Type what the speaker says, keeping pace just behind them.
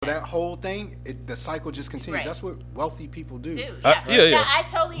That whole thing, the cycle just continues. Right. That's what wealtly people do. Yeah. Yeah. I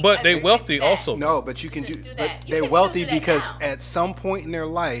totally. But they agree wealthy with that. also. No, but you can do. that. But You they're can wealthy still do that because now. at some point in their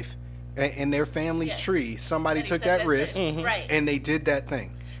life, in their family's tree, somebody took that risk, right? and they did that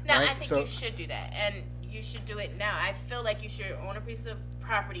thing. Now right? I think you should do that, and you should do it now. I feel like you should own a piece of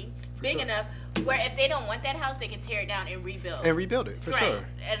property big enough where if they don't want that house, they can tear it down and rebuild. For sure.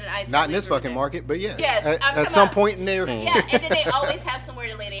 And I totally Not in this agree with fucking that. market, but yeah. Yes, at some point in there. Yeah, and then they always have somewhere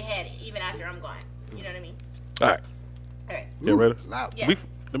to lay their head, even after I'm gone. You know what I mean? All right. All right. Yeah, ready? Loud. Yes.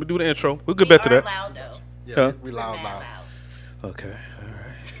 Let me do the intro. We'll get back to that. Loud though. Yeah, Huh? we We're loud. mad Okay. All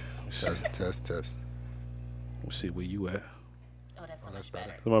right. Test. Let's see where you at. Oh, that's so much better.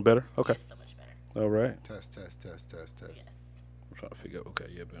 better. Am I better? Okay. That's so much better. All right. Test. Yes. I'm trying to figure out. Okay,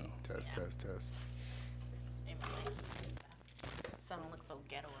 yeah, man. Test. So I don't look so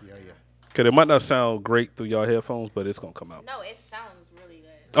ghetto. Yeah. Okay, it might not sound great through y'all headphones, but it's gonna come out. No, it sounds really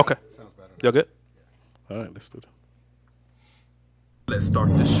good. Okay. Sounds better. Y'all good? All right, let's do it. Let's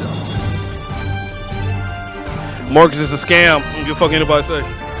start the show. Mortgage is a scam. I don't give a fuck anybody say.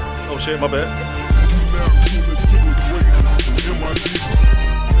 Oh shit, my bad.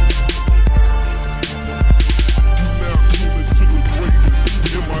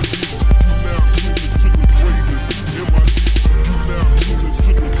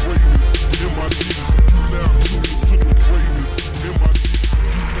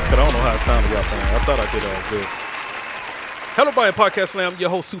 I don't know how it sounded, y'all. I thought I did all good. Hello, everybody, Podcast Slam. Your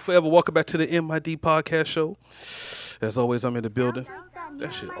host, Sue Forever. Welcome back to the MID Podcast Show. As always, I'm in the building.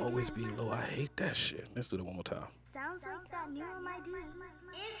 That shit always be low. I hate that shit. Let's do that one more time. Sounds like that new MID. It's the MID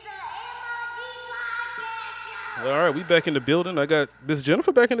Podcast Show. All right, we back in the building. I got Miss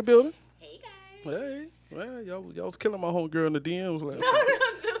Jennifer back in the building. Hey guys. Hey, man, y'all was killing my homegirl in the DMs last time.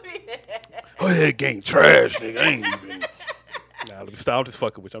 Don't do it. Oh, yeah, gang trash, nigga. I ain't even. Nah, let me stop. I'm just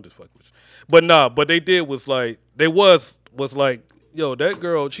fucking with you. But nah, but they did was like, they was like, yo, that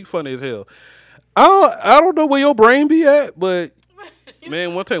girl, she funny as hell. I don't know where your brain be at, but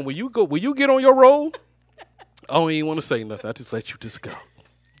man, one time when you get on your roll, I don't even want to say nothing. I just let you just go.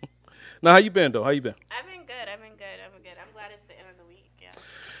 Now, how you been though? How you been? I've been good. I'm glad it's the end of the week. Yeah.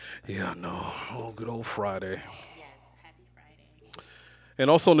 Yeah, I know. Oh, good old Friday. Yes. Happy Friday.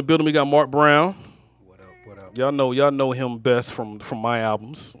 And also in the building, we got Mark Brown. What up? Y'all know him best from my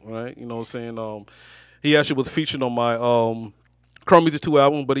albums, right? You know what I'm saying? He actually was featured on my Chrome Music 2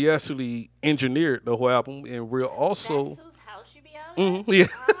 album, but he actually engineered the whole album, and we're also That's whose house you be at? yeah.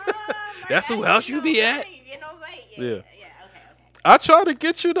 Oh, That's whose house you be at. You know, right? Yeah. Yeah. Okay. I tried to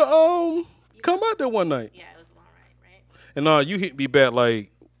get you to come out there one night, Yeah, it was a long ride, right? and you hit me back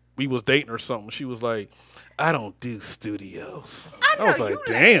like we was dating or something. She was like, I don't do studios. I was like,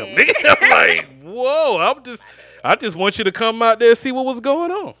 damn, nigga. I'm like, whoa. I just want you to come out there and see what was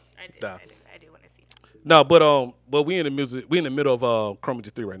going on. I do want to see that. No, but we in the middle of Chrome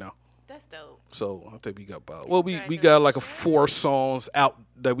Music 3 right now. That's dope. So I think we got about we got like 4 songs out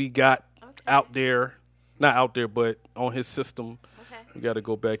that we got out there, not out there, but on his system. Okay. We got to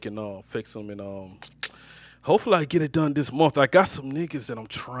go back and fix them and hopefully I get it done this month. I got some niggas that I'm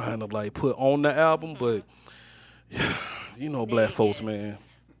trying to like put on the album, but you know, black folks, man.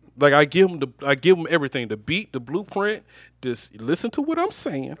 Like I give them everything, the beat, the blueprint. Just listen to what I'm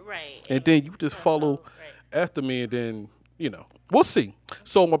saying, Right. and then you just follow after me, and then we'll see.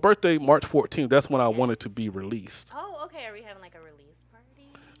 So my birthday, March 14th. That's when I want it to be released. Oh, okay. Are we having like a release party?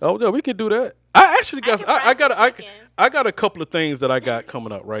 Oh yeah, we can do that. I actually got I can fry some chicken. I got a couple of things that I got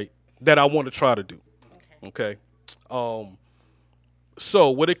coming up, right? That I want to try to do. Okay.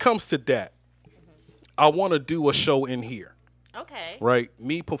 So when it comes to that, I want to do a show in here. Okay. Right?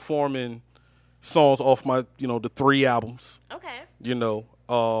 Me performing songs off my, the 3 albums. Okay.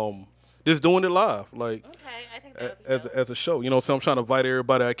 Just doing it live, like Okay. I think that would be dope. as a show. So I'm trying to invite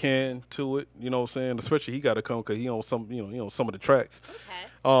everybody I can to it. You know what I'm saying? Especially he got to come because he on some, some of the tracks.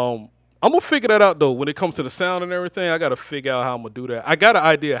 Okay. I'm gonna figure that out though. When it comes to the sound and everything, I gotta figure out how I'm gonna do that. I got an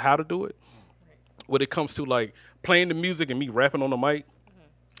idea how to do it. When it comes to like playing the music and me rapping on the mic,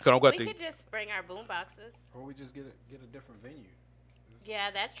 cause I got We could just bring our boom boxes. Or we just get a different venue. Yeah,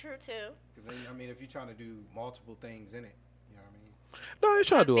 that's true too. Because if you're trying to do multiple things in it, you know what I mean? No, I ain't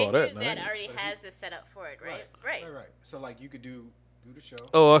trying to do all that, Venue man. that already has the setup for it, right? Right. So like you could do the show.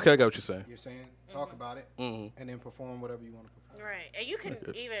 Oh, okay, I got what you're saying. You're saying talk about it, and then perform whatever you want to perform. Right. And you can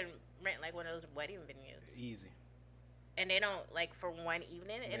even rent like one of those wedding venues. Easy. And they don't like for one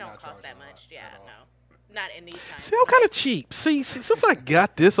evening. It don't not cost that charging a much. lot Yeah, at all. no, not in these times. See, I'm kind of cheap. See, since I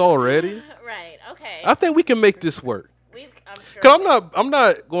got this already, Right. Okay. I think we can make this work. I'm sure. Cause I'm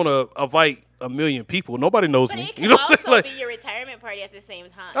not gonna invite a million people. Nobody knows But me. it can You know what I'm also saying? Like, be your retirement party at the same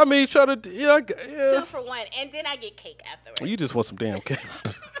time. I mean, try to yeah. 2 for 1, and then I get cake afterwards. You just want some damn cake.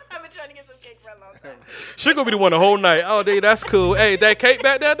 I've been trying to get some cake for a long time. She gonna be the one the whole night. Oh, dude, that's cool. Hey, that cake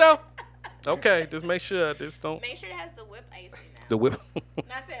back there though. Okay, just make sure this don't Make sure it has the whip icing now. the whip.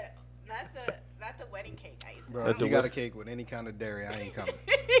 Not the wedding cake icing. Bro, At if the you got work. a cake with any kind of dairy, I ain't coming.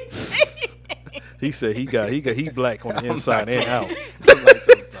 He said he black on the inside and out. I'm lactose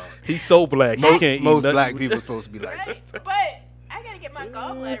intolerant. He's so black he can't eat Most nothing. black people supposed to be Right? lactose But intolerant. I gotta get my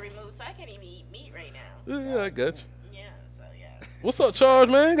gallbladder removed, so I can't even eat meat right now. Yeah, I got you. Yeah, so yeah. What's up, Charles,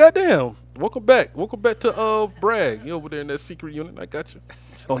 man? Goddamn. Welcome back. Welcome back to Bragg. You over there in that secret unit. I got you.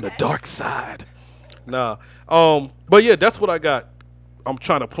 On the dark side. Nah. But yeah, that's what I got. I'm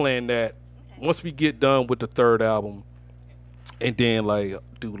trying to plan that. Okay. Once we get done with the third album and then like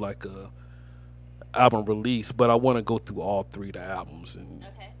do like a album release, but I want to go through all 3 of the albums and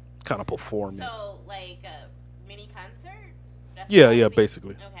Okay. kind of perform it. So like a mini concert? That's Yeah, what it yeah, would be?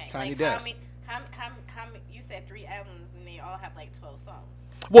 basically. Okay. Tiny like desk. How many, you said 3 albums and they all have like 12 songs.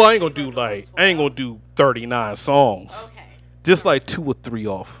 Well, I ain't gonna You do gonna like do I ain't 12? gonna do 39 songs. Okay. Just like 2 or 3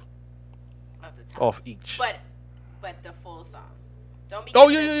 off Off the top. each. But the full song. Don't be Oh,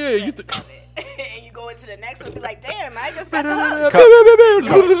 giving yeah, us yeah, yeah, you clips of it. And you go into the next one and be like, damn, I just got the hook.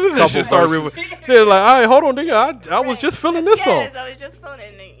 That shit start verses. They're like, all right, hold on, nigga. I was just feeling this song. Yes, I was just feeling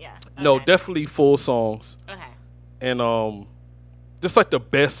it. Yeah. No, Okay. definitely full songs. Okay. And just like the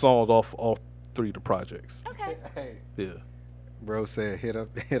best songs off all 3 of the projects. Okay. Hey, Yeah. bro said hit up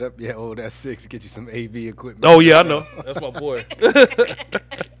your old S6, get you some AV equipment. Oh yeah, I know. That's my boy.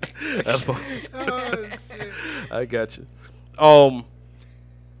 That's my Oh, shit. I got you.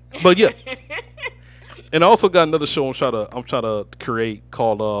 But yeah. And I also got another show I'm trying to create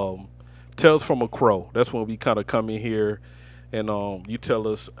called Tales from a Crow. That's when we kind of come in here and you tell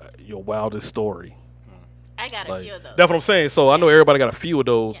us your wildest story. I got a few of those. That's what I'm saying. So I know everybody got a few of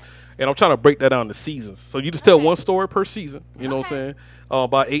those, Yes. and I'm trying to break that down into seasons. So you just tell Okay. one story per season. You know what I'm saying?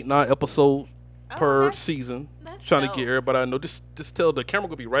 About 8-9 episodes per that's- season. that's Trying to dope. get everybody to know. Just tell the camera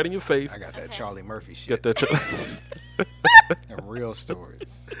gonna be right in your face. I got that Okay. Charlie Murphy Get shit that. and real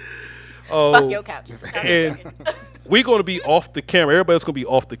stories. Oh, Fuck your couch. and we're gonna be off the camera. Everybody's gonna be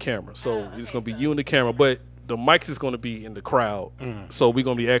off the camera. So Oh, it's okay, gonna be so- you and the camera, but the mics is gonna be in the crowd. Mm. So we're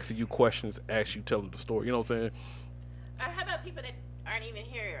gonna be asking you questions as you telling the story. You know what I'm saying? Or how about people that aren't even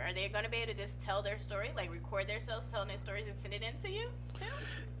here? Are they going to be able to just tell their story, like record themselves telling their stories and send it in to you too?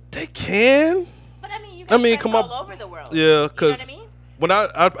 They can. But I mean, you got friends come all on. over the world. Yeah, You know because what I mean? when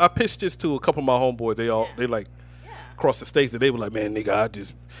I pitched this to a couple of my homeboys, they like Yeah. across the states, and they were like, "Man, nigga, I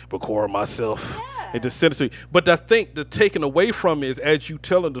just record myself Yeah. and just send it to you." But I think the taking away from it is as you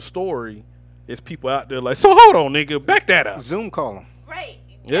telling the story, is people out there like, "So hold on, nigga, back that up." Zoom call them. Right.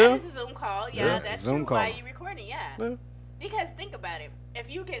 Yeah. That is a Zoom call. Yeah, Yeah, that's Zoom true. Why call. you recording? Yeah. Yeah. Because think about it. If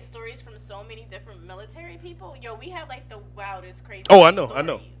you get stories from so many different military people, we have like the wildest, crazy. Oh, I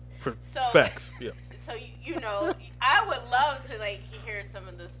know. For So- facts, yeah. So you know, I would love to like hear some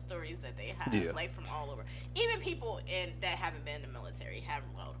of the stories that they have, Yeah. like from all over. Even people that haven't been in the military have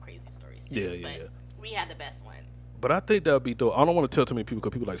wild, crazy stories too. Yeah, yeah, but yeah. we have the best ones. But I think that would be dope. I don't want to tell too many people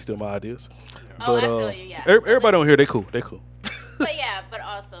because people like steal my ideas. Oh, I But feel you. Yeah. everybody on here, they cool. They cool. But yeah, but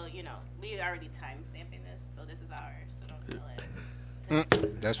also we already time stamping this, so this is ours. So don't steal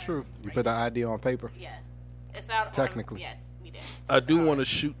it. That's true. You put the idea on paper. Yeah, it's out. Technically. Yes, we did. So I it's do want to ours.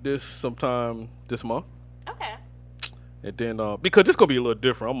 shoot this sometime this month. Okay. And then because it's gonna be a little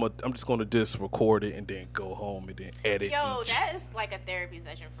different, I'm just gonna just record it and then go home and then edit. Yo, each. that is like a therapy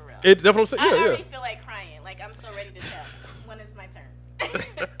session for real. That's what I'm saying. I Yeah, already yeah. feel like crying. Like I'm so ready to tell. When is my turn?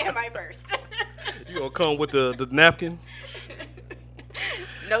 Am I first? You gonna come with the napkin?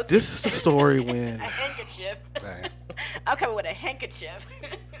 No. This is the story when A handkerchief. Dang. I'm coming with a handkerchief.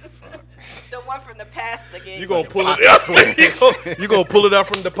 The one from the past again. you gonna pull it. You gonna pull it out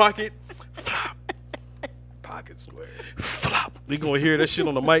from the pocket. Flop, Pocket square. flop. You gonna hear that shit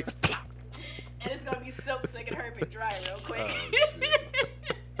on the mic. Flop. And it's gonna be soaked so it can hurry and dry real quick.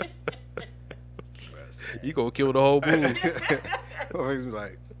 Oh, You gonna kill the whole mood. What makes me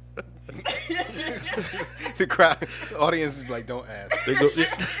like? The crowd, audience is like, don't ask.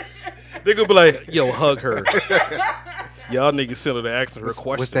 They gonna be like, yo, hug her. Y'all niggas sending her asking her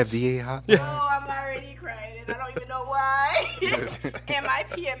questions. What's that VA hot? Oh, I'm already crying and I don't even know why. Am I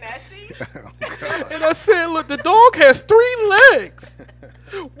PMSing? Oh, God. And I said, look, the dog has 3 legs.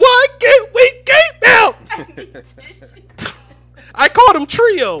 Why can't we keep him? I called him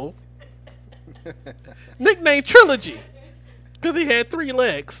Trio. Nickname Trilogy. Because he had 3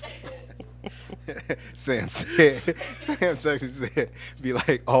 legs. Sam said, Sam Jackson said, be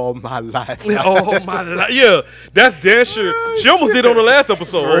like, all my life. All my life. Yeah, that's damn sure. She almost did on the last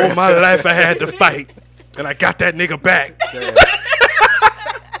episode. All my life I had to fight. And I got that nigga back.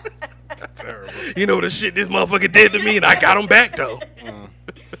 Terrible. You know the shit this motherfucker did to me, and I got him back, though.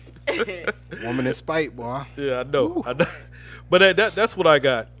 Woman in spite, boy. Yeah, I know. But that's what I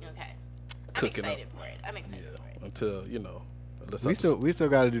got. Okay. Cooking I'm excited for it. I'm excited for it. Until, you know. We still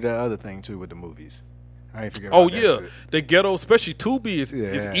got to do that other thing, too, with the movies. I ain't forget Oh about that yeah, shit. the ghetto, especially Tubi, is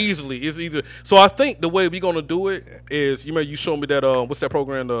easy. So I think the way we gonna do it is, you showed me that what's that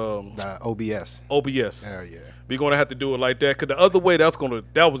program? OBS. OBS. Hell yeah. We're gonna have to do it like that, because the other way that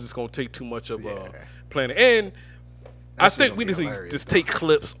was just gonna take too much of planning. And I think we just take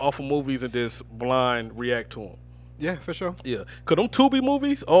clips off of movies and just blind react to them. Yeah, for sure. Yeah, cause them Tubi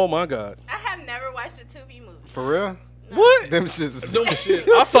movies, oh my god. I have never watched a Tubi movie. For real? What? Them shits. Them shit.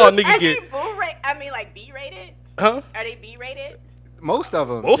 I saw a nigga Are get. they like B-rated? Huh? Are they B-rated? Most of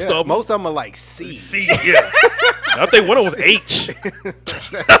them. Most of 'em. Most of them are like C. C, yeah. I think one of them was H.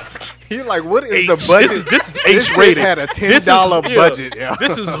 You're like, what is H. the budget? This is This H shit rated. had a This is- $10 yeah, budget. Yeah.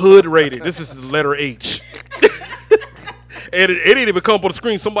 This is hood rated. This is letter H. And it didn't even come up on the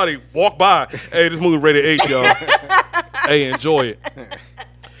screen. Somebody walked by. Hey, this movie rated H, y'all. Hey, enjoy it.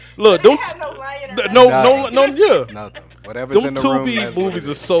 Look, don't. Have no lion or No, yeah. Nothing. Whatever's in Them the room. Tubi that's what movies it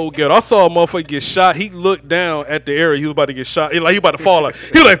are is. so good. I saw a motherfucker get shot. He looked down at the area he was about to get shot. Like he about to fall out.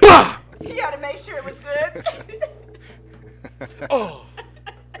 He was like, bah! You gotta make sure it was good. Oh.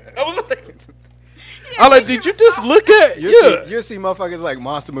 I was like, I like, did you just look at? You'll see motherfuckers like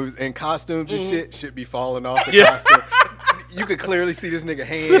monster movies in costumes and shit be falling off the costume. You could clearly see this nigga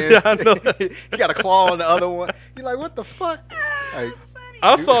hand. I know. He got a claw on the other one. You're like, what the fuck? Like,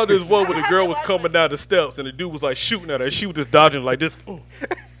 I saw this one where the girl was coming down the steps and the dude was like shooting at her. And she was just dodging like this.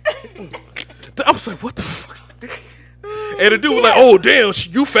 I was like, what the fuck? And the dude was like, oh, damn,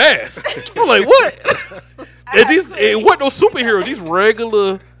 you fast. I'm like, what? And it wasn't no superheroes. These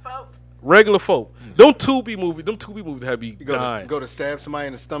regular folk. Them Tubi movies have me dying. go to stab somebody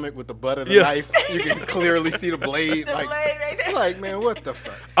in the stomach with the butt of the Yeah. knife. You can clearly see the blade. The blade right there. Like, man, what the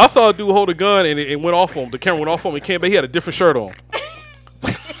fuck? I saw a dude hold a gun and it went off on him. The camera went off on him. He came back. He had a different shirt on.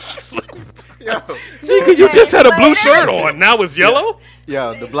 Yo, Nigga, you just had a blue shirt on. Now it's yellow?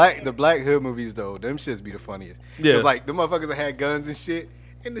 yo, the black hood movies though, them shits be the funniest. Yeah. It's like the motherfuckers that had guns and shit.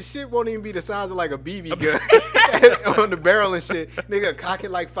 And the shit won't even be the size of like a BB gun on the barrel and shit. Nigga cock it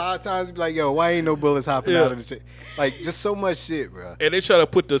like 5 times and be like, yo, why ain't no bullets hopping out of the shit? Like, just so much shit, bro. And they try to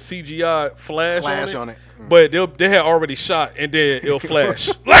put the CGI flash on it. Mm. But they had already shot and then it'll flash.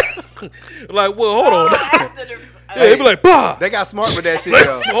 like, well, hold on. After the, Yeah, they be like, bah! They got smart with that shit, Like,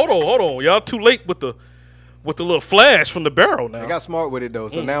 yo. hold on. Y'all too late with the little flash from the barrel now. They got smart with it though.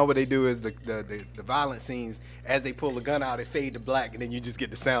 So now what they do is the violent scenes, as they pull the gun out, it fade to black, and then you just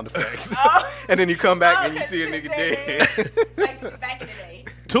get the sound effects. And then you come back and you see a nigga dead. like back in the day.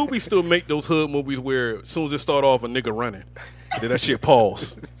 Tubi still make those hood movies where as soon as it start off, a nigga running. And then that shit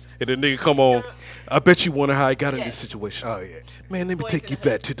pause. And the nigga come on. I bet you wonder how I got in this situation. Oh yeah. Man, let me Boys take in you the Hood.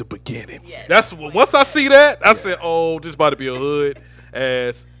 back to the beginning. Yes. That's what. Once I see that, I said, "Oh, this about to be a hood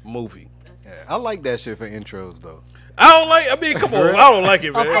ass movie." Yeah, I like that shit for intros though. I don't like. I mean, come on, I don't like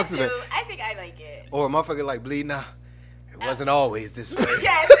it, I man. fucks with it. I think I like it. Or a motherfucker like bleed now. It wasn't always this way.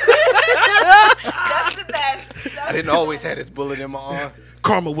 Yes. That's the best. I didn't always have this bullet in my arm.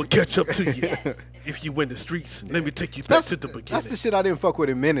 Karma will catch up to you if you win the streets. Let me take you back to the beginning. That's the shit I didn't fuck with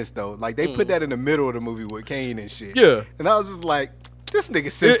in Menace though. Like they put that in the middle of the movie with Kane and shit. Yeah. And I was just like, this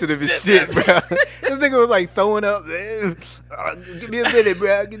nigga sensitive as shit, bro. This nigga was like throwing up. Give me a minute,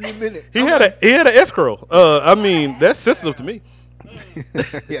 bro. Give me a minute. He had an escrow. I mean, that's sensitive to me.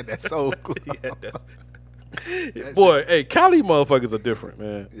 Yeah, that's so cool. Boy, hey, Cali motherfuckers are different,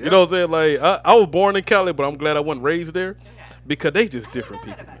 man. You know what I'm saying? Like, I was born in Cali, but I'm glad I wasn't raised there because they just different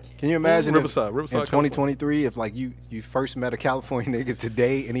people. Can you imagine Riverside, in California. 2023 if like you first met a California nigga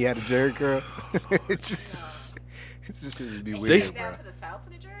today and he had a Jerry curl? It just should be weird, bro. Down to the south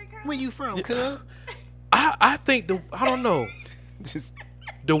of the Jerry curl. Where you from, cuz? I think I don't know. Just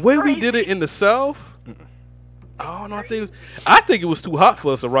The way we did it in the South, I don't know. I think it was too hot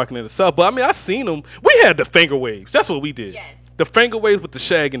for us to rocking in the South. But I mean, I seen them. We had the finger waves. That's what we did. Yes. The finger waves with the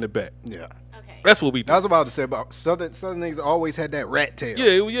shag in the back. yeah. Okay. That's what we I did. was about to say about Southern niggas always had that rat tail.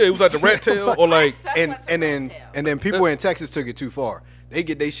 Yeah, it was like the rat tail or like. And then people in Texas took it too far. They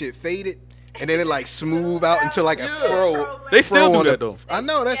get they shit faded and then it like smooth out into like a fro. They still fro do on that the- though. I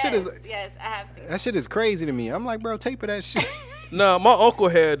know that shit is Yes, I have seen. that shit is crazy to me. I'm like, bro, taper that shit. Nah, my uncle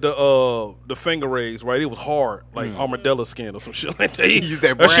had the finger rays, right? It was hard, like armadillo skin or some shit like that. He used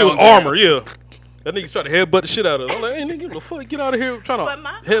that That shit was brown armor, yeah. That nigga's trying to headbutt the shit out of it. I'm like, hey, nigga, the fuck, get out of here trying But to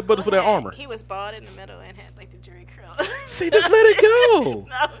my headbutt us with that uncle armor. He was bald in the middle and had like the Jerry curl. See, just let it go.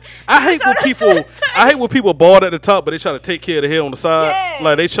 No. I hate when people. I hate when people bald at the top, but they try to take care of the hair on the side. Yeah,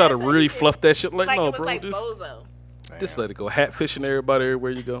 Like they try to that's what really he did. fluff that shit. Like, Like no, it was bro, like just bozo. let it go. Hat fishing everybody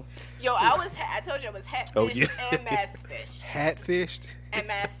everywhere you go. Yo, I told you I was hat Oh, fished yeah. and mass fished. Hatfished. And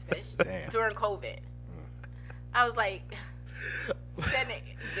mass fished Damn. during COVID. I was like, that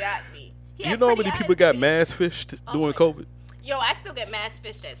nigga got me. He You had know how pretty many people eyes, got too. mass fished during my- COVID? Yo, I still get mass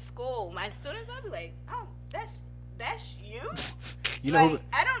fished at school. My students, I'll be like, oh, that's you? You know, Like,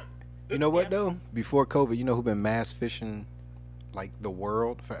 I don't. you know what though? Before COVID, you know who been mass fishing like the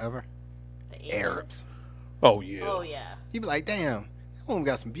world forever? The Arabs. Oh yeah. Oh yeah. You be like, damn, that woman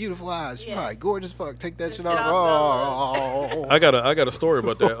got some beautiful eyes. She Yes. like gorgeous fuck. Take that shit Sit off. off Oh, I got a story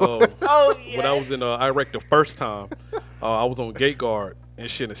about that. Oh yeah. When I was in Iraq the first time, I was on gate guard and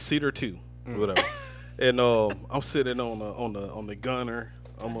shit in Cedar 2, whatever. And I'm sitting on the gunner.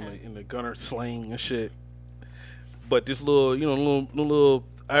 I'm in the gunner sling and shit. But this little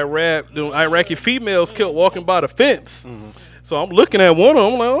Iraqi females kept walking by the fence. So I'm looking at one of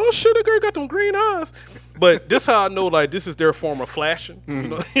them. I'm like, oh shit, that girl got them green eyes. But this how I know like this is their form of flashing.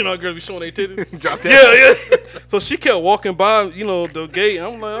 You know, girls be showing their titties. Drop that. Yeah. So she kept walking by, the gate. And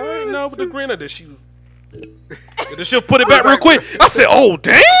I'm like, all right, now with the green eye, then she'll put it back real quick. I said, oh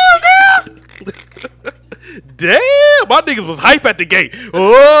damn, girl. Damn, my niggas was hype at the gate.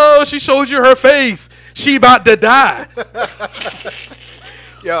 Oh, she showed you her face. She about to die.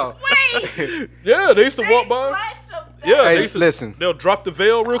 Yo, Wait. Yeah, they used to walk by. Flash so Yeah, Hey, they used to, listen. They'll drop the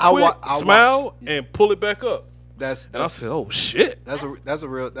veil real I quick, I smile, watched- and pull it back up. that's And I said, oh shit. that's some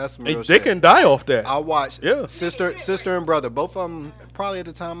real And shit. they can die off that. I watched Yeah. sister and brother. Both of them probably at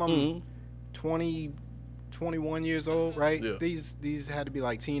the time I'm Mm-hmm. 20, 21 years old, right? Yeah. These had to be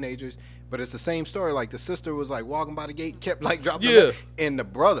like teenagers, but it's the same story. Like the sister was like walking by the gate, kept like dropping, Yeah. them, and the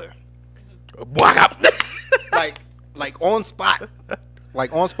brother Whack up. like on spot.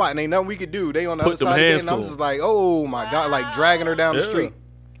 Like on spot, and ain't nothing we could do. They on the Put other them side of the gate, hands and I'm to just 'em. like, oh my god, like dragging her down the Yeah. street.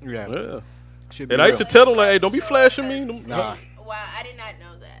 Yeah, Yeah. should be And I used to real. tell them, like, hey, don't be flashing me. Nah. Wow, I did not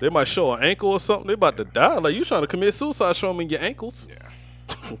know that. They might show an ankle or something. They about to die. Like, you trying to commit suicide, show me your ankles.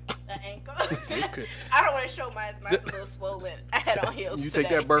 Yeah. The ankle. I don't want to show mine. Mine's a little swollen. I had on heels. You take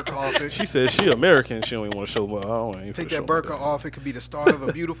today. that burqa off. She said she American. She don't even want to show me. I don't even Take finna that show me burqa off. It could be the start of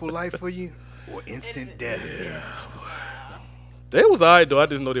a beautiful life for you, or instant death. They was alright though. I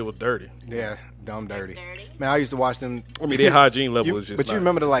just know they was dirty. Yeah, dumb dirty. Dirty? Man, I used to watch them. I mean, their hygiene level You- was just. but you not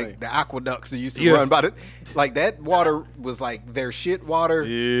remember the like the aqueducts that used to Yeah. run by the, like that water was like their shit water.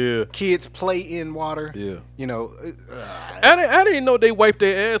 same. Yeah. Kids play in water. Yeah. You know, I didn't know they wiped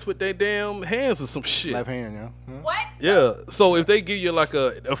their ass with their damn hands or some shit. left hand, yeah. Huh? What? Yeah. So if they give you like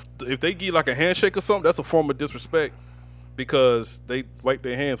if they give you like a handshake or something, that's a form of disrespect because they wipe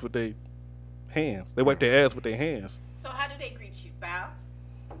their hands with their hands. They wipe their ass with their hands. So how do they greet you? Bow?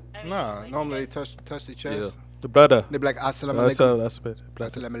 I mean, Nah, like, normally they that's- touch the Yeah. chest. The brother. They be like, Assalamu That's alaikum. that's better.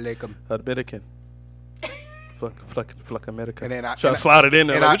 Assalamu alaikum. American. Fuck America. And then I- try and to I- slide it in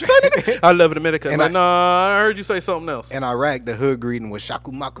there. and Like, I- what you say, nigga? I love it, America. I'm and like, nah, I heard you say something else. In Iraq, the hood greeting was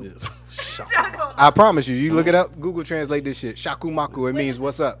shakumaku. Chaco. I promise you, you look it up, Google translate this shit. Shakumaku, it means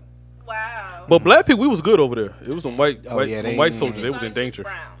what's up. Wow. But black people, we was good over there. It was them white, Oh, white, yeah, them they- white soldiers. They As was long in as it's danger.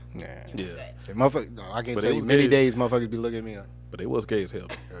 brown. Yeah. Yeah, Good. The motherfucker, no, I can't But tell they you, was many gay. days motherfuckers be looking at me like, but they was gay as hell.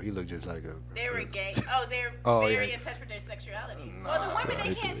 yo, he look just like a. They were gay. Oh, they're Oh, very yeah. in touch with their sexuality. Well, the women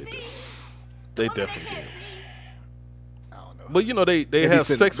they can't see. They Women definitely they did. can't see. I don't know. But you know, they They be have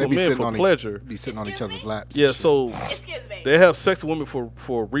sitting- sex they with be men sitting for on each- pleasure. Be sitting on each Excuse other's me? laps. Yeah, and shit. so Excuse me. they have sex with women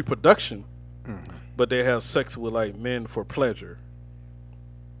for reproduction, Mm-hmm. but they have sex with like men for pleasure.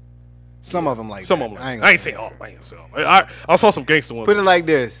 Some of them like Some that. of them. I ain't I gonna ain't saying all. I ain't saying all. I saw some gangster ones. Put it like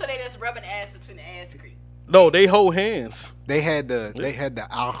this. So they just rubbing ass between the ass crease. No, they hold hands. They had the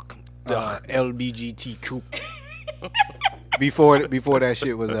LBGTQ before that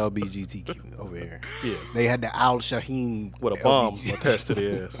shit was LBGTQ over here. Yeah, They had the Al Shaheen with a bomb LBGTQ. attached to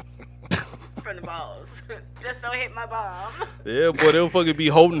their ass. From the balls. Just don't hit my bomb. Yeah, boy, they'll fucking be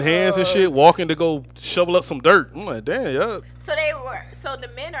holding hands and shit, walking to go shovel up some dirt. I'm like, damn, yeah. So the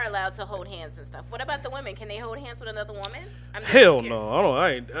men are allowed to hold hands and stuff. What about the women? Can they hold hands with another woman? I'm just Hell scared. no, I don't. I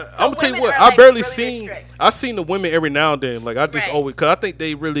ain't. So I'm gonna tell you women what. are, I like, barely really seen. restrict. I seen the women every now and then. Like I just Right. always, cause I think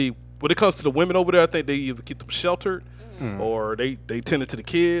they really. When it comes to the women over there, I think they either keep them sheltered, or they tend to the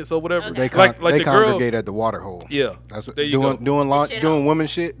kids or whatever. Okay. They like they the girl. congregate at the water hole. Yeah, That's what there you go. doing shit women hole.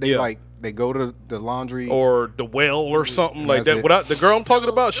 shit. They Yeah. like They go to the laundry. or the well or something like That's that. it. What the girl I'm talking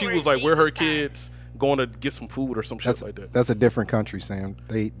So about, she during was like with her Jesus time. kids going to get some food or some shit that's like that. that's a different country, Sam.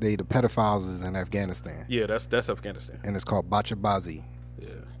 They the pedophiles is in Afghanistan, Yeah, that's Afghanistan. and it's called Bachabazi. Yeah.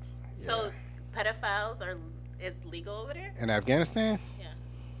 So pedophiles is legal over there? In Afghanistan, Yeah.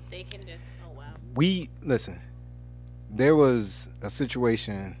 They can just wow. listen. There was a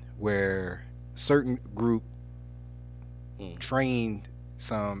situation where a certain group trained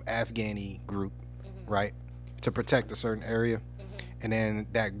some Afghani group, right, to protect a certain area, and then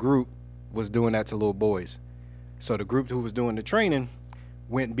that group was doing that to little boys. So the group who was doing the training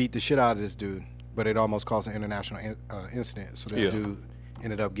went and beat the shit out of this dude, but it almost caused an international incident. So this Yeah. dude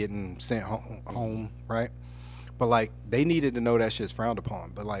ended up getting sent home, right? But like they needed to know that shit's frowned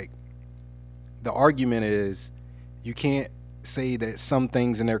upon. But like the argument is you can't say that some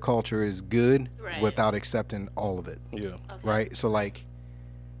things in their culture is good Right. without accepting all of it, Yeah. Okay. right? So like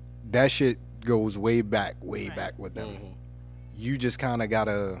that shit goes way back Right. with them. Mm-hmm. You just kind of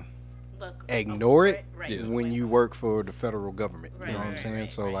gotta Look, ignore it Right. Yeah. when you work for the federal government. Right, You know what I'm right, saying?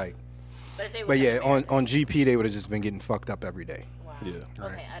 right, So right. like, But, if they but were yeah, American- on GP they would have just been getting fucked up every day. Wow. Yeah.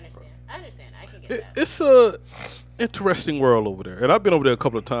 Okay, I understand. I can get that. It's a interesting world over there, and I've been over there a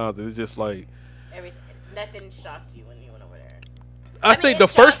couple of times. And it's just like Everything. Nothing shocked you when you went over there. I mean, think it the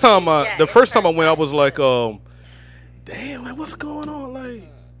first shocked time you. I Yeah, the it's first time I first went, I time. was like, damn, like what's going on,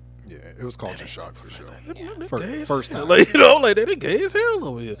 like. Yeah, it was culture shock for sure. They gay as First hell. time. Like, you know, like they gay as hell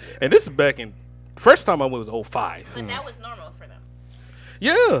over here. And this is back in first time I went was 05. But that was normal for them.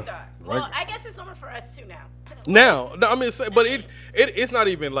 Yeah. Thought. Well, Right. I guess it's normal for us too now. Now, no, I mean, but it's not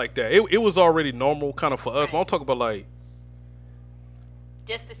even like that. It was already normal kind of for us. But I'm talking about like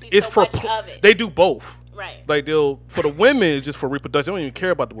Just to see it's so for much of it. they do both. Right. Like they'll for the women it's just for reproduction. They don't even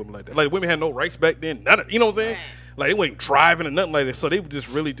care about the women like that. Like women had no rights back then. None of, you know what I'm saying? Right. Like they wasn't driving or nothing like that. So they would just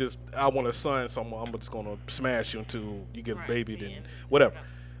really just I want a son, so I'm just gonna smash you until you get a Right, baby, yeah. then whatever.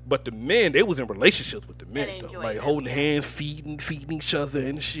 But the men, they was in relationships with the men, they though. enjoyed Like them, holding yeah. hands, feeding each other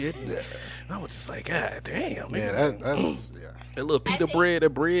and shit. And I was just like, God damn. Yeah, nigga. that's yeah. That little pita think- bread, that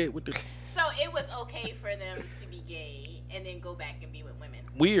bread with the So it was okay for them to be gay and then go back and be with women.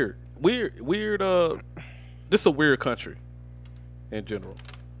 weird. This is a weird country in general.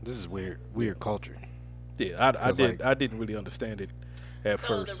 This is weird culture. Yeah, I 'Cause, like- didn't really understand it at So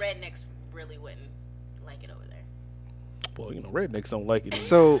first. the rednecks really wouldn't like it over there. Well, you know, rednecks don't like it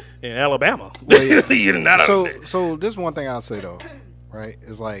So in Alabama. Well, yeah. You're not so this one thing I'll say though, right?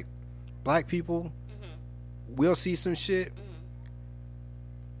 Is like black people we'll see some shit,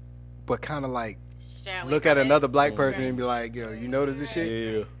 but kind of like Shall we look go at in? another black person and be like, yo, you notice this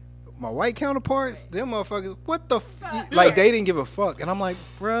shit? yeah. My white counterparts, them motherfuckers, what the like they didn't give a fuck, and I'm like,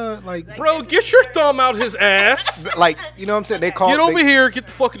 bruh, like, Bro, get your thumb out his ass. like you know what I'm saying? They call Get over they, here. Get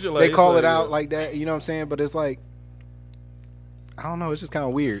the fuck in your They legs. call it Like, out like that, you know what I'm saying? But it's like, I don't know, it's just kind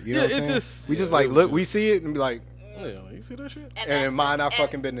of weird, you know Yeah, what I'm it's saying? just- We just yeah, like it's look, we just- see it and be like, Yeah, you see that shit? And that's in mind our and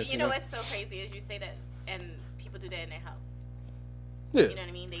fucking business, You you know know? what's so crazy is you say that and people do that in their house. Yeah. You know what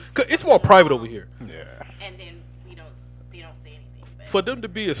I mean? They see 'Cause it's something more private wrong, over here. yeah. and then they don't say anything. But For them to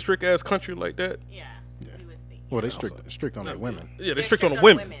be a strict ass country like that, yeah, you would think. Well, they strict on their women. yeah, they're strict on the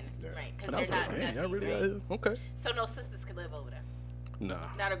women. right? And I Because was they're like, not. man, y'all nothing, really right? okay. So no sisters could live over there. Nah.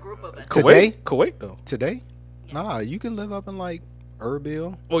 Not a group of us. Today? Kuwait though. Today, nah, you can live up in like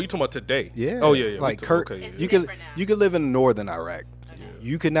Erbil. Oh, you talking about today? Yeah. Oh yeah, yeah. Like we Kurt, okay, yeah. It's you could different now. you could live in northern Iraq. Okay.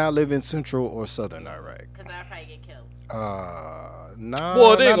 You could not live in central or southern Iraq. Because I'll probably get killed. Nah,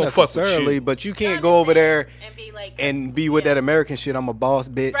 Well, they ain't not gonna fuck with necessarily, you. but you No, can't I'm go just over saying, there and be like and be with yeah. that American shit. I'm a boss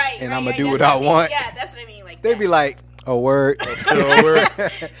bitch, Right, and right, I'm gonna right, do that's what I mean. want. Yeah, that's what I mean. Like They'd be that. like, "Oh, word."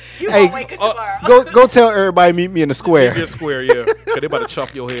 you hey, won't wake up tomorrow. go tell everybody meet me in the square. Be a square, yeah. 'Cause they about to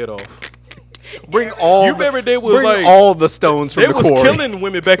chop your head off. Bring all. You remember they was bring like- all the stones from They the was quarry. killing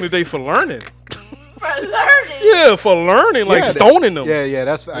women back in the day for learning. for learning. Yeah, for learning, like Yeah, stoning them. Yeah,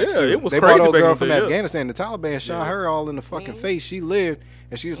 that's facts Yeah, too. it was they crazy brought a back in girl the from day, yeah. Afghanistan. The Taliban shot her all in the fucking face. She lived,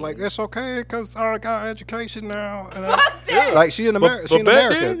 and she was like, "It's okay because I got education now." And Fuck that. like she in America, she in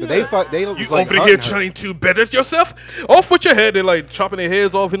back America, then, but yeah. they You was like over here hunting her. trying to better yourself? Off with your head. They're like chopping their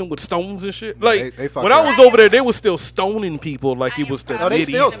heads off, hitting them with stones and shit. Like they fucked when I up. was over there, they was still stoning people like I it was am the proud Oh, they of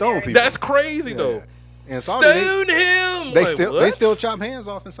still being stone American. people. That's crazy though. Yeah. And Saudi, Stone him. they Like, still what? they still chop hands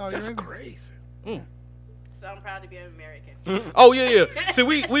off in Saudi That's Arabia. crazy. So I'm proud to be an American. Oh yeah, yeah. See,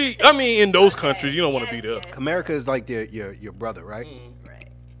 we. I mean, in those countries, you don't want to Yes, be there. yes. America is like your brother, right? Right.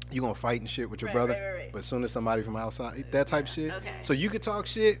 You gonna fight and shit with your Right, brother, right, right. but as soon as somebody from outside, that type shit. Okay. So you could talk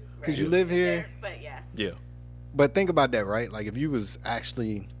shit because Right. you live here. But yeah. Yeah. But think about that, right? Like if you was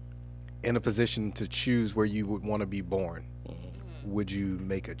actually in a position to choose where you would want to be born, would you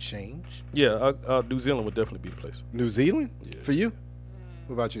make a change? Yeah, New Zealand would definitely be the place. New Zealand? Yeah. For you?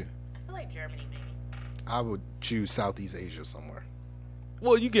 What about you? I feel like Germany, maybe. I would choose Southeast Asia somewhere.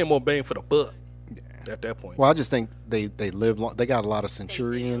 Well, you get more bang for the buck at that point. Well, I just think they live long. They got a lot of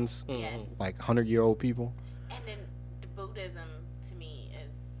centurions, Yes. like 100-year-old people. And then the Buddhism, to me,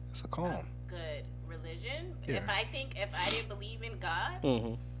 is It's a calm. good religion. Yeah. If I didn't believe in God,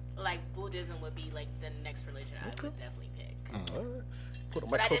 Mm-hmm. like Buddhism would be like the next religion I would definitely pick. All right. Put a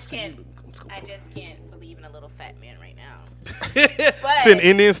But mic I close just to you. can't. Let's go I put- just can't believe in a little fat man right now. Sitting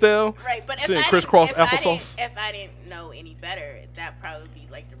Indian style. Right, but if Sitting I crisscross didn't- if I applesauce. didn't- if I didn't know any better, that probably would be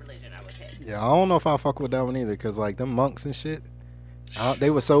like the religion I would pick. Yeah, I don't know if I fuck with that one either, cause like them monks and shit,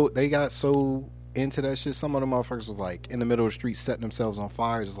 they got so into that shit. Some of them motherfuckers was like in the middle of the street setting themselves on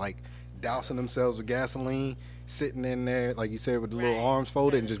fire, just like dousing themselves with gasoline, sitting in there like you said with the little Right. arms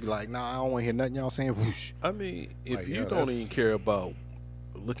folded, and just be like, nah, I don't want to hear nothing y'all saying. Whoosh. I mean, if Like, you yeah, don't that's- even care about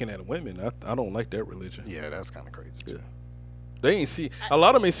looking at women, I don't like that religion. Yeah, that's kind of crazy too. Yeah. They ain't see a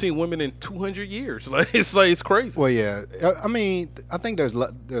lot of them ain't seen women in 200 years. Like it's crazy. Well, yeah, I mean, I think there's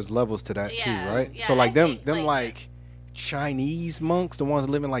levels to that Yeah, too, right? yeah, So like I them think, like Chinese monks, the ones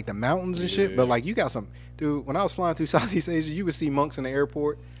living like the mountains and shit. Yeah. But like you got some dude. When I was flying through Southeast Asia, you would see monks in the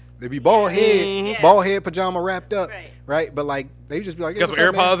airport. They'd be bald head, Yeah. bald head pajama wrapped up, Right. right? But like they just be like, hey, Got what's some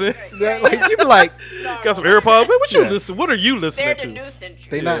up, man? AirPods in. Yeah, like you be like, Got some AirPods. Man, what you Yeah. listen? What are you listening They're to? the new century.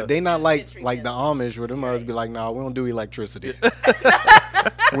 they Yeah. not they not New like century the them. Amish where them others be like, nah, we don't do electricity.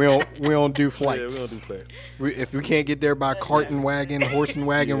 we don't do Yeah, we flights. don't do flights. If we can't get there by cart and wagon, horse and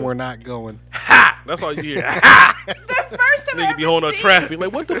wagon, we're not going. Ha! That's all you hear. Ha! The first time I Nigga ever be holding up seen- traffic.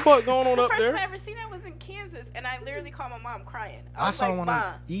 Like, what the fuck going on The up first time I there? ever seen that was in Kansas, and I literally called my mom crying. I was saw like, one on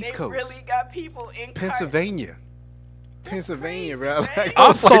 "Ma, East they Coast. really got people in Pennsylvania. Pennsylvania, bro. crazy, Like, I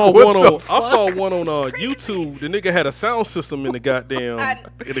was like, saw what one the on fuck? YouTube. The nigga had a sound system in the goddamn I-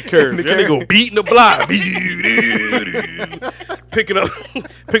 in the carriage. In the That nigga go beating the block, picking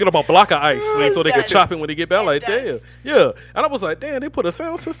up a block of ice so they can dust. chop it when they get back. And Like damn, dust. yeah. And I was like, damn, they put a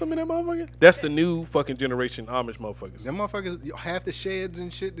sound system in that motherfucker. That's the new fucking generation Amish motherfuckers. Them motherfuckers, half the sheds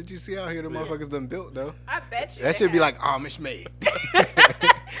and shit that you see out here, the motherfuckers done built though. I bet you That should be have. like Amish made.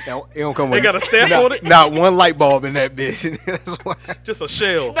 It don't come They with got a stamp not, on it? Not one light bulb in that bitch. That's why. Just a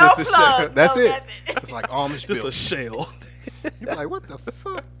shell. No Just a plug, shell. That's no it. nothing. It's like Amish Just a built. shell. You be like, what the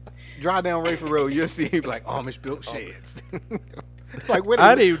fuck? Drive down Rayford Road, you'll see you be like Amish built sheds. Like where they,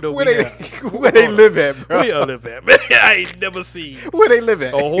 I didn't even know where we they, got- where they live at, bro. Where y'all live at, man? I ain't never seen Where they live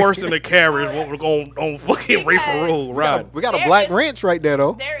at? a horse and a carriage on fucking Rayford Road we got, riding. we got a There black is- ranch right there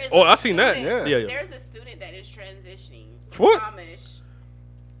though. There is Oh, a I seen that. student- Yeah, yeah. There's a student that is transitioning from What? Amish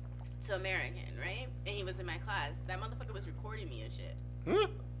to American, right? And he was in my class. That motherfucker was recording me and shit.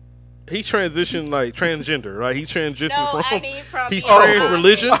 He transitioned like transgender, right? He transitioned No, from. I mean from He being trans Amish-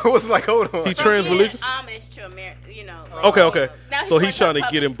 religion. I was like, hold on. He from trans being religious. Amish to American, Okay. Now So going he's trying to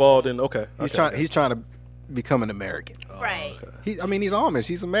public get involved school. in. Okay. He's okay. He's trying to become an American. Right. Okay. I mean, he's Amish.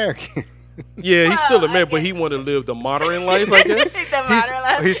 He's American. Yeah, he's still a Well, man, I but he guess. wanted to live the modern life, I guess. The modern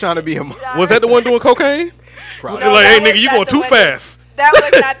life. he's trying to be a. Was that the one doing cocaine? Probably. No, like, hey, that was nigga, you not going the too one fast. That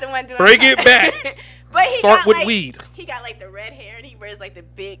was not the one doing Bring it coke. back. But he Start got, with like, weed. He got like the red hair and he wears like the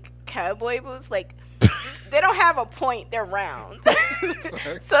big cowboy boots. Like they don't have a point; they're round,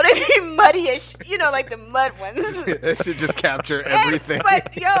 so they be muddy as like the mud ones. That should just capture And- everything.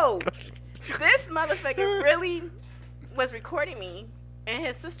 but yo, this motherfucker really was recording me. And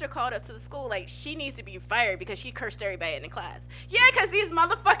his sister called up to the school like she needs to be fired because she cursed everybody in the class. Yeah, because these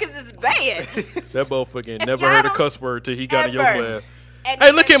motherfuckers is bad. That motherfucker ain't If never y'all heard a don't- cuss word till he got in your Ever. class. And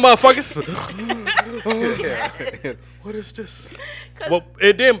Hey, look here, motherfuckers. Yeah. What is this? Well,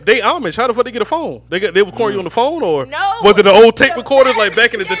 and then they Amish. How the fuck they get a phone? They record you on the phone, or No. was it the old tape The recorders back- like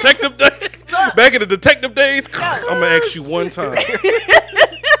back in the detective days? Look. Back in the detective days. I'm gonna ask you one time.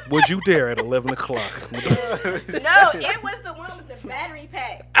 Was you there at 11 o'clock? No, it was the one with the battery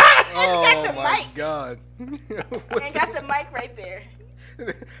pack. Oh got the my mic. god. And got the mic right there.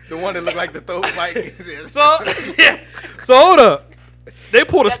 The one that looked like the throat mic. So, yeah. So hold up. They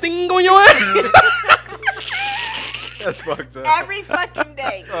pulled a sting on your ass. That's fucked up. Every fucking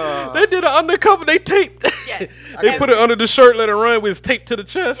day. They did an undercover. They taped. Yes. They put it under the shirt, let it run with taped to the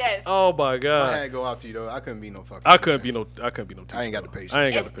chest. Yes. Oh my I god. had to go out to you though. I couldn't be no fucking. I couldn't be teacher. no. I ain't got the patience. I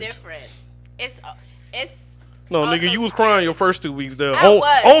ain't got It's the patience. different. It's No, also nigga, you was scary. crying your first 2 weeks there I on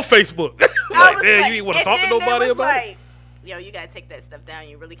was. Facebook. I Like, was man, like- you ain't want to and talk to then nobody there was about it. like, yo, you gotta take that stuff down.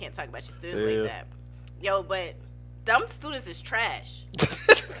 You really can't talk about your students Yeah. like that. Yo, but dumb students is trash.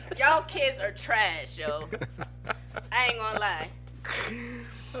 Y'all kids are trash, yo. I ain't gonna lie.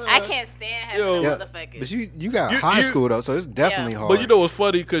 I can't stand having Yo. them Yeah, motherfuckers. but you got You- high you- school though, so it's definitely Yeah. hard. But you know what's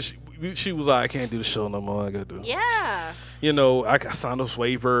funny? Because she was like, I can't do the show no more. I got to, yeah. you know, I got signed this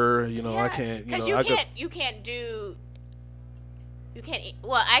waiver. You know, I Yeah. can't. You 'Cause know, I got. you can't do. You can't.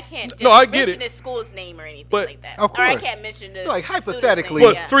 Well, I can't. Just No, I get mention it. the school's name or anything But- like that. Of Or I course. can't mention the Like, student's hypothetically,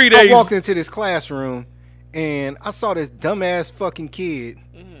 name. But 3 days. I walked into this classroom and I saw this dumbass fucking kid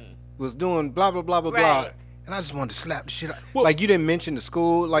was doing blah blah blah blah blah, Mm-hmm. Right. and I just wanted to slap the shit out. Well- Like you didn't mention the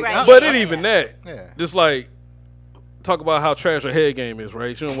school, like Right. But Yeah. it even that. Yeah. Just like talk about how trash her head game is,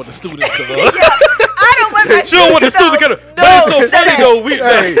 right? She don't want the students to know. I don't want my She don't want the students to get her. But it's so funny though. We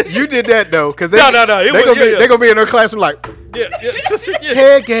Hey, you did that though, because they No. It they was- gonna be yeah. they gonna be in their classroom like yeah.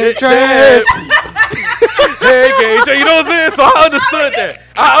 head game trash. Head game. You know what I'm saying? So I understood that.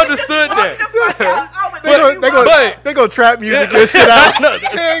 I understood that. They gonna trap music this shit out.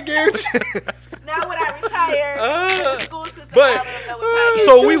 Head game trash. Now when I retire, the school system, but- I don't know what kind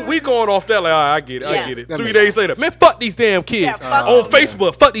So we going off that like, all right, I get it, I Yeah. get it. That 3 makes days later, man, fuck these damn kids Yeah, fuck on them.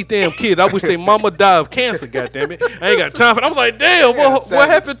 Facebook. Fuck these damn kids. I wish their mama died of cancer. Goddamn it, I ain't got time for. I was like, damn, what savage.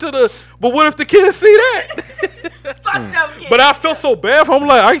 happened to the? But what if the kids see that? fuck them kids. But I felt so bad for him.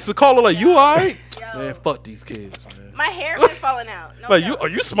 Like I used to call her like, you alright? Yo. Man, fuck these kids, man. my hair been falling out. No Like joke. are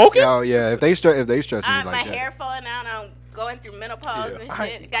you smoking? Oh yeah, if they stressing you my like that, hair falling out. I'm going through menopause Yeah.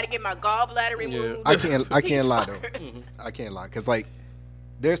 and shit. Got to get my gallbladder removed. I can't lie though. These fuckers. I can't lie, cause like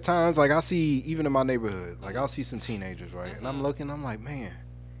there's times like I see even in my neighborhood, like I'll see some teenagers, right, and I'm looking, I'm like, man,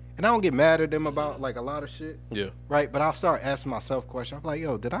 and I don't get mad at them about like a lot of shit, Yeah. right, but I'll start asking myself questions. I'm like,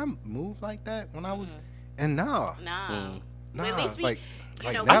 yo, did I move like that when I was? And nah, Nah. nah, At least we, like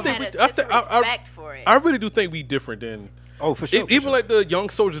you know, now- we had a I sense think- of I- respect for it. I really do think we different than oh for sure, for even sure. like the young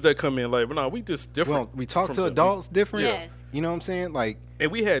soldiers that come in. Like, but no, we just different. well, we talk from to them. adults different. Yes. You know what I'm saying? Like,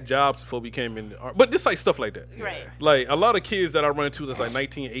 And we had jobs before we came in. But this like stuff like that. Right. Like a lot of kids that I run into that's like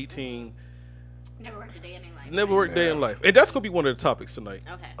 19, 18, Never worked a day in their life. never worked a day in life. And that's gonna be one of the topics tonight.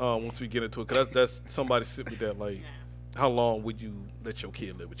 Okay. Once we get into it, because that's somebody sent me that like, how long would you let your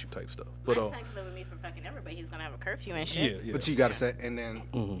kid live with you type stuff. But My son can live with me for fucking ever, but he's gonna have a curfew and yeah, shit. yeah. but you gotta set, and then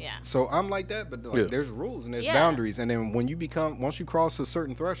Yeah. so I'm like that, but like Yeah. there's rules and there's Yeah. boundaries, and then when you once you cross a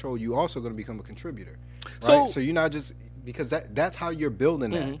certain threshold, you also going to become a contributor, right? So- So you're not just because that's how you're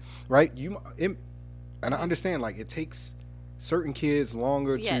building that, right? And I understand like it takes certain kids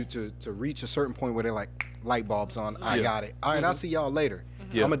longer Yes. to reach a certain point where they're like light bulbs on. I Yeah. got it. All right, I'll see y'all later.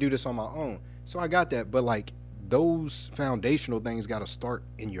 Yeah. I'm gonna do this on my own. So I got that, but like those foundational things got to start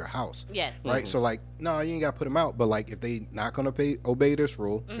in your house. Yes. Right, so like, no, you ain't got to put them out. But like, if they not gonna obey this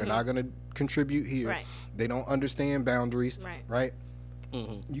rule, they're not gonna contribute here. Right. They don't understand boundaries. Right.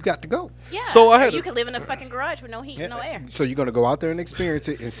 You got to go. Yeah. So I had you a- can live in a fucking garage with no heat and no air. So you're gonna go out there and experience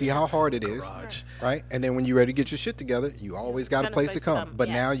it and see how hard it is. Garage. Right. And then when you're ready to get your shit together, you always got a place to come. But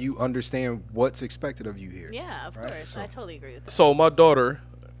yes. now you understand what's expected of you here. Yeah, of Right, course. so- I totally agree with that. So my daughter,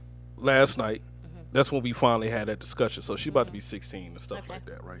 last night, that's when we finally had that discussion. So she's about to be 16 and stuff Okay. like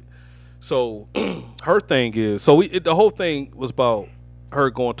that, right? So her thing is, so the whole thing was about her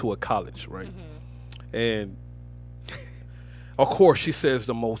going to a college, right? And of course, she says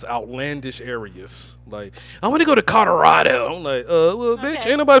the most outlandish areas. Like, I want to go to Colorado. I'm like, well, bitch, Okay.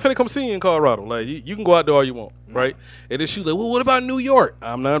 ain't nobody finna come see you in Colorado. Like, you can go out there all you want, right? And then she was like, well, what about New York?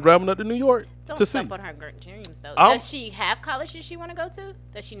 I'm not driving up to New York Don't to see. step on her dreams, though. I'm- Does she have colleges she want to go to?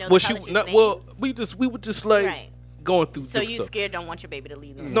 Does she know Well, the she colleges' not, names? well, we were just like Right. going through. So different you stuff. scared? Don't want your baby to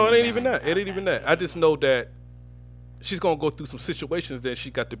leave? No, it ain't even that. It ain't even that. I just know that she's gonna go through some situations that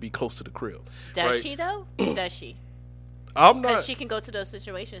she got to be close to the crib. Does right? she though? Does she? I'm Because not. she can go to those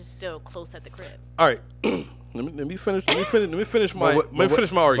situations still close at the crib. All right. let me finish. Let me finish my. But Let me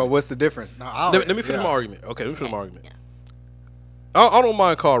finish my But argument. what's the difference? No, Let me finish my argument. Okay, let me finish my Okay, argument. yeah. I don't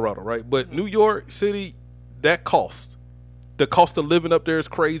mind Colorado, right? But New York City, that cost. The cost of living up there is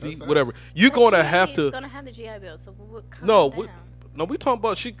crazy. That's Whatever. You're Well, gonna have she's to. gonna have the GI Bill, so we'll calm No, down. we talking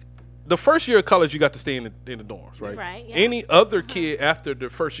about she. The first year of college, you got to stay in the dorms, right? Right, yeah. Any other kid after the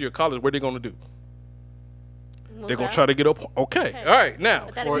first year of college, what they gonna do? Move They're gonna out. try to get up. Okay, Okay. all right. Now,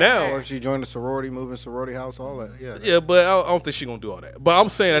 But that Or, Now- or if she joined a sorority, moving sorority house, all that. Yeah. yeah, but I don't think she's gonna do all that. But I'm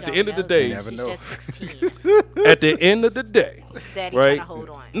saying at the Don't end of the know day, that. never She's know. just 16. at the end of the day, Daddy right? trying to hold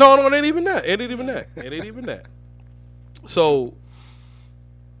on. No, it ain't even that. It ain't even that. It ain't even that. So,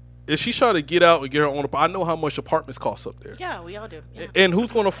 if she try to get out and get her own, I know how much apartments cost up there, Yeah, we all do. Yeah. and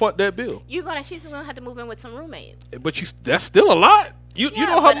who's gonna fund that bill? She's gonna have to move in with some roommates. But that's still a lot. You Yeah,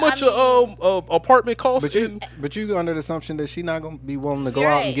 know how but much I a apartment costs? But you under the assumption that she not gonna be willing to go You're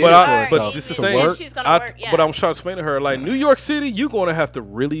out right. and get But it I- for but herself this is to the thing. work. She's gonna work, yeah. But I'm trying to explain to her, like, New York City, you're gonna have to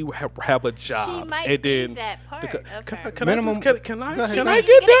really have a job. She might and be then that part Can, of can, her. I- can Minimum- I just, can I Go ahead. can You I might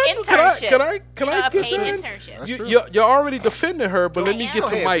get get that? an Can I internship. get paid that? internship. That's You, true. you're already defending her, but let me I get am.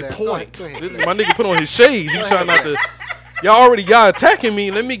 to Go my ahead, Flair. point. Go ahead, Flair. My nigga put on his shades. He's trying not to. Y'all attacking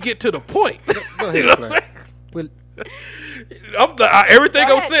me. Let me get to the point. Go ahead, You know what I'm Flair. saying? Well, Everything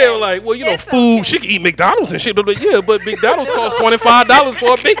Go I'm ahead, saying, then. like, well, you know, It's food. okay. She can eat McDonald's and shit, but yeah, but McDonald's costs $25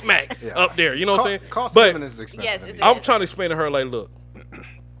 for a Big Mac up there. You know what I'm saying? Cost of But living is expensive. Yes, in it's New York. I'm trying to explain to her, like, look,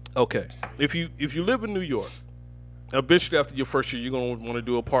 okay, if you live in New York, eventually after your first year, you're gonna want to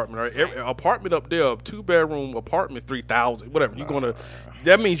do apartment, right? Every apartment up there, 2-bedroom apartment, 3,000, whatever. You're gonna.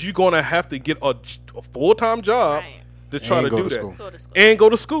 That means you're gonna have to get a full-time job Right. to try And to go do to that, school. Go to school. and go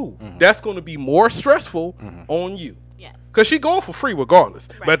to school. That's gonna be more stressful on you. Yes. Cause she going for free regardless.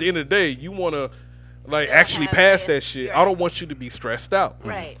 But Right. at the end of the day, you wanna like Still actually have pass this- that shit. you're I don't right. want you to be stressed out.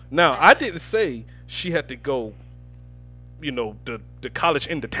 Right. Now, I didn't say she had to go, you know, the college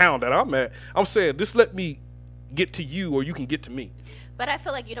in the town that I'm at. I'm saying just let me get to you, or you can get to me. But I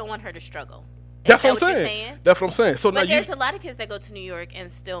feel like you don't want her to struggle. That's Is what that I'm you're saying. That's what I'm saying. So now But you, there's a lot of kids that go to New York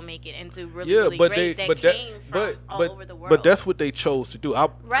and still make it and do really, yeah, really but great they, that but that, came from all over the world. but that's what they chose to do. Because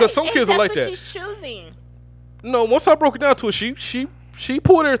right. some And kids are that's like what that. She's choosing. No, once I broke it down to her, she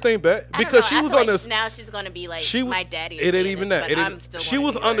pulled everything back I don't because know. she I was feel on like this. now she's going to be like She my daddy. Is It ain't saying even this, that. but It I'm ain't, still she going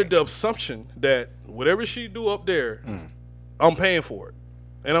was to New under York. the assumption that whatever she do up there, I'm paying for it,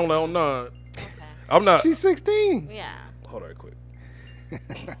 and I'm like, oh, nah, Okay. I'm not. She's 16. Yeah. Hold on, real quick.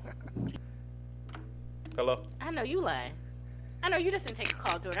 Hello. I know you lying. I know you just didn't take a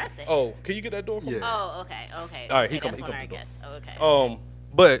call during our session. Oh, can you get that door for me? Yeah. Oh, okay. All right, Okay, he come- that's he one come I to the guess. Oh, okay.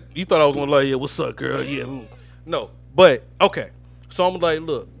 But you thought I was gonna like, yeah, what's up, girl? Yeah, no, but okay. So I'm like,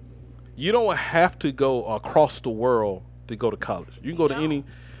 look, you don't have to go across the world to go to college. You can go to No. any,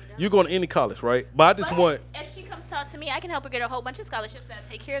 you go to any college, right? But I just want. If she comes talk to me, I can help her get a whole bunch of scholarships that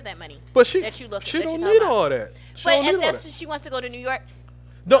take care of that money. But she, that you look. she that don't you need talk about. all that. She But don't if need all that's that. she wants to go to New York,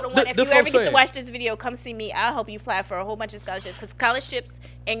 No, the one, if you that's what I'm ever get to saying. watch this video, come see me. I'll help you apply for a whole bunch of scholarships because scholarships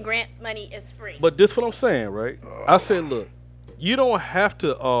and grant money is free. But this what I'm saying, right? I said, look, you don't have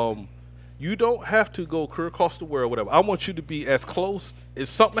to go career across the world, whatever. I want you to be as close as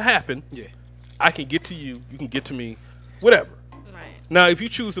something happen. Yeah. I can get to you, you can get to me, whatever. right. Now, if you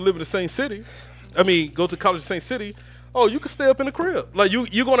choose to live in the same city, go to college in the same city, oh, you can stay up in the crib. Like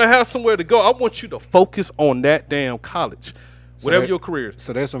you're gonna have somewhere to go. I want you to focus on that damn college, whatever your career is.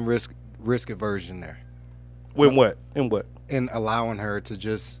 So there's some risk aversion there When what? In what? in allowing her to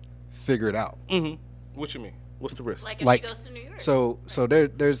just figure it out. Mm-hmm. What you mean? What's the risk? Like if Like, she goes to New York. So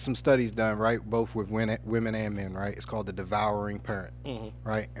there's some studies done, right, both with women and men, right? It's called the devouring parent,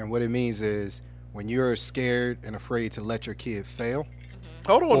 right? And what it means is when you're scared and afraid to let your kid fail.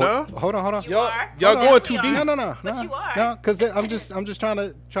 Hold on now. Hold on. You are. y'all You going too definitely deep. are. No. But you are. No, because I'm just trying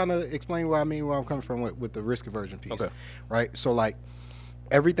to explain what I mean, where I'm coming from with the risk aversion piece. Okay. Right. So like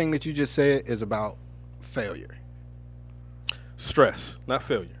everything that you just said is about failure, Stress, not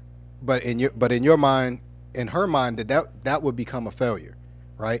failure. but in your mind, in her mind, that would become a failure,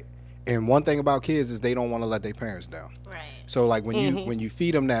 right? And one thing about kids is they don't want to let their parents down. Right. So like when you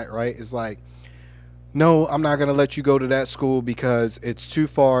feed them that, right? It's like, no, I'm not gonna let you go to that school because it's too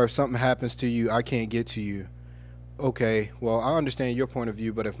far. If something happens to you, I can't get to you. Okay, well, I understand your point of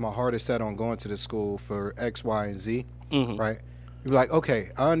view, but if my heart is set on going to this school for X, Y, and Z, right? You're like, okay,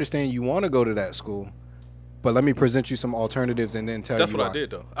 I understand you want to go to that school, but let me present you some alternatives and then tell That's you what why. I did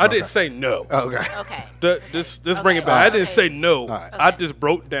though. I didn't say no. Okay. Okay. This bring it back. I didn't say no. right. I just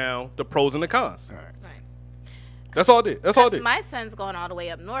broke down the pros and the cons. Right. That's all I did. That's all I did. My son's going all the way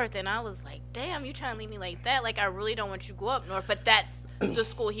up north, and I was like, "Damn, you trying to leave me like that? Like, I really don't want you to go up north." But that's the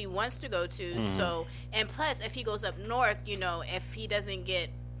school he wants to go to. So, and plus, if he goes up north, if he doesn't get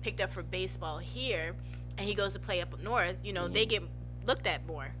picked up for baseball here, and he goes to play up north, they get looked at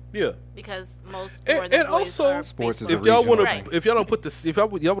more Yeah. because most And- more than and boys also, are sports is baseball. If y'all want to, Right. if y'all don't put this, if y'all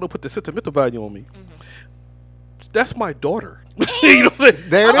want to put the sentimental value on me, that's my daughter. You know what I'm saying?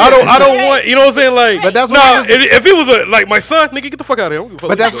 There it I don't is. want. You know what I'm saying? Like, But that's nah, what it is. if it was like my son, nigga, get the fuck out of here.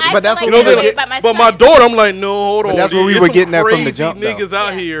 But that's I but that's feel what you know we what were I'm saying. getting. But my But my son- daughter, I'm like, no, hold on. that's where we There's were some getting that from the crazy jump, though. niggas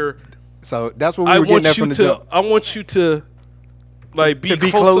out Yeah. here. So that's what we I were getting want that you from the to. jump. I want you to. Like be To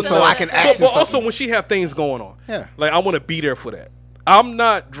be close close so enough. I can But action also something. when she have things going on, Yeah. like I want to be there for that. I'm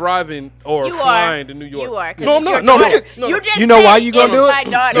not driving or You flying are. to New York. You are. 'Cause No, I'm it's not. your No, no, daughter. no. You just You know said why you gonna it's do my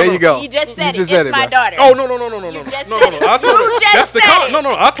it? daughter. There you go. You just said You just it. said It's it, my bro. daughter. Oh no. You just No. said it. I told You her just that's the said con. it.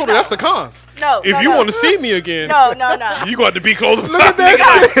 No. I told her that's the cons. No. If you want to see me again, No. you got to be close. Look at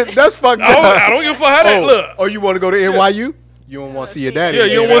that shit. That's fucked I up. don't give a fuck how that look. Oh, you want to go to NYU? You don't want to see your daddy? Yeah,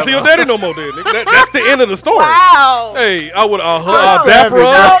 you don't want to see your daddy no more. Then that's the end of the story. Wow. Hey, I would I'll Oh, dap her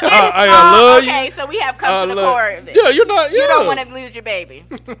up. So it is I love okay, you. so we have come to the core of it. Yeah, you're not. Yeah. You don't want to lose your baby.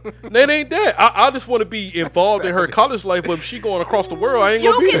 That ain't that. I just want to be involved in her college life. But if she going across the world, I ain't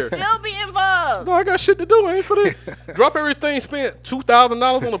You gonna be can there. still be involved. No, I got shit to do. I ain't for that. Drop everything. Spent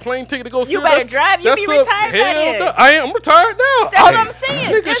 $2,000 on a plane ticket to go see You her. better drive. You be retired by Hell then. no. I'm retired now. That's what I'm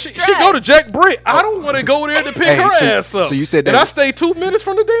saying. Nigga, Just she drive. go to Jack Britt. I don't want to go there to pick Hey, her so- ass up. so you said and that- I stay 2 minutes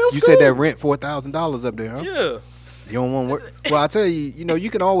from the damn school. You said that rent $4,000 up there, huh? Yeah. You don't want to work. Well, I tell you, you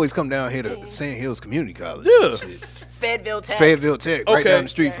can always come down here to Sand Hills Community College. Yeah. Shit. Fayetteville Tech. Fayetteville Tech, right Okay. down the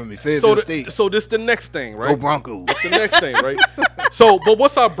street from me. Fayetteville State. So this the next thing, right? Go Broncos. The next thing, right? So, but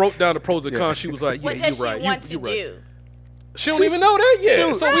once I broke down the pros and Yeah. cons, she was like, "Yeah, What you're does she right. want to You right." do? She don't even know that yet.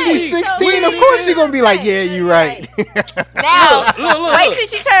 Shoot, So she's Right. 16. So Of course she's gonna be like, "Yeah, you right." Now, look. wait till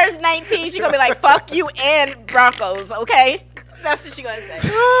she turns 19. She's going to be like, fuck you and Broncos, okay? That's what she's going to say.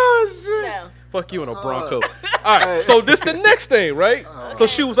 Oh shit. No. Fuck you and a Bronco. All right. So this the next thing, right? So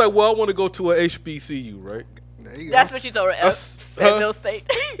she was like, "Well, I want to go to a HBCU, right?" There you go. That's what she told her. That's- Fayetteville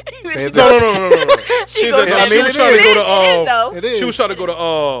State. Fayetteville No. She She's goes, like, I mean, she was it trying to is. go to It is, though. It is. she was trying to go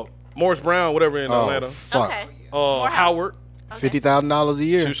to Morris Brown, whatever in Oh, Atlanta. fuck. Okay. Howard. $50,000 a She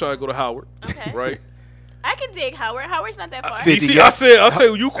year. was trying to go to Howard, Okay. right? I can dig Howard. Howard's not that far. 50 You see, I said,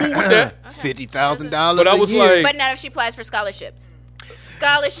 you cool with that? $50,000 But I a was year. like- But not if she applies for scholarships.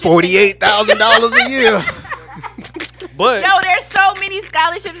 Scholarships. $48,000 a year. But No, there's so many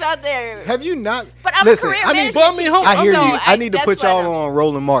scholarships out there. Have you not? But I'm Listen, a career I need. management But I mean, teacher. I hear So you. I need to that's put what I y'all know. on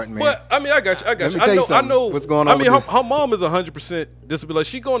Roland Martin, man. But I mean, I got you. Let me I tell you know. I something. know What's going I on mean, with her mom is 100% disability. Like,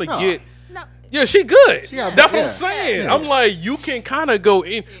 she gonna No. get. No. Yeah, she good. got- That's what yeah. I'm saying. Yeah. I'm like, you can kind of go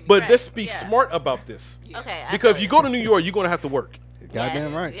in, but Right, let's be yeah. smart about this. Okay. I Because if feel you go to New York, you're gonna have to work.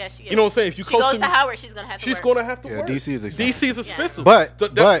 Goddamn Yes, right. Yeah, she is. You know what I'm saying? If you she close goes to to me- Howard, she's gonna have to She's work. gonna have to Yeah, work. DC is expensive. DC is expensive. But So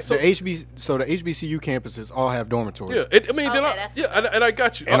that- but so- the HBCU campuses all have dormitories. Yeah, I mean, then Okay, I, that's yeah, and I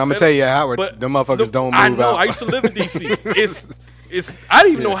got you. And I'm gonna tell you, Howard, but them motherfuckers don't I move know. out. I used to live in DC. It's. I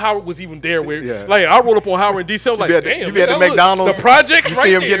didn't even know Howard was even there. Where Yeah. like I rolled up on Howard in DC. I was like, You be at the- damn. you be at the nigga, look, McDonald's, The projects you right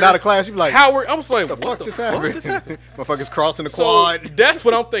see him there. getting out of class, you be like, Howard. I was like, What the what fuck just is happened? happening? Motherfuckers crossing the So quad. that's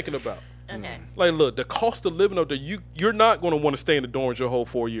what I'm thinking about. Okay. Like, look, the cost of living up there, you're not going to want to stay in the dorms your whole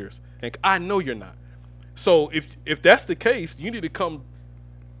 4 years, and I know you're not. So if that's the case, you need to come.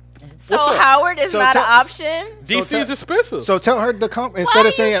 So What's up? Howard is So not tell- an option. DC tell- is expensive. So tell her to come instead you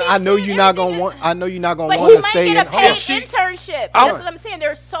of saying, keep "I know saying you're not everything gonna want. I know you're not gonna But want she to might stay get in a paid home." she- internship. I- That's what I'm saying.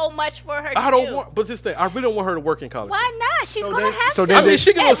 There's so much for her to I don't do. want, but this thing, I really don't want her to work in college. Why not? She's So gonna then- have so to. then I mean,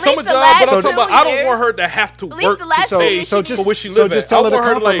 she can do a At summer least the job, last but I'm So talking about, two I don't years. want her to have to At least work the last to two stay years So she just- for where she so live just at. tell I her to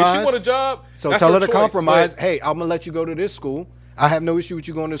want like, if she compromise. want a job, So that's tell her her to choice. compromise. But- Hey, I'm gonna let you go to this school. I have no issue with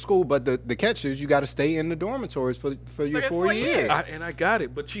you going to school, but the catch is you got to stay in the dormitories for your the 4 4 years. years. I got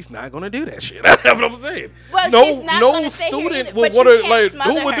it, but she's not gonna do that shit. That's what I'm saying. Well, no, she's not no gonna stay here student either, will but want you to can't like.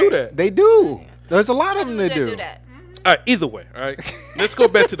 smother Who would her. do that? They do. There's a lot of them that They do. that. All right, either way, all right. Let's go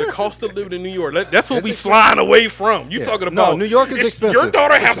back to the cost of living in New York. That's what It's we expensive. flying away from. You Yeah. talking No, about New York is Your expensive.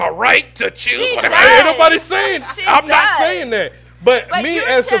 daughter has a right to choose. She Whatever. does. Ain't nobody saying. She I'm not does. saying that. But me you're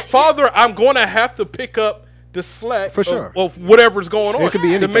as the trying- father, I'm going to have to pick up the slack For sure. of whatever's going on It could be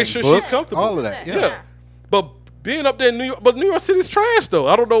anything. to make sure Books, she's comfortable. all of that. Yeah. Yeah. But being up there in New York, but New York City's trash though.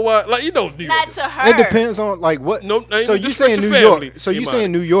 I don't know why. Like New York. Not is- to her. It depends on like what. No, no, so you you disrespect saying your New family, York? So you you might.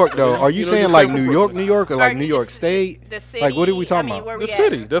 saying New York though? Are you You know, saying you're like from New York, or like Or New York the State? The city. Like what are we talking I mean, about? where The we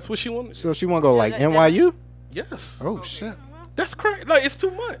city. at? That's what she wanted. So she want to go like that- NYU? Yes. Oh shit, That's crazy. Like it's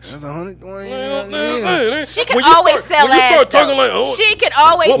too much. that's 120. She can When you always start- sell when you ass. start talking though. like, oh, she can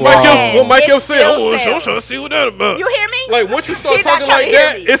always what sell Mike ass. else? What Mike It else said? still Oh, I'm sells. trying to see what that about. You hear me? Like once you start He's not talking trying like to hear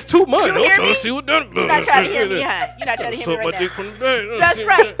that, me. it's too much. You I'm hear trying me? to see what that about. You're not trying to hear me, huh? You're not trying to hear me Suck my right dick now. from the back. That's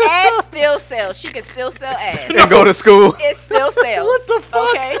right. Ass still sells. She can still sell ass. And go to school. It still sells. What the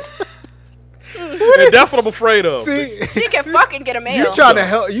fuck? Okay. And that's what I'm afraid of. See, She can fucking get a mail. you trying to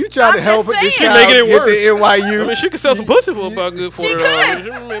help? You trying to I'm help just this saying. child Making it get worse. to NYU? I mean, she could sell some pussy for about good She $40.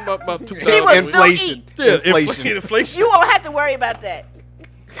 could. About $2,000. She was Inflation. Yeah, Inflation. Inflation. You won't have to worry about that.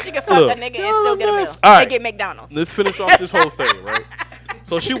 She can fuck Look. a nigga and still get a meal. All right. And get McDonald's. Let's finish off this whole thing, right?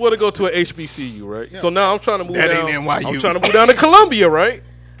 So she want to go to a HBCU, right? So now I'm trying to move That down. ain't NYU. I'm trying to move down to Columbia, right?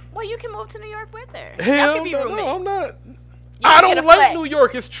 Well, you can move to New York with her. Y'all Hell can be no, roommates. I'm not. I can get don't a like flat. New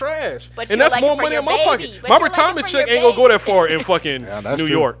York. It's trash. But and you'll that's like more it for money your in my baby. pocket. But My you'll like it retirement for check your ain't gonna go baby. that far in fucking that's New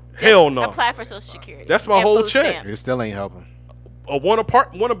true. York. Just Hell no. Apply for Social Security. That's my and whole food check. stamp. It still ain't helping. A one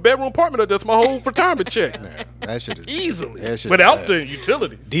bedroom apartment. That's my whole retirement check. Yeah, that shit is Easily. That shit Without is the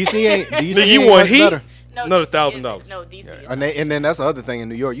utilities. DC ain't. DC Nigga, you ain't want much heat? better. No, Another DC isn't. $1,000. No, DC is. And then that's the other thing in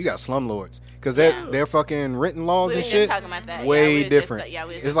New York. You got slumlords because Yeah. their fucking renting laws We and was shit just talking about that. way Yeah, we was just- different. yeah, we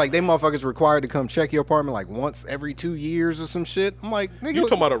was It's just like they motherfuckers required to come check your apartment like once every 2 years or some shit. I'm like, nigga, You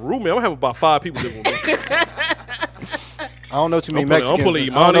talking about a roommate? I'm having about 5 people living with me. I don't know too many I'm Mexicans. pulling I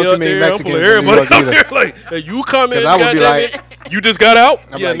don't Imani know too up many there. I'm Mexicans pulling in New everybody York up either. there. Like, hey, you come in. 'Cause I would be goddamn like- it. You just got out?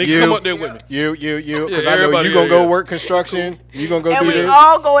 I'm Yeah, like, nigga, you, come up there with me. You, because Yeah, I know everybody, you gonna yeah, go yeah. work construction. You gonna go And do we this.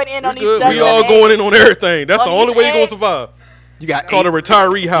 all going in on these Good. We dozen all eggs. going in on everything. That's On the only these way you gonna eggs. survive. You got Called a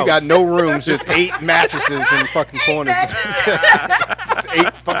retiree house. You got no rooms, just 8 mattresses in fucking corners. Just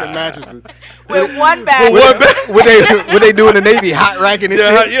 8 fucking mattresses. with one bag. What they do in the Navy, hot racking and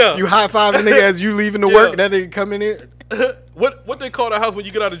Yeah, shit. yeah. You high five the nigga as you leaving to Yeah. work. That nigga coming in. What they call the house when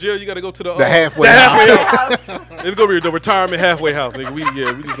you get out of jail? You got to go to the halfway house. It's gonna be the retirement halfway house,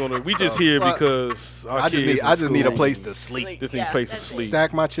 nigga. We just here fuck. because our I just kids need in I just need a school. place to sleep. Just need a place to that's it. sleep.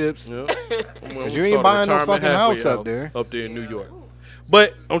 Stack my chips. Yeah. Cause you ain't buying no fucking house up there. Up there in New York.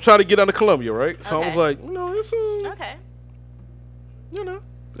 But I'm trying to get out of Columbia, right? So I was Okay. like, it's Okay.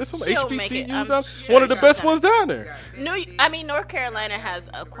 there's some She'll make HBCUs it. I'm down. sure One of the she'll best come. ones down there. North Carolina has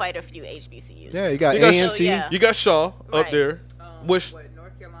quite a few HBCUs. Yeah, you got You got- A&T. So, yeah. You got Shaw up Right. there, which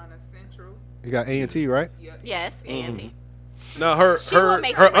North Carolina Central. You got A&T, right? Yes, A&T. now her She will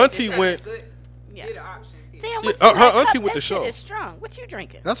make her it like auntie this. went. Good, Yeah. good options here. Damn, what's Yeah, in her that auntie cup? with That the show. shit is strong. What you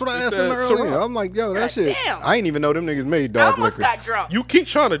drinking? That's what I It's asked him that earlier. Ciroc. I'm like, yo, that God shit. damn. I ain't even know them niggas made I dog almost liquor. got drunk. You keep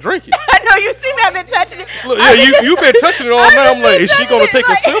trying to drink it. I know you see me. I've been touching it. Look, I yeah, just- you've been touching it all I night. just I'm like, been is she gonna touching take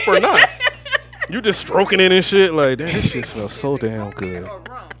it, a like- sip or not? You just stroking it and shit. Like, that shit smells so damn good. Or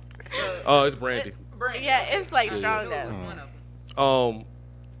rum. Oh, it's brandy. Brandy. Yeah, it's like strong That was though. one of them.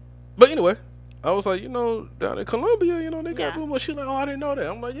 But anyway, I was like, down in Columbia, they got Yeah. doing much shit. Like, oh, I didn't know that.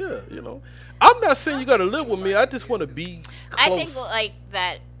 I'm like, yeah, I'm not saying you gotta live with me. I just want to be close. I think like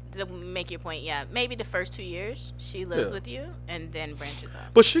that to make your point. Yeah, maybe the first 2 years she lives Yeah. with you, and then branches off.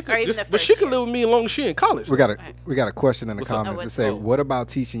 But she or could, even just, the but first she could year. live with me as long as she in college. We got a question in the What's up? comments Oh, that what's say, up? what about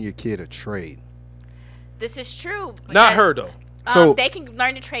teaching your kid a trade? This is true. Not And, her though. So- they can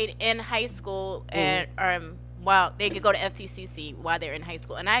learn to trade in high school, and while they could go to FTCC while they're in high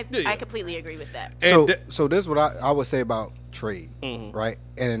school, and I Yeah. completely agree with that. And So this is what I would say about trade, Mhm. right?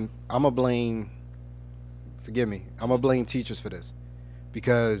 And I'm gonna blame. Forgive me. I'm gonna blame teachers for this,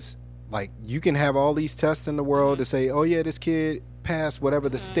 because like you can have all these tests in the world to say, oh yeah, this kid passed whatever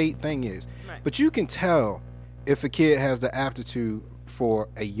the state thing is, Right. but you can tell if a kid has the aptitude for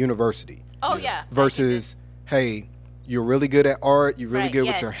a university Oh yeah. versus, hey, you're really good at art, you're really Right, good with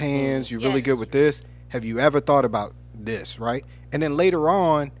yes. your hands, you're really Yes. good with this. Have you ever thought about this, right? And then later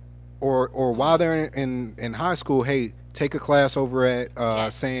on, or while they're in high school, hey, take a class over at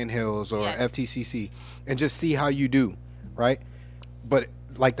Yes. Sand Hills or Yes. FTCC and just see how you do, right? But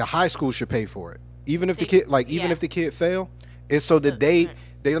like the high school should pay for it, even if the kid Yeah. if the kid fail, it's so that right.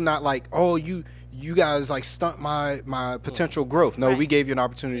 they're not like, oh, you guys like stunt my potential growth. No, Right. we gave you an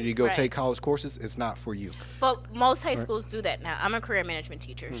opportunity to go Right. take college courses. It's not for you. But most high schools do that now. I'm a career management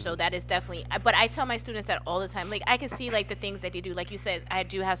teacher, so that is definitely. But I tell my students that all the time. Like I can see like the things that they do. Like you said, I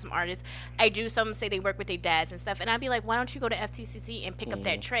do have some artists. I do. Some say they work with their dads and stuff, and I'd be like, why don't you go to FTCC and pick up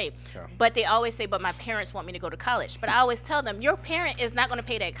that trade? Yeah. But they always say, but my parents want me to go to college. But I always tell them, your parent is not going to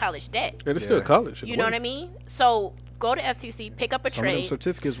pay that college debt. And it's still Yeah. college. in You a know way. what I mean? So go to FTC, pick up a Some of them trade.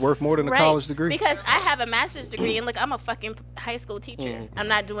 certificates worth more than a Right. college degree. Because I have a master's degree, and look, I'm a fucking high school teacher. I'm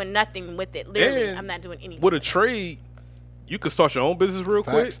not doing nothing with it. Literally, And I'm not doing anything. With a trade, you can start your own business real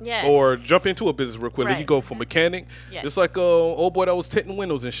Facts. quick, Yes. or jump into a business real quick. Like Right. you go for mechanic. Yes. It's like old boy that was tinting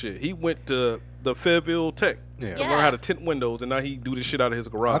windows and shit. He went to the Fayetteville Tech Yeah. to Yeah. learn how to tint windows, and now he do this shit out of his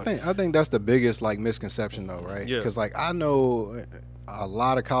garage. I think that's the biggest like misconception though, right? Yeah. Because like I know a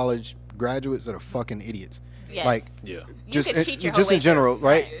lot of college graduates that are fucking idiots. Yes. Like yeah. just could cheat your just whole in way general, through.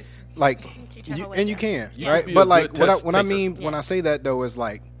 right? Right. Like Cheat your whole way and you through. can, You right? can be a But like good what test I taker. mean when Yeah. I say that though is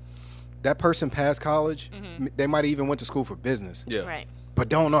like that person passed college, they might have even went to school for business, Yeah. Right. but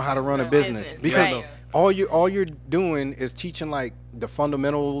don't know how to run a Run business business, because right. all you're doing is teaching like the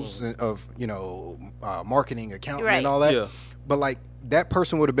fundamentals of marketing, accounting, Right. and all that. Yeah. But like that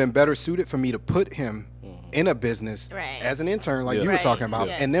person would have been better suited for me to put him in a business Right. as an intern, like Yeah. you were Right, talking about,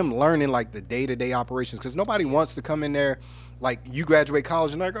 yes. and them learning like the day-to-day operations. Because nobody wants to come in there like you graduate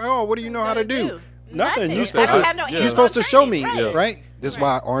college and like, oh, what do you know how to do? Nothing. You're I supposed don't to. have no Yeah. You're supposed to show me, training. Yeah. right? This is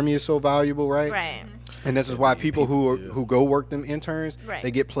why Army is so valuable, right? Right. And this is why people who go work them interns, Right.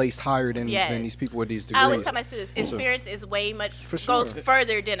 they get placed higher than Yes. these people with these I always degrees. tell my students, experience is way much sure. goes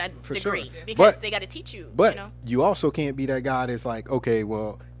further than a For sure. degree because But- they got to teach you. But you know? you also can't be that guy that's like, okay,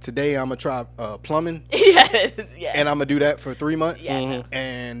 well, today I'm gonna try plumbing, yes, yeah. and I'm gonna do that for 3 months, Yeah, I know.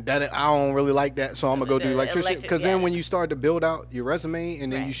 and that I don't really like that, so I'm gonna go do The electrician. electric, Because then yeah. when you start to build out your resume,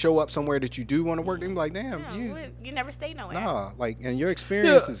 and then Right. you show up somewhere that you do want to work, then you're like, damn, You never stay nowhere. nah, like, and your Yeah,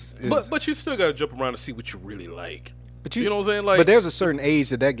 experience is but you still got to jump around to see what you really like. but You know what I'm saying? Like, but there's a certain age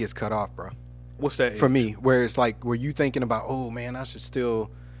that gets cut off, bro. what's that For age? me, where it's like, where you thinking about, oh man,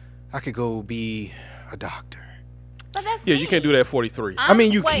 I could go be a doctor. But that's Yeah, you can't do that at 43. I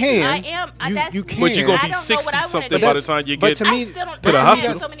mean, you wait, can. I am. You That's can. me. But you're gonna I be don't know what 60 I wanna something do. by the that's- time you but get to I me- still don't. to But the I hospital.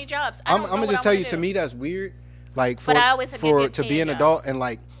 have so many jobs. I I'm don't know gonna what just I tell wanna you, to do. me that's weird. Like But I always have for good to be paying an adult jobs. and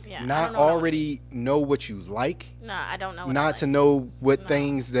like Yeah, I not don't know what I wanna already know what you like, No, I don't know. What I not like. to know what No.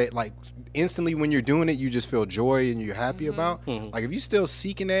 things that like instantly when you're doing it you just feel joy and you're happy about. Like if you still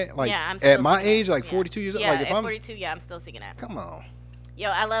seeking that, like Yeah, I'm still at my seeking age, that. like Yeah. 42 years old, Yeah, like if at I'm 42, yeah, I'm still seeking that. come on. Yo,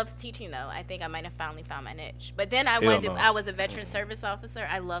 I love teaching though. I think I might have finally found my niche. But then I Hell wanted. no. I was a veteran service officer.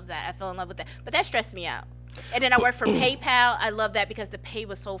 I love that. I fell in love with that. But that stressed me out. And then I worked for PayPal. I love that because the pay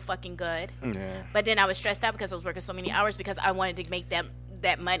was so fucking good. Yeah. But then I was stressed out because I was working so many hours because I wanted to make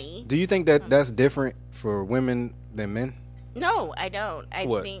that money. Do you think that that's different for women than men? No, I don't. I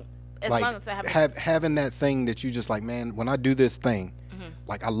What? think as like long as I have, having that thing that you just like, man, when I do this thing,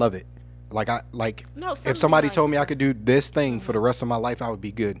 like I love it. Like No, some if somebody nice. told me I could do this thing for the rest of my life, I would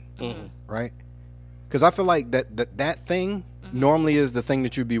be good, right? Because I feel like that thing normally is the thing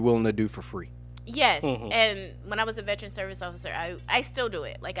that you'd be willing to do for free. yes. And when I was a veteran service officer, I still do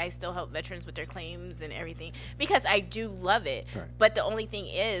it. Like I still help veterans with their claims and everything because I do love it. Right. But the only thing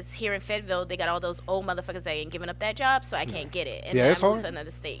is, here in Fayetteville, they got all those old motherfuckers that ain't giving up that job, so I can't get it. And Yeah, then it's I moved hard. to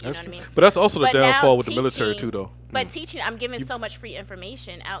another state. That's You know what I mean? But that's also the But now downfall with the military teaching- too, though. But teaching, I'm giving so much free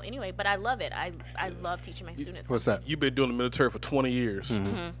information out anyway. But I love it. I love teaching my students. What's that? You've been doing the military for 20 years,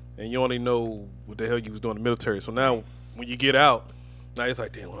 Mm-hmm. and you only know what the hell you was doing in the military. So now, when you get out, now it's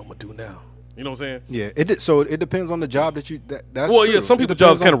like, damn, what I'm gonna do now? You know what I'm saying? Yeah, so it depends on the job that you. That's Well, true. yeah, some It people's depends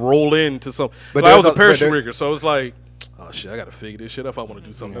jobs kind of on- roll into some. But Like, I was a there's but parachute there's- rigger, so it's like, oh shit, I gotta figure this shit out if I want to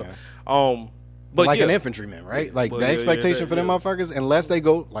do something Yeah. else. But like yeah, an infantryman, right? Like Well, the yeah, expectation yeah, for them yeah. motherfuckers, unless they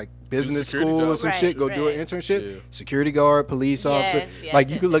go like business security school or jobs. some Right, shit, go do an right. internship, Yeah. security guard, police Yes, officer. yes, Like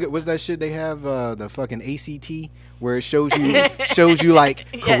you yes, could look yes. at what's that shit they have the fucking ACT where it shows you like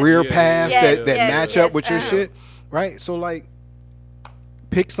Yes. career Yeah, paths yes, that yes, match yes, up with your uh-huh. shit, right? So like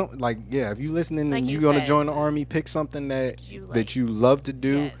pick some like if you listening Like and you you're gonna said. join the army, pick something that You like. that you love to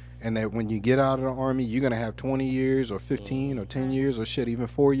do. Yes. And that when you get out of the army, you're gonna have 20 years or 15 or 10 years or shit, even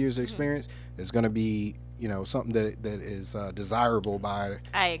 4 years of experience. It's gonna be, something that is desirable by.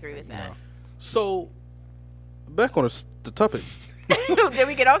 I agree with that. so back on the topic, Did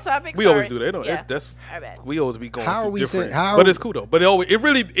we get off topic? we always Sorry. do that. They don't- Yeah. That's Our bad. we always be going. How are through we different, saying- how but are it's we- cool though. But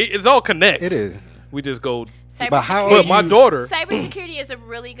it all connects. It is. We just go. But how Cybersecurity. But my you- daughter, Cybersecurity is a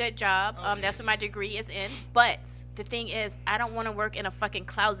really good job. That's what my degree is in. But the thing is, I don't want to work in a fucking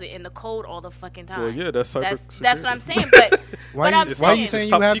closet in the cold all the fucking time. Well, yeah, that's That's what I'm cybersecurity. saying. But Why but you- I'm why saying, you saying It's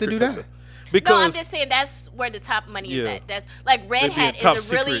you top have to secret do type that? stuff. no, Because I'm just saying that's where the top money is Yeah. at. That's like Red It'd be a Hat top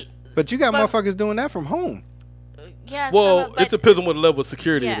is a really. secret. But you got But- motherfuckers doing that from home. Yeah, well, but it depends on what level of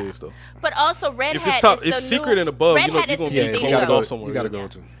security Yeah. it is, though. But also, Red If Hat it's top, is the if secret new, and above, Red you know, Hat you're is gonna the Yeah, be new you thing gotta to go. closed off somewhere. You gotta yeah. go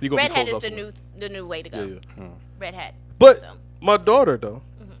to. You're gonna Red be Hat closed is off the somewhere. new way to go. Yeah, yeah. Red Hat. But So. my daughter, though,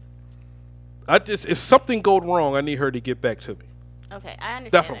 if something goes wrong, I need her to get back to me. Okay, I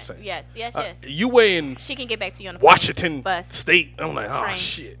understand. That's what I'm that. saying. Yes, yes. You weigh in She can get back to you on the Washington bus. State. I'm like, oh Train.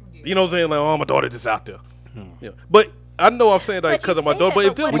 shit. You know what I'm saying? Like, oh, my daughter just out there. Yeah. But I know I'm saying that But because you of my say daughter. that, But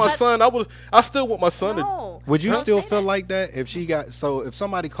if but it was what my about- son, I still want my son to. No. Would you Don't still say feel that. like that if she got if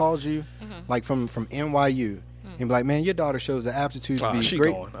somebody calls you like from NYU and be like, man, your daughter shows the aptitude to be She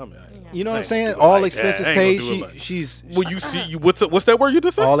great. going. I mean, You know I what I'm ain't saying? gonna do it All like that. expenses I ain't gonna paid. do it like that. She's Well, you see, what's that word you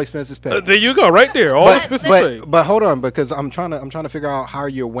just said? all expenses paid. There you go, right there. All expenses paid. But hold on, because I'm trying to figure out how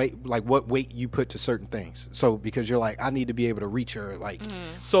your weight, like what weight you put to certain things. So because you're like, I need to be able to reach her. Like,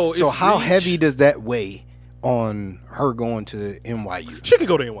 So so it's how reach. heavy does that weigh on her going to NYU? She can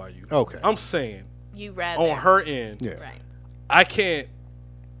go to NYU. Okay. I'm saying You rather on her end, Yeah. Right. I can't.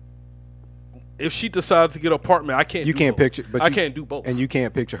 If she decides to get an apartment, I can't. You do can't both. picture, but I you- can't do both. and you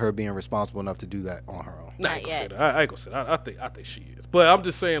can't picture her being responsible enough to do that on her own. Nah, I Not ain't gonna say yet. that. I ain't gonna say that. I think she is. But I'm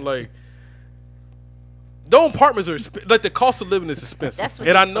just saying, like, those apartments are like the cost of living is expensive, That's what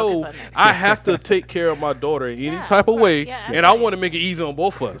and I he's know focused on next. I have to take care of my daughter in any Yeah, type of of way, course. Yeah, and I absolutely. want to make it easy on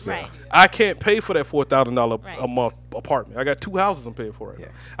both of us. Right. I can't pay for that $4,000 Right. a month apartment. I got 2 houses I'm paying for right Yeah.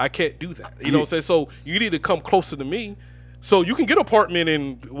 now. I can't do that. You know what I'm saying? So you need to come closer to me. So you can get an apartment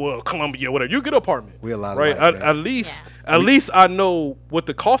in Columbia, whatever. You get an apartment. We a lot right? alike, man. At least I know what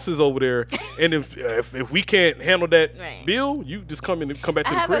the cost is over there. And if we can't handle that Right. bill, you just come back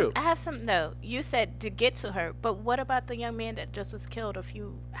to the crib. I have some. No, you said to get to her, but what about the young man that just was killed a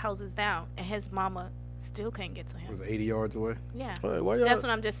few houses down, and his mama still couldn't get to It was him? 80 yards away. Yeah, Why y'all- that's what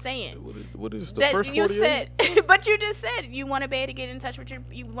I'm just saying. What is the That first you 48? said, but you just said you want to be able to get in touch with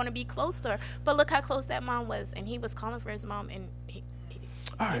you want to be close to her. But look how close that mom was, and he was calling for his mom, and he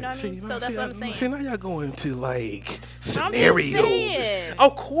All right, you know what I mean? So that's what I'm saying. See, now y'all going into like just scenarios. saying.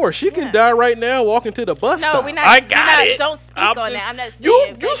 Of course, she can Yeah. die right now walking to the bus No, stop. we're not. I got it. Don't speak I'm on just- that. I'm not saying. You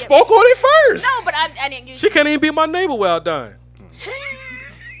but yeah. spoke on it first. No, but I didn't use. She can't even be my neighbor without dying.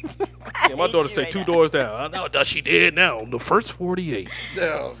 I Yeah, my hate daughter you said right 2 now. doors down. I know that she did now. The first 48.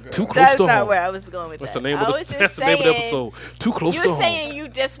 Oh, God. Too close That's to not home. where I was going with That's that. the name I of was the. just That's the name of the saying- episode. Too close to You're home. saying you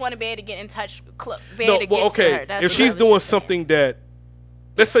just want to be able to get in touch, be No, able to well, get okay. to her. That's If what I she's was doing just saying. something that,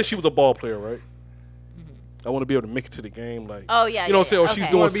 let's say she was a ball player, right? I want to be able to make it to the game, like. Oh, yeah, You know what I'm saying? Or yeah, she's okay. You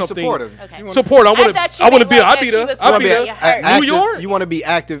doing want to be something. supportive. Okay. You wanna- Support. I want to. thought you I want to meant be. like I'll that be she there. was I'll going be to there. be hurt. New York. You want to be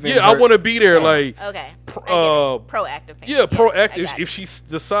active. Yeah, I want to be there. Like. Okay. proactive. Proactive. I got If you. she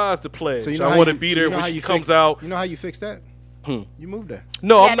decides to pledge, So you know I how want to you- be so there you know when how she you comes fix- out. You know how you fix that? You move there.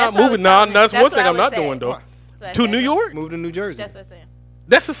 No, Yeah, I'm that's not what I was moving. Nah, telling you. that's one That's thing what I I'm not was saying. doing though. Why? So I To said New that. York? Move to New Jersey. That's what I'm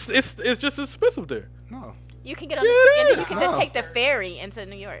saying. It's just expensive there. No. You can get on Yeah, the it and then you is. can just No. take the ferry into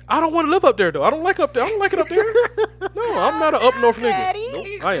New York. I don't want to live up there though. I don't like up there. I don't like it up there. No, I'm not an up north nigga. Daddy. Nope.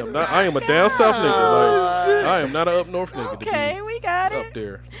 I am not. I am a down south nigga. Like, I am not an up north nigga Okay, to we got be up it.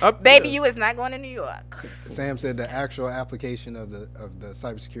 there. Baby, yeah. you is not going to New York. Sam said the actual application of the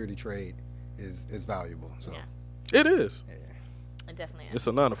cybersecurity trade is valuable. So. Yeah. It is. I definitely am. It's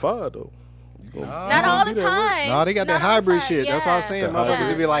a 9 to 5 though. You gonna- Not all be the there, right? time. No, they got that Not all the hybrid time, shit. That's what I was yeah. saying. The Motherfuckers hybrid.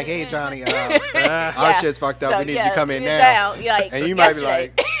 would be like, "Hey, Johnny, our Yeah. shit's fucked up. So, We need you yeah, to come in you now." down, like, And you might be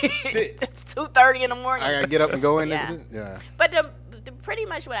yesterday. like, "Shit, It's 2:30 in the morning. I gotta get up and go in this." Yeah. bitch?" Yeah. But the pretty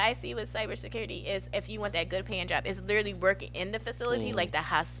much what I see with cybersecurity is if you want that good paying job, it's literally working in the facility, like the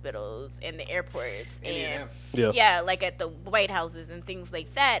hospitals and the airports and Yeah. like at the White Houses and things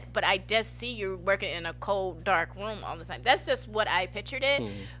like that. But I just see you working in a cold, dark room all the time. That's just what I pictured it.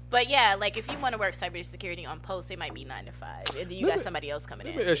 But yeah, like if you want to work cybersecurity on post, it might be 9 to 5, and then you got somebody else coming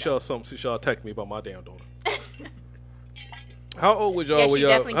Let in. me ask y'all something since y'all attacked me about my damn daughter. How old was y'all Yeah, when she y'all?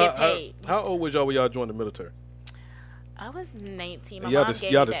 definitely get paid. How old was y'all when y'all joined the military? I was 19. My Y'all mom just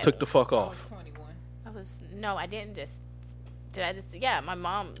gave y'all me just that. took the fuck I off. was 21. I didn't just. Did I just? Yeah, my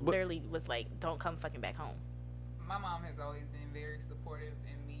mom literally was like, "Don't come fucking back home." My mom has always been very supportive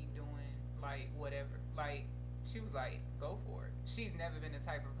in me doing like whatever. Like she was like, "Go for it." She's never been the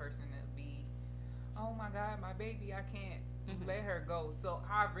type of person to be, "Oh my God, my baby, I can't let her go." So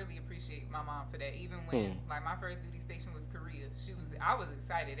I really appreciate my mom for that. Even when like my first duty station was Korea, I was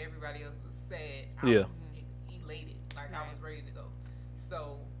excited. Everybody else was sad. I was elated. Like I was ready to go.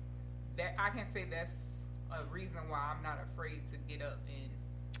 So that I can say that's a reason why I'm not afraid to get up and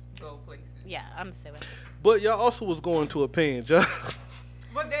go places. Yeah, I'm the same way. But y'all also was going to a paying job.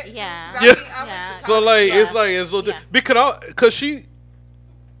 But that, Yeah. I Yeah. mean, I went to So college. like Yeah. it's like it's a little because she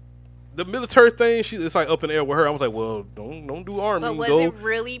the military thing it's like up in the air with her. I was like, well, don't do army. But was go it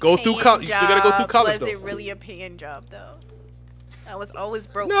really go paying through college. You still gotta go through job? college Was though. it really a paying job though? I was always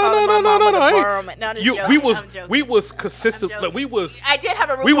broke. No. calling my mama to borrow my- No, I'm just You, joking. we I'm joking. was consistent. I'm Like we joking. was I did have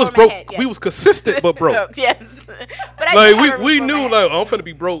a roof we was over broke. my head. Yes. We was consistent but broke. Yes, but I Like did have a roof we over knew my head. like I'm finna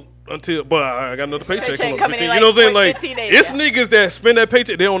be broke until but I got another paycheck Paycheck coming. coming in, You know what I'm saying? like, Like 15 days, it's yeah. niggas that spend that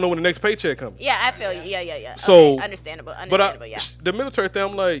paycheck. They don't know when the next paycheck coming. Yeah, I feel you. Yeah. So, okay. Understandable. But Yeah. the military thing,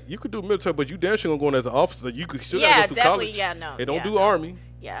 I'm like, you could do military, but you damn sure gonna go in as an officer. You could still Yeah, gotta go through definitely, college. yeah, no, They don't yeah, do no. army.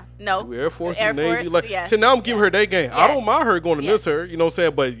 Yeah. No. Do Air Force, Air do Navy. Force, Like, yes. so now I'm giving her that game. I don't Yes. mind her going to Yes. military. You know what I'm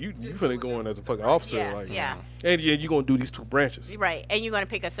saying? But you finna go in as a fucking officer. Yeah, Like, yeah. And you gonna do these 2 branches. Right, and you're gonna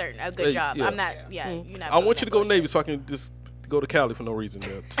pick a good job. yeah. I'm not. Yeah, you're not. I want you to go bullshit. Navy so I can just go to Cali for no reason.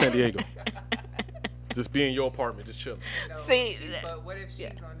 San Diego. Just be in your apartment, just chilling. No, See, but what if she's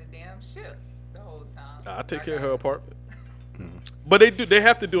on the damn ship the whole time? I take Like, care of her apartment. But they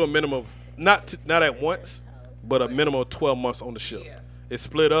have to do a minimum of not at once, but a minimum of 12 months on the ship. Yeah. It's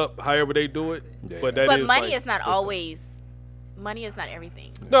split up however they do it. Yeah. But that But is money like is not different. always. Money is not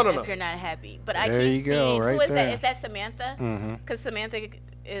everything. No. If you're not happy, but I There keep you go, seeing right who is there. that? Is that Samantha? Mm-hmm. Because Samantha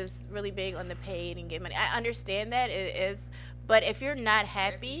is really big on the paid and get money. I understand that it is, but if you're not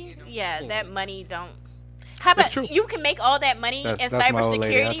happy, yeah, that money don't. How It's about true. you can make all that money in That's my old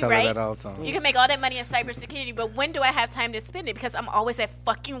lady. I cybersecurity, tell her right? that all the time. You can make all that money in cybersecurity, but when do I have time to spend it? Because I'm always at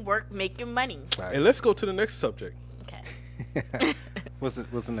fucking work making money. And let's go to the next subject. Okay. What's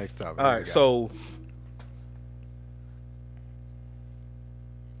the next topic? All right, so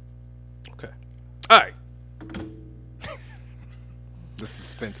okay, all right. the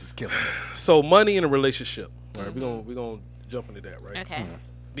suspense is killing me. So money in a relationship. All right, we're gonna jump into that, right? Okay.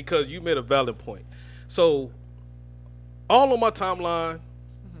 Because you made a valid point. So all on my timeline,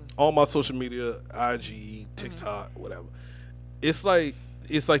 all my social media, IG, TikTok, whatever, it's like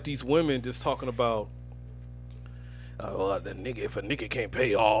these women just talking about. The nigga, if a nigga can't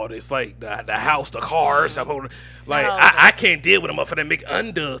pay all this, like the house, the cars, like I can't deal with a motherfucker that make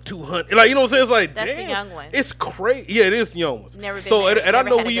under 200. Like, you know what I'm saying? It's like, That's damn, the young ones. It's crazy. Yeah, it is the young ones. Never been so married, and I never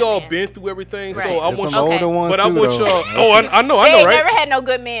know had a we good all man. been through everything. Right. So I There's want some y'all, older ones but I too, want though. y'all. Oh, I know, They ain't right? never had no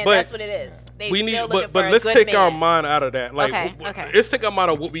good man. But That's what it is. They We still need, looking but for a let's good take man. our mind out of that. Like, Okay. let's take our mind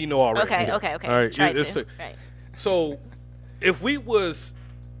out of what we know already. Okay. All right. Try let's to. take- Right. So, if we was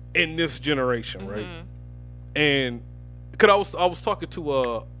in this generation, right, and because I was talking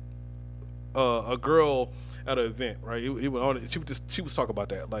to a girl at an event, right? He went on. She was talking about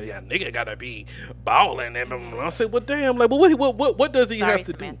that, like, yeah, nigga gotta be balling, and I said, well, damn, like, but what does he Sorry, have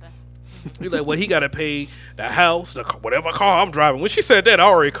to Samantha. do? He's like, well, he gotta pay the house, whatever car I'm driving. When she said that, I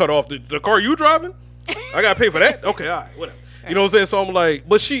already cut off the car you driving. I gotta pay for that. Okay, all right, whatever. You know what I'm saying? So I'm like,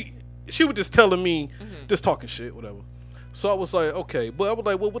 but she was just telling me, just talking shit, whatever. So I was like, okay, but I was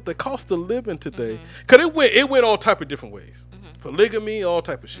like, well, with the cost of living today, because it went all type of different ways, polygamy, all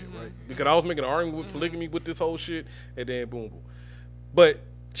type of shit, right? Because I was making an argument with polygamy with this whole shit, and then boom, boom. But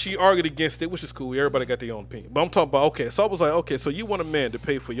she argued against it, which is cool. Everybody got their own opinion. But I'm talking about, okay, so I was like, okay, so you want a man to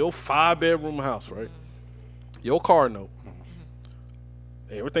pay for your 5-bedroom house, right? Your car note,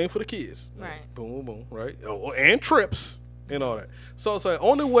 everything for the kids, Right. Boom, boom, right? Oh, and trips and all that. So it's like,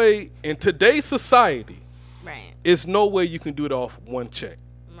 only way in today's society. Right. It's no way you can do it off one check.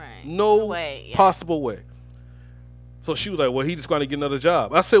 Right. No way. Yeah. possible way. So she was like, well, he just going to get another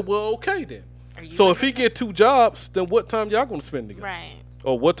job. I said, well, okay then. Are you So looking if he for- get 2 jobs, then what time y'all going to spend together? Right.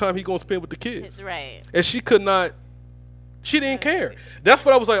 Or what time he going to spend with the kids? It's right. And she didn't care. That's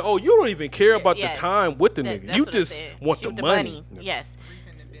what I was like, oh, you don't even care about Yes. the time with the That- nigga. that's You what I'm just saying. want Shoot the money. Yes.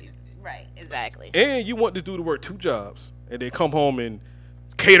 Reaping the benefits. Right. Exactly. And you want to do the work 2 jobs and then come home and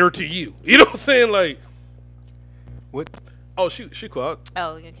cater to you. You know what I'm saying? Like, What? oh, she cool.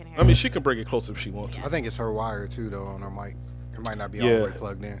 Oh, you can hear. I mean, she can bring it closer if she wants I think it's her wire too, though, on her mic. It might not be all Yeah. the way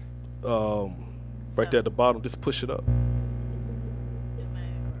plugged in. to. Right there at the bottom, just push it up.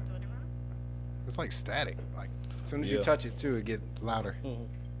 It's like static. Like as soon as you Yeah. touch it too, it get louder.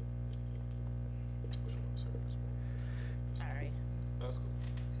 Sorry.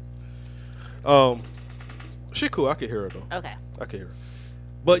 She cool. I can hear her though. Okay. I can hear her.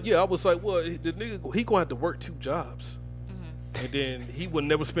 But yeah, I was like, well, the nigga, he gonna have to work 2 jobs. And then he would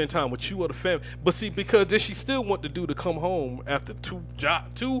never spend time with you or the family. But see, because then she still want the dude to come home after 2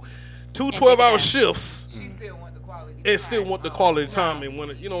 12-hour shifts She still want the quality. and still time. want the quality time. And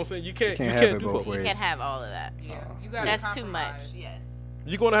when you know what I'm saying, you can't Can't have it do both both. ways. You can't have all of that. Yeah, you got That's too much. Yes.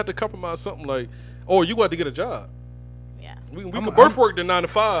 You're gonna have to compromise something like, or you got to get a job. Yeah. We can both work the 9 to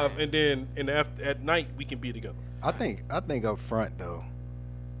 5, and then at night we can be together. I think up front though,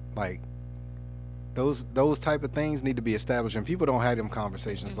 like those type of things need to be established, and people don't have them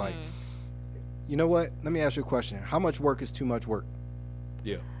conversations. Like, you know what? Let me ask you a question. How much work is too much work?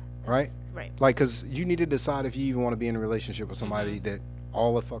 Yeah. Right? Right. Like, because you need to decide if you even want to be in a relationship with somebody that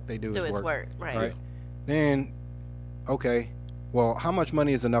all the fuck they do Do is its work. work. Right. Right? Then, okay, well, how much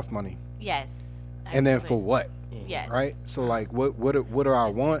money is enough money? Yes. And then for Absolutely. what? Yes. Right? So, like, what are our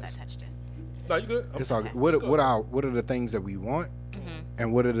As soon as wants? I touch this. No, you good? It's all, what are the things that we want,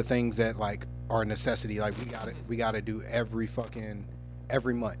 and what are the things that like are a necessity? Like we gotta do every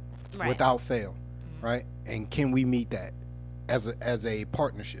month Right. without fail, right? And can we meet that as a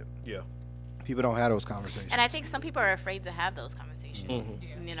partnership? Yeah. People don't have those conversations. And I think some people are afraid to have those conversations.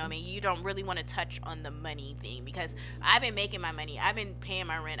 Mm-hmm. You know what I mean? You don't really want to touch on the money thing because I've been making my money. I've been paying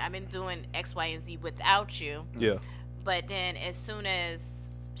my rent. I've been doing X, Y, and Z without you. Yeah. But then as soon as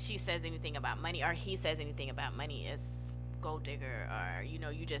she says anything about money or he says anything about money, it's gold digger or, you know,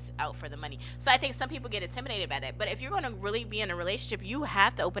 you just out for the money. So I think some people get intimidated by that. But if you're going to really be in a relationship, you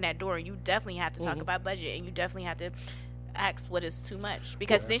have to open that door and you definitely have to talk about budget and you definitely have to ask what is too much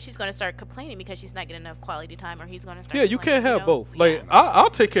because then she's going to start complaining because she's not getting enough quality time or he's going to start Yeah, you complaining, can't have know? both. Like, I'll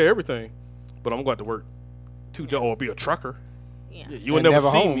take care of everything, but I'm going to work 2 jobs or be a trucker. Yeah. You will And never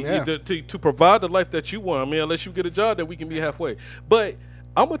never see home, me yeah. to provide the life that you want. I mean, unless you get a job that we can be halfway. But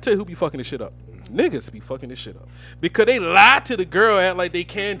I'm going to tell you who be fucking this shit up. Niggas be fucking this shit up. Because they lie to the girl, act like they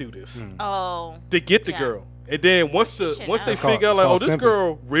can do this Oh. to get the Yeah. girl. And then once should they know. It's figure out called like, oh, this simping.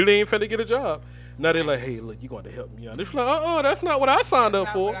 girl really ain't finna get a job. Now they're like, hey, look, you're going to help me out. They're like, that's not what I signed up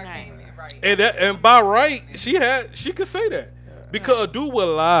Not for. what I came in, right. And by right, she could say that because a dude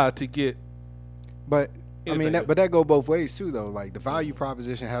will lie to get. But I mean, Anything. but that go both ways too, though. Like the value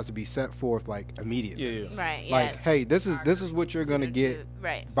proposition has to be set forth like immediately. Yeah. Right. Like, yes. hey, this is what you're gonna get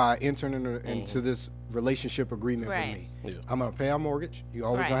Right. by entering into this relationship agreement Right. with me. Yeah. I'm gonna pay our mortgage. You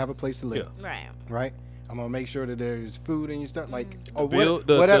always Right. gonna have a place to live, Right. right? I'm gonna make sure that there's food in your stuff, like or bill- what,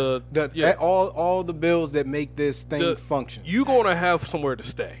 the- whatever, the- yeah. all the bills that make this thing The- function. You going to have somewhere to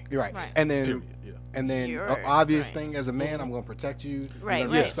stay. You're right. Right. And then Period. Yeah. and then You're a right. obvious Right. thing as a man, I'm gonna protect you. Right, You're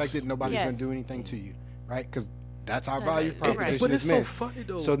gonna right. be respected. Nobody's Yes. gonna do anything to you, right? Because that's our Right. value Right. proposition But as it's so men. funny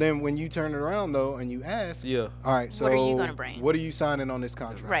though. So then when you turn it around though and you ask, Yeah. all right, so What are you gonna bring? What are you signing on this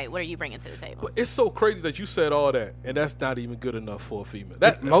contract? Right. What are you bringing to the table? But it's so crazy that you said all that, and that's not even good enough for a female.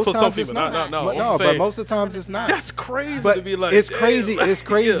 That Most for times some it's female, not. no, But I'm no, but saying, most of the times it's not. that's crazy but to be like. it's damn, crazy. like, It's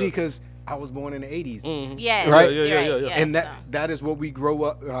crazy yeah. because I was born in the '80s, Yeah. Right? Yeah, yeah, yeah. and so. that is what we grew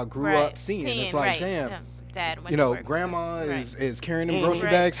up seeing. It's like, right. damn. Yeah. Dad went You to know, work. grandma Right. is carrying them grocery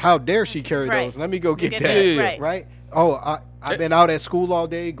Right. bags. How dare she carry Right. those? Let me go get Get that. that. Yeah. Right. Right? Oh, I've been out at school all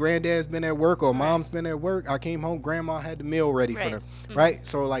day. Granddad's been at work, or mom's been at work. I came home. Grandma had the meal ready Right. for them. Right?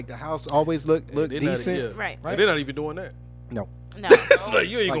 So like the house always look They're not- decent. yeah. Right. And they're not even doing that. No. No. It's like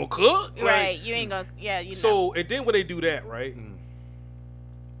you ain't gonna cook, Like, Right. You ain't gonna. Yeah. You know. So and then when they do that, right? Mm.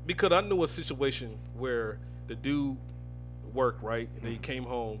 Because I knew a situation where the dude worked, right, and Mm. he came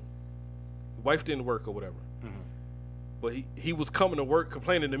home. The wife didn't work or whatever. Mm-hmm. But he was coming to work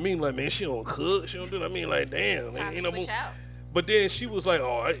complaining to me like, man, she don't cook, she don't do that. I mean, like, damn, Time man, to switch out. But then she was like,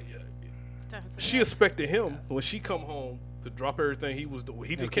 oh, Time to switch she out. expected him when she come home to drop everything he was doing.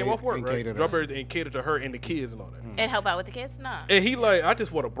 He just came cater- off work, and right? cater to Drop her. everything and cater to her and the kids and all that. And help out with the kids? Nah. And he like, I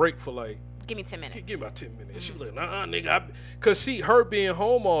just want a break for like, Give me 10 minutes. give me about 10 minutes. She was like, nah, nigga, cause her being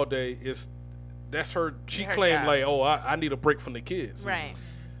home all day that's her. She Her claimed job. like, oh, I need a break from the kids. Right.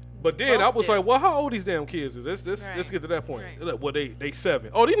 But then Both I was do. like, well, how old these damn kids is? Let's Right. get to that point. Right. Look, well, they 7.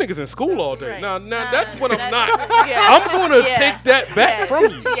 Oh, these niggas in school all day. Right. Now Nah, that's what I'm that's- not. yeah. I'm gonna Yeah. take that back Yes. from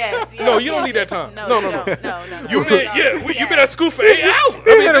you. Yes. No, yes, you don't yes. need that time. No. No. No. You been you been at school for 8 hours. I mean,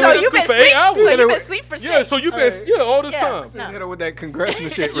 So you been at you've school been for 8 asleep. hours. So you've been asleep for 6. Yeah, so you've been all this Yeah. time. So hit her with that congressional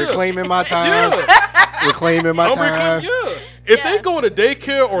shit, reclaiming my time, Yeah. reclaiming my I'm time. yeah. If they Yeah. go to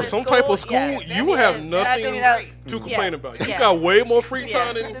daycare or To some type of school, yeah, you that's have it. nothing else. to Yeah. complain about. You Yeah. got way more free Yeah,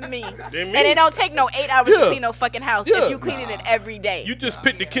 time than me. than me. And it don't take no 8 hours Yeah. to clean no fucking house Yeah. if you cleaning it every day. You just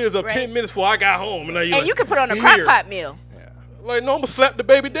picked the kids up Right. 10 minutes before I got home, and now you and like, you can put on a here. crock pot meal. Like, no, I'm gonna slap the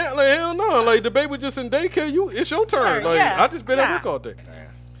baby down. Like, hell no. Like, the baby just in daycare. It's your turn. Turn, Like, yeah. I just been at Yeah. work all day.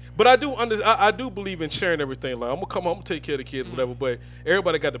 But I do I do believe in sharing everything. Like, I'm gonna come home, I'm gonna take care of the kids, whatever. But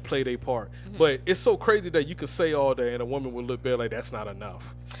everybody got to play their part. But it's so crazy that you can say all day, and a woman will look back like that's not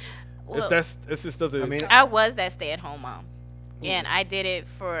enough. Well, It's just doesn't. I mean, I was that stay-at-home mom, and I did it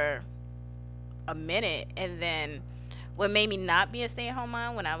for a minute, and then what made me not be a stay-at-home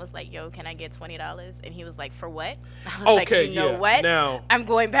mom when I was like, "Yo, can I get $20?" and he was like, "For what?" I was Okay, like, "You know yeah. what? Now- I'm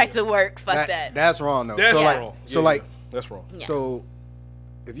going back to work. Fuck that." That's wrong though. that's so like, wrong. So Yeah, like, yeah. That's wrong. Yeah. so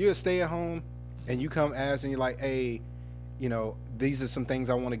if you're a stay at home and you come ask and you're like, hey, you know, these are some things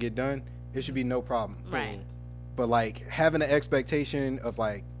I want to get done, it should be no problem. Right. But like having an expectation of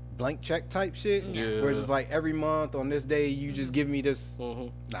like blank check type shit, Yeah. where it's just like every month on this day you just give me this.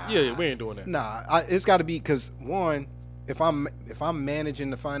 Mhm. Nah. Yeah, we ain't doing that. Nah, it's got to be because one, if I'm managing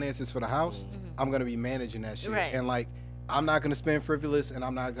the finances for the house, I'm gonna be managing that shit, Right. and like I'm not gonna spend frivolous, and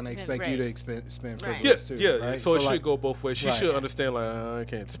I'm not gonna expect you Right. to spend Right. Yeah, frivolous too. yeah. right? So it like, should go both ways. She Right. should understand. Like, I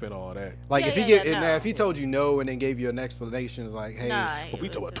can't spend all that. Like Yeah, if he yeah, get yeah, now, no. if he told you no and then gave you an explanation, like, hey, Nah, But we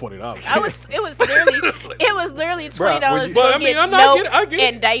it talking was- about $20. It was literally $20 you- to But I go mean, get I know, milk I get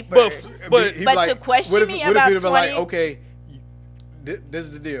it. and diapers. But he'd be But to question what if, me what about if he'd been like, 20? okay, this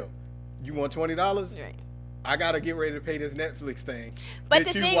is the deal. You want $20? Right. I gotta get ready to pay this Netflix thing. But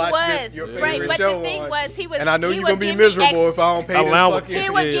that the you thing watch was, this, your Yeah. favorite right? But show the thing on, was, he was, and I know he you're would gonna be give me miserable X- if I don't pay Allowance. this He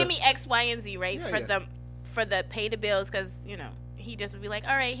fucking. would Yeah. give me X, Y, and Z, right, Yeah, for yeah. the pay the bills, because he just would be like,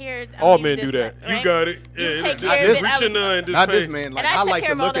 all right, here. I'll All give you men do this that. much, You right? got it. You Yeah, take yeah. care of this- it. I Reach in was- there and just Not pay. this man. Like And I I took like care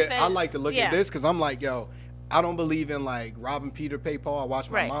to of all look the at. I like to look yeah. at this because I'm like, yo, I don't believe in like robbing Peter, pay Paul. I watch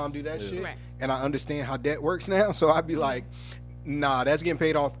my Right. mom do that shit, Right. and I understand how debt works now. So I'd be like, nah, that's getting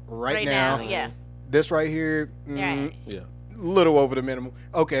paid off right now. yeah. This right here, Right. Yeah. little over the minimum.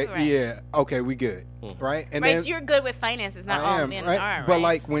 Okay, Right. yeah, okay, we good, right? And Right, then you're good with finances, not I all am, men right? are, But right?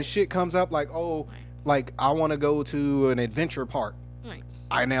 like when shit comes up, like like I want to go to an adventure park. Right.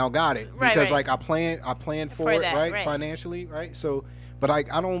 I now got it Right, because right. like I planned for For it, that, right? right. Financially, right? So, but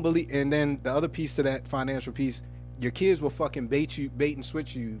like I don't believe. And then the other piece to that financial piece, your kids will fucking bait and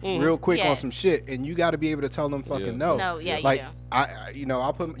switch you real quick on Yes. some shit, and you got to be able to tell them fucking no. No, yeah, you like do.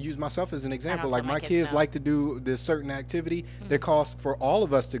 I'll use myself as an example. don't Like tell my my kids kids no. like to do this certain activity that costs for all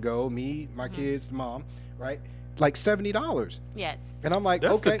of us to go, me, my kids, mom, right? Like $70, Yes. and I'm like,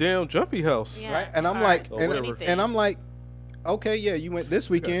 That's okay, the damn jumpy house. Yeah. right? And I'm Hard. like, Or whatever. Anything. and I'm like, okay, yeah, you went this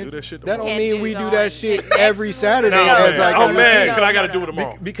weekend. do that shit That tomorrow. don't Can't mean do we do going that shit next every week. Saturday No, as no, like no, I'm a mad routine. because I got to no, do it no.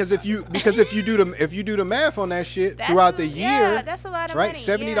 tomorrow. Because if you do the math on that shit That's throughout the a- year, yeah, that's a lot of right?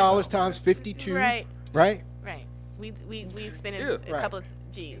 money, $70 times 52, Right. right? Right. We spending Yeah. a Right. couple of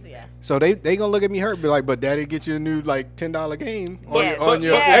G's. Yeah. So they gonna look at me hurt, be like, but daddy get you a new like $10 game on Yes. your, on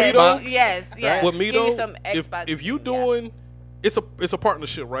your yes. Xbox. Yes. Yeah. With me Give though, you some Xbox if you yeah. doing, it's a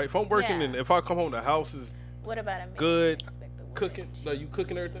partnership, right? If I'm working Yeah. and if I come home, the house is What about a man? good, Expect the woman cooking, to like you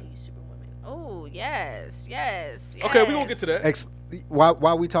cooking everything. be Superwoman. Oh yes. Okay, we gonna get to that.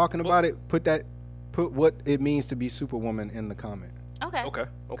 While we talking about it, put what it means to be Superwoman in the comment, Okay. Okay,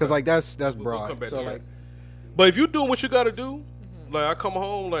 because like that's We'll broad. come back So to like, that. But if you doing what you got to do, Mm-hmm. like I come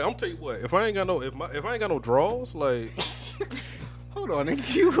home, like I'm tell you what, if I ain't got no drawers, like hold on,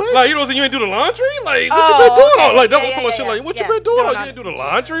 nigga, you what? like you know, you ain't do the laundry, like what Oh, you been doing? okay. Like that Yeah, was talking about shit. yeah, Like what yeah. you been doing? Doing Like you laundry. ain't do the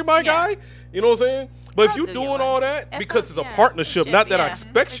laundry, my Yeah. guy. You know what I'm saying? But if I'll you do doing your all laundry. that If because I- it's a yeah. partnership, Should not be, that I yeah.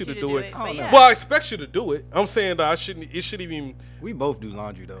 expect you to do it. but Oh, yeah. Well, I expect you to do it. I'm saying that I shouldn't. It shouldn't even. We both do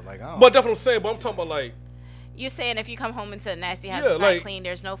laundry though. Like, I don't But that's what I'm saying. But I'm talking about like, You're saying if you come home into a nasty house, Yeah, it's like- not clean,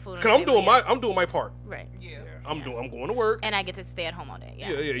 there's no food. on cause the I'm table, doing yeah. I'm doing my part. Right. Yeah. I'm going to work. And I get to stay at home all day.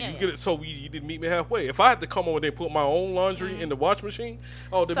 Yeah. Yeah, you get it. So you didn't meet me halfway. If I had to come over there and put my own laundry in the wash machine,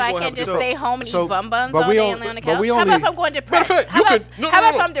 then So we I gonna can't have just stay home and so- eat bum buns but all we day on- and lay on the but couch. we How only- about if I'm going depressed? Matter of fact, how you about, could- no, how no,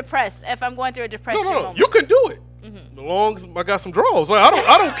 about no. if I'm depressed? If I'm going through a depression No, moment. you can do it. As long as I got some drawers. Like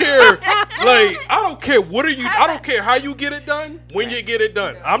I don't care. Like I don't care what are you. I don't care how you get it done. When you get it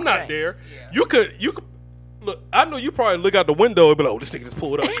done, I'm not Right. there. Yeah. You could look. I know you probably look out the window and be like, "Oh, this nigga just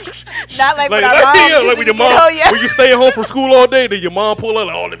pulled up." Not like when like, our mom yeah, used like to when your get mom, home, yeah. when you stay home from school all day, then your mom pull up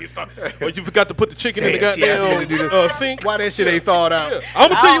like, "Oh, let me start." Or you forgot to put the chicken in the Damn, she asked me to goddamn do this. sink. Why that shit ain't thawed out? Yeah. I'm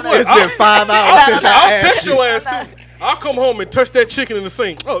gonna tell you I don't what. It's been 5 hours I'll, since I I'll asked text you. your ass too. I'll come home and touch that chicken in the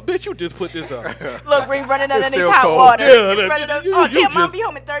sink. Oh, bitch, you just put this out. Look, we running underneath still hot cold. water. Yeah, Running that- under- you- oh, you damn, mom just- be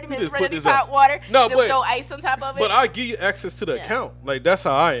home in 30 minutes. just put Running this underneath out. hot water. No, Just but- throw ice on top of it. But I give you access to the Yeah. account. Like that's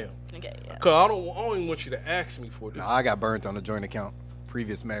how I am. Okay, yeah. Cause I don't even want you to ask me for this. No, I got burnt on the joint account.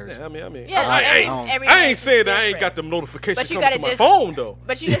 Previous marriage. Yeah, I mean, Yeah, I every I marriage ain't is saying that I ain't different. got them notifications But you coming to gotta my just- phone though.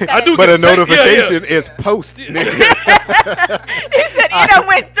 But you just I gotta. do But a get text- notification is post. Nigga. He said you done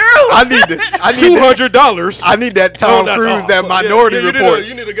went through. I need $200. I need that Tom not- Cruise, oh, that yeah, Minority yeah, you need Report. a-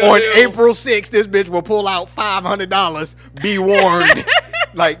 you need a On goddamn- April 6th, this bitch will pull out $500. Be warned.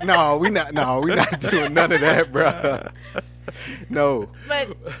 Like, no, we not doing none of that, bro. No. But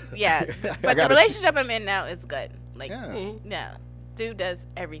yeah, but the gotta relationship I'm in now is good. Like, Yeah. yeah, dude does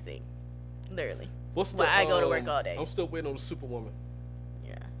everything, literally. What's Well, I go to work all day. I'm still waiting on the Superwoman.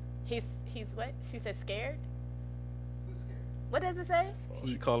 Yeah, he's what? She said scared. What does it say?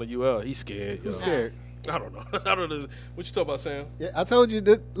 He's calling you out. He's scared. Who's yo. scared? I don't know. I don't know. What you talking about, Sam? Yeah, I told you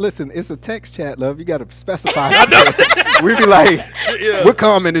that. Listen, it's a text chat, love. You got to specify. Shit. We be like, Yeah. what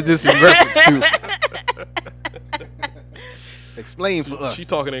comment is this in reference to? Explain for us. She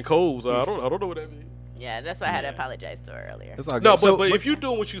talking in codes. I don't know what that means. Yeah, that's why I had to apologize to her earlier. It's all good. No, So, but if you're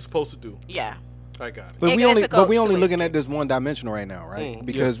doing what you're supposed to do, Yeah, I got it. But It we gets only to go but we only two looking ways. at this one dimensional right now, right? Mm,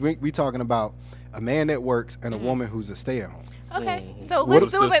 Because we talking about a man that works and a woman who's a stay at home. okay. So What let's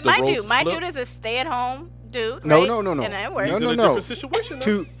is do this, it. the My roast dude, my flip? dude is a stay-at-home dude. No, right? no, no, no. And that works. No, He's no, in a no. different situation.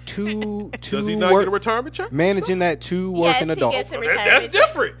 Though. Two Does he not work, get a retirement check? managing that two Yes, working he adult. gets a That's retirement check.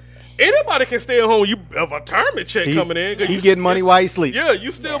 different. Anybody can stay at home. You a retirement check He's- coming in. 'cause he you- getting money while he sleep. Yeah,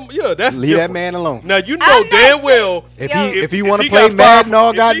 you still. Yeah, that's Leave that different. man alone. Now you know I'm not damn saying- well If Yo, he if he if want to he play got Madden fired all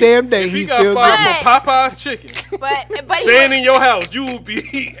from- goddamn day, if he he's got still fired good. from Popeye's chicken. But he Staying was- in your house, you will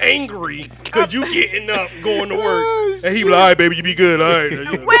be angry because you getting up, going to work, Oh, and he be like, "All right, baby, you be good, all right."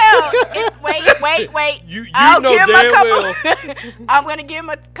 Well, wait. You I'll know give him a damn couple. I'm gonna give him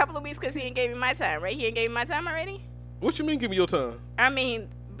a couple of weeks because he ain't gave me my time, right? He ain't gave me my time already. What you mean? Give me your time. I mean,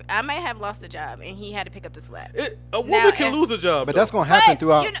 I might have lost a job and he had to pick up the slack. A woman Now, can if- lose a job, But though. that's gonna happen But,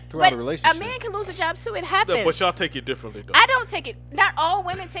 throughout you know, throughout but a relationship. A man can lose a job too. It happens. But y'all take it differently, though. I don't take it. Not all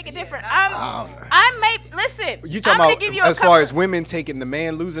women take it different. I I may listen. you I'm talking gonna about give you as a far couple- as women taking the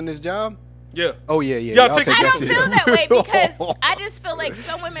man losing his job? Yeah. Oh yeah, yeah. Y'all Y'all take- take I that don't shit. feel that way because I just feel like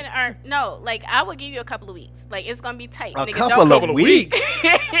some women aren't. No, like I will give you a couple of weeks. Like it's gonna be tight. A Nigga, couple don't of weeks.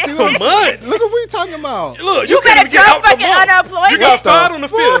 Some months. Look what we talking about. Look, You can't better even get drop out fucking tomorrow. unemployment. You got What the fired on the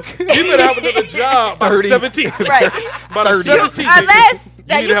fuck? 5th. You better have another job by the 30. 17th. Right. By the 30. 17th. Unless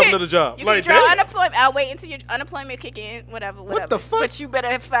Now, need to have can- another job. You Like can draw that. unemployment. I'll wait until your unemployment kick in. Whatever. the fuck? But you better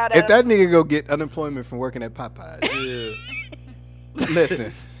have found out. If that nigga go get unemployment from working at Popeyes, Yeah.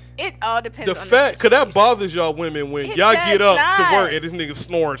 listen. It all depends The on fact, cause that situation. bothers y'all women when It y'all does get up not. to work and this nigga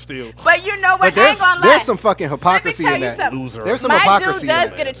snoring still. But you know But what? I ain't gonna lie. there's some fucking hypocrisy tell in you that. something. Loser. There's some My hypocrisy dude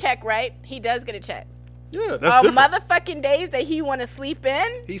does in get that. a check, right? He does get a check. Yeah, that's On different. motherfucking days that he want to sleep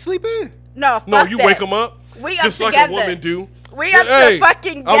in, He sleeping? no, fuck No, you that. wake him up. We up just like together. a woman do. We up Hey, to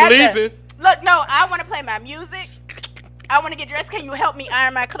fucking I'm together. leaving. Look, no, I want to play my music. I want to get dressed. Can you help me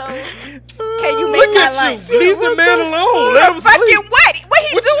iron my clothes? Can you make Look my at lunch? you. Leave the man alone. Let him Fucking sleep. what? What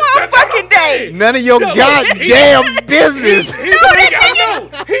he What do you- on that's what fucking I'm day? saying. None of your Yo, goddamn business. He bring I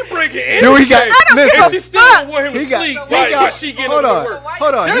know. He bring it in. Dude, he got- And listen. she still fuck. want him to He got- sleep. he Right, got- while she getting hold to on. work.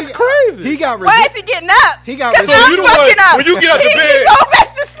 Hold on. That's He- crazy. He got Why is resi- he getting up? He got 'Cause resi- I'm you the fucking one- up. when you get out the he bed- go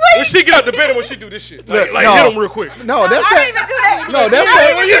back to sleep. When she get out the bed and when she do this shit, Look, like no. hit him real quick. No, that's I don't even that. do that. No, that's I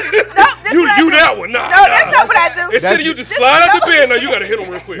that. don't even- No, this You what I do do. that one. Nah, No, that's not what I do. Instead of That's- you just slide out the bed, now you gotta hit him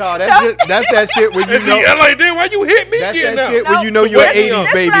real quick. No, that's that shit when you And see, know. I'm like, damn, why you hit me That's again that now? shit when No, you know this you're an is 80s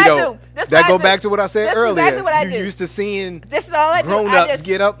what baby I though. do. This That what I go do. back to what I said This is earlier. exactly what I You do. used to seeing This is all I do. grown-ups I just,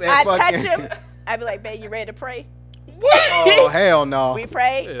 get up at I fucking- touch him. I be like, babe, you ready to pray? oh hell no. We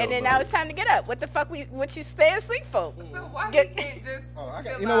pray, Hell and then no. now it's time to get up. What the fuck? What you stay asleep for? So why Get- he can't just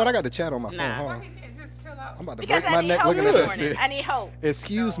chill You know what? I out? got the chat on my phone. Nah. Hold Why on. he can't just chill out? I'm about to Because break I my need neck hope in looking the at that morning. shit. I need hope.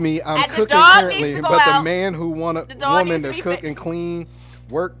 Excuse me, I'm And the cooking dog currently, needs to go but the out. man who want a The dog woman needs to to be cook fit. and clean,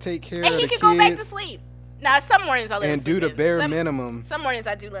 work, take care And of he the can go back to kids, sleep. Now, some mornings I let him and do sleep the in. bare Some- minimum. Some mornings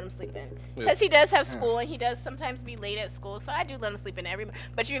I do let him sleep in because he does have school and he does sometimes be late at school. So I do let him sleep in every.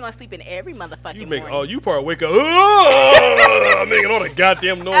 But you're gonna sleep in every motherfucking You make morning. you probably wake up making all the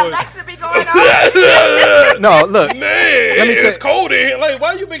goddamn noise. Alexa be going on. No, look. Man, Let me it's tell- cold in here. Like,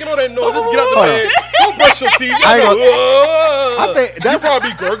 why you making all that noise? Just get out the Hold bed. Go brush your teeth. I ain't gonna- I think that's- you probably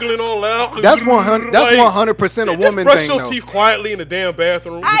be gurgling all loud. That's 100. That's Like, 100% a just woman brush thing your though. teeth quietly in the damn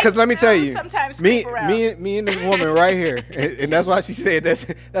bathroom. Because let me tell you, sometimes me creep around. and this woman right here, and that's why she said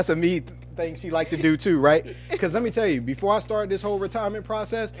that's a me thing she like to do too, right? Because let me tell you, before I started this whole retirement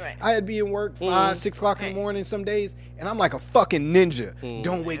process, Right. I had be in work 5, 6 o'clock in the Right. morning some days, and I'm like a fucking ninja.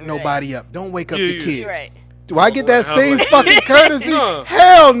 Don't wake nobody up. Don't wake up Yeah, the yeah. kids. Right. Do I get that How same like- fucking courtesy? No.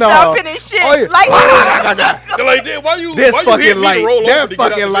 Hell no. Jumping and shit. Oh, yeah. Like, They're like, damn, why you? This why you fucking hit me to light, roll over that to get out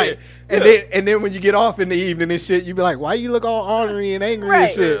fucking the light. bed? And then when you get off in the evening and shit, you be like, why you look all ornery and angry and Right.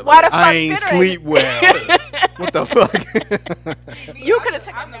 shit? Why the fuck I ain't bitter? sleep well. What the fuck? You could've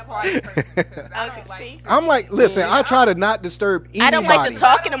taken I'm the that quiet person 'cause I Okay, don't like see? to I'm like, listen, I try to not disturb anybody. I don't like to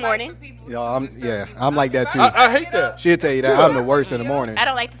talk in the I don't like morning. for people Yo, to I'm disturb me. I'm like that too. I hate that. She'll tell you that I'm the worst in the morning. I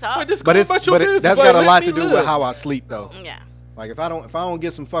don't like to talk. But just But go it's about your business. that's Like, got a let lot me to do live. with how I sleep though. Yeah. Like if I don't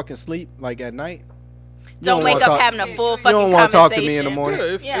get some fucking sleep like at night, Don't don't wake wanna up talk- having a full you fucking don't want to talk to me in conversation. the morning. Yeah,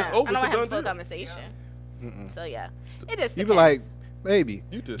 it's Yeah, over. I don't It's a have a done full deal. conversation. So yeah, it just You depends. be like, baby,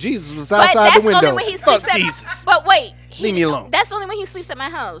 You just- Jesus was But outside that's the window. only when he Fuck sleeps at. Jesus. But wait, Leave me alone. That's only when he sleeps at my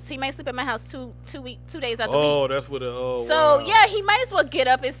house. He might sleep at my house 2 days out the Oh, week. that's what. Oh, So wow. yeah, he might as well get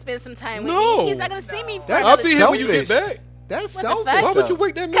up and spend some time with No. me. He's not gonna see me for That's I'll another be here when you get selfish. back. That's What the selfish. fuck? Why would you though.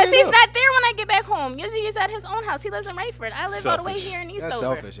 wake that man Because he's up? not there when I get back home. Usually he's at his own house. He lives in Rayford. I live all the way Selfish. here in That's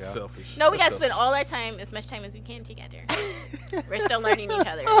Eastover. selfish, yeah. Selfish. No, we That's gotta spend selfish. all our time, as much time as we can together. We're still learning each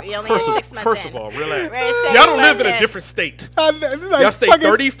other. We only have 6 months First in. of all, relax. We're 6 Y'all don't live in months a in. different state. Like Y'all stay fucking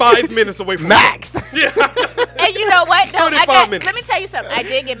 35 minutes away from max. Yeah. And you know what? No, 35 minutes. let me tell you something. I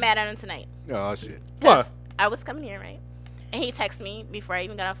did get mad at him tonight. Oh shit. Why? I was coming here, right? And he texted me before I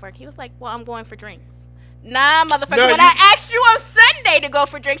even got off work. He was like, well, I'm going for drinks. Nah, motherfucker. No, when you- I asked you on Sunday to go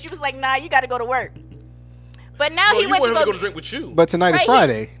for drinks, you was like, nah, you got to go to work. But now No, he you went want to him go. to drink with you. But tonight is Right,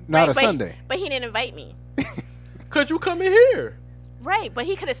 Friday, not a but Sunday. But he didn't invite me. Could you come in here? Right, but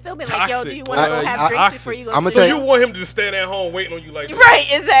he could have still been like, yo, Toxic. do you want to go I- have I- drinks toxic. before you go I'ma to tell the So you- you want him to just stand at home waiting on you like, Right,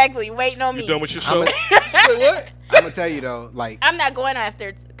 exactly. Waiting on me. you done with your show? I'ma- Wait, what? I'm gonna tell you though, like I'm not going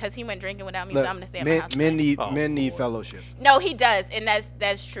after because he went drinking without me, look, so I'm gonna stay at my men, house. men tonight. need Oh, men need Lord. fellowship. No, he does, and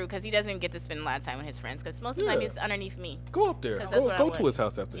that's true because he doesn't get to spend a lot of time with his friends because most of the time Yeah. he's underneath me. Go up there. 'Cause that's Go, what I go would. to his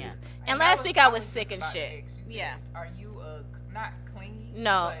house after Yeah. here. And last week I was just sick and about to shit. ask you Yeah. that. Are you not clingy?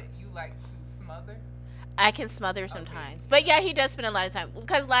 No. But you like to smother? I can smother sometimes. But yeah, he does spend a lot of time.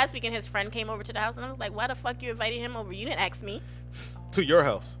 Because last weekend his friend came over to the house and I was like, why the fuck you invited him over? You didn't ask me To your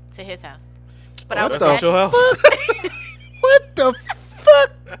house. to his house. But Oh, I was that's not your house. What the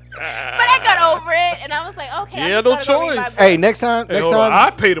fuck? But I got over it and I was like, okay. Yeah, I'm no just gonna go read my choice. book. Hey, next time, Hey, hold on. I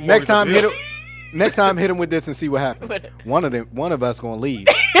paid the next time mortgage hit bill. him. Next time hit him with this and see what happens. What? One of us gonna leave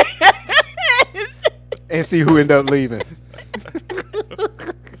and see who end up leaving.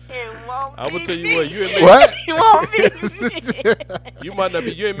 And won't I will be tell you me. what, you ain't making, What? You won't be me. you might not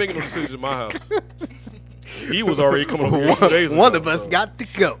be, you ain't making no decisions in my house. He was already coming over here 2 days ago. One of us so. got to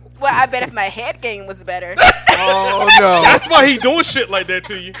go. Well, I bet if my head game was better. Oh no! That's why he doing shit like that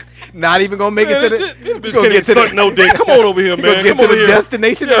to you. Not even gonna make it to the. This bitch gonna can't even get to suck the. no dick. Come on over here, Gonna man. get Come to over the here.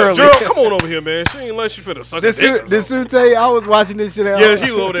 destination Yeah, early. Gerald, come on over here, man. She ain't let you finna suck a dick. Did Sue tell you I was watching this shit? Yeah,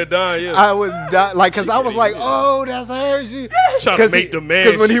 she was over there dying. Yeah, I was like, cause I was like, oh, that's her. She, trying to make the man.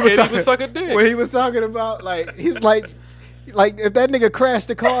 Because when he was shit, talking, even suck a dick. when he was talking about like, he's like if that nigga crashed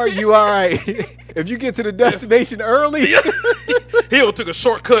the car, you all right. If you get to the destination early, He took a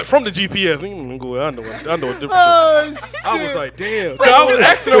shortcut from the GPS. I know what difference. oh shit. I was like, damn. 'Cause I was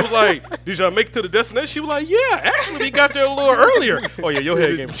asking, I was like, did y'all make it to the destination? She was like, yeah, actually, we got there a little earlier. Oh, yeah, your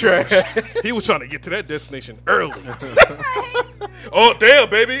head game was trash. He was trying to get to that destination early. Oh, damn,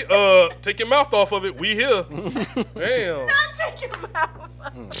 baby. Take your mouth off of it. We here. Damn. Take your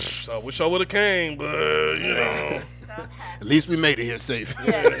mouth. I wish I would have came, but, you know. At least we made it here safe.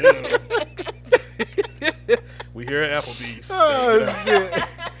 We here at Applebee's. Oh shit.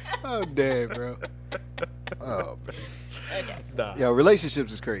 Oh damn, bro. Oh man. Okay. Nah. Yo,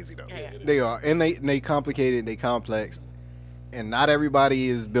 relationships is crazy though. Yeah. They are, and they complicated, they complex, and not everybody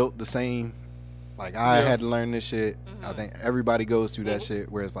is built the same. Like I Yeah. had to learn this shit. Mm-hmm. I think everybody goes through that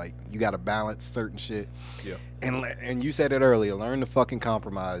shit where it's like you got to balance certain shit. Yeah. And you said it earlier. Learn to fucking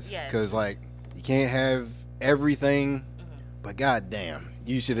compromise, Yes. because like you can't have everything, but goddamn,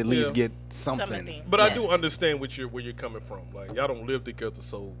 you should at least Yeah. get something. Something. But I Yes. do understand where you're coming from. Like, y'all don't live together,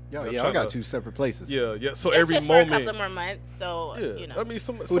 so. Yo, I'm yeah, I trying got to- 2 separate places. Yeah, yeah. So It's every just for a moment. couple more months, so Yeah, you know. I mean,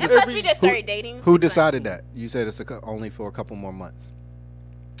 some and every, plus, we just started dating. Who since decided that? You said it's only for a couple more months.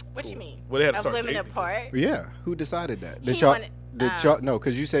 What you mean? Well, they had to Of start living dating apart. Yeah, who decided that? He wanted- No,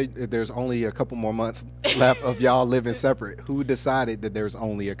 because you said that there's only a couple more months left of y'all living separate. Who decided that there's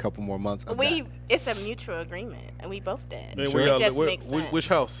only a couple more months of that? It's a mutual agreement, and we both did. Man, Sure. where It y'all just live? makes sense. Which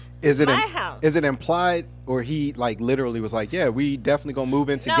house? Is it My house. Is it implied, or he like literally was like, yeah, we definitely gonna move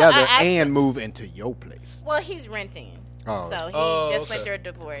in No, together I actually- and move into your place? Well, he's renting. Oh. So he Oh, just okay. went through a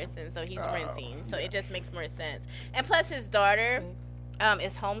divorce, and so he's renting. So it just makes more sense. And plus, his daughter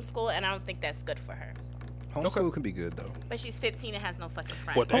is homeschooled, and I don't think that's good for her. Homeschool can be good though. But she's 15 and has no fucking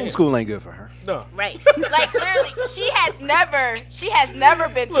friends. What, damn. Homeschool ain't good for her. No. Right. Like literally, she has never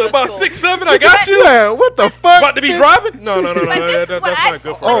been to Look, a about school. 6'7", I got you. Yeah, what the fuck? About to be driving? No. But this is That's what I not good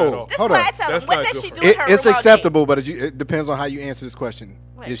told for her her. at all. This is Hold what on. I tell That's him. What not does good she for do her. with her It's remote acceptable, but it depends on how you answer this question.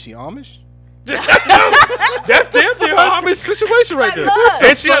 What? Is she Amish? That's definitely a Amish situation right there. look.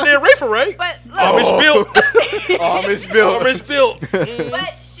 And she out there raping, right? But look, Amish built. Amish Bill. Amish built. but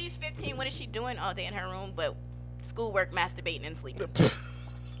she's 15. What is she doing all day in her room? But schoolwork, masturbating, and sleeping.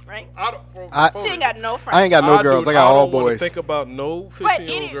 Right? She ain't got no friends. I ain't got no girls. I got all don't wanna boys. think about no But 15-year-old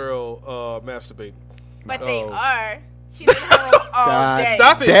any- girl masturbating. But they Oh. are. She's in her room all God, day.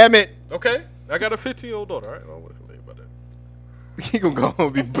 Stop it. damn it. Okay, I got a 15-year-old daughter. All right, I don't know what to think about that. He gonna go home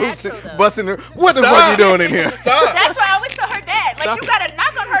and be It's natural, though. busting her. What the Stop. fuck you doing in here? Stop. That's why I always tell her dad. Like, Stop you it. gotta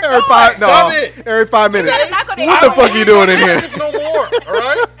knock on her Every door. 5 Stop it. every 5 minutes. gotta knock on their What the door. fuck you doing in here? This no more. All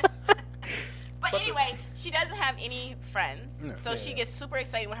right. But anyway, she doesn't have any friends, so she gets super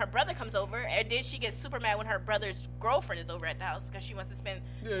excited when her brother comes over, and then she gets super mad when her brother's girlfriend is over at the house because she wants to spend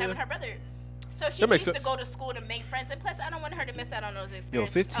time with her brother. So she That makes needs to sense. go to school to make friends, and plus, I don't want her to miss out on those Yo,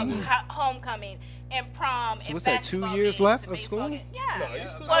 experiences 15? of homecoming and prom and what's that, 2 basketball years games left and of baseball school? games. Yeah. No, you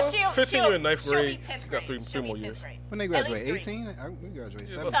still Well, got she'll 15 you're in ninth she'll be grade. 10th You got grade. three She'll more be 10th years. grade. When they At least graduate, 3. 18? We graduate Yeah,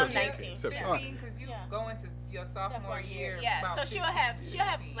 17. Some 17. 19. 17. 15 because you Yeah. go into your sophomore year. Yeah, about so she'll 15, have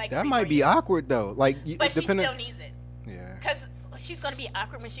 16. like That 3 might more be years. awkward though. Like, But she depending. still needs it. Yeah. Because she's going to be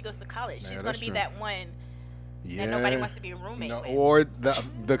awkward when she goes to college. Yeah, She's going that's to be true. that one Yeah. that nobody wants to be a roommate No, with. or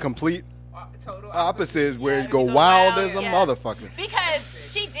the complete Total opposite is where Yeah, you go you go wild wild, as a yeah. motherfucker.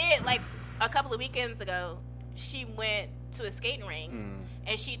 Because she did, like, a couple of weekends ago, she went to a skating rink, Mm.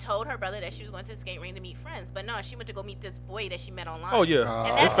 and she told her brother that she was going to the skating rink to meet friends. But no, she went to go meet this boy that she met online. Oh yeah, And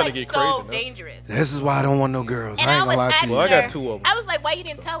it's that's, gonna like, get so crazy. now. dangerous. This is why I don't want no girls. And I I ain't was gonna lie to asking you. Well, I her, got 2 of 'em. I was like, why you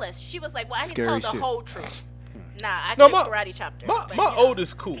didn't tell us? She was like, well, I didn't Scary tell the shit. whole truth. Nah, I No, could my- karate chopped her. My but, my you know.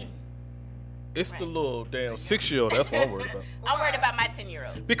 oldest cool. It's the Right. little damn 6-year-old. That's what I'm worried about. I'm worried about my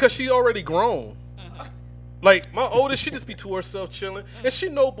 10-year-old. Because she already grown. Like my oldest, she just be to herself chilling, and she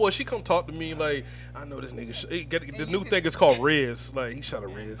know, boy, she come talk to me like, I know this nigga. The new thing is called Riz. Like he trying to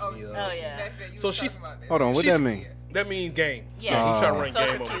Riz me up. Oh, yeah. So she's- Hold on, what She's- that mean? That means game. Yeah, he trying to run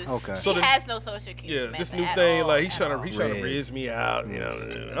social game over. cues. Okay. So She the- has no social cues. Yeah, Samantha, this new at thing, all, like he's at trying all. to Riz. Riz me out. You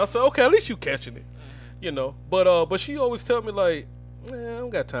know, I said, okay, at least you catching it. You know, but she always tell me like, I don't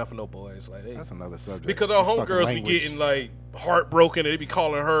got time for no boys. Like That's another subject. because our This fucking homegirls be language. getting like heartbroken and they be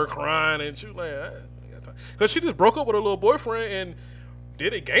calling her crying and she was like, I ain't got time. Cause she just broke up with her little boyfriend and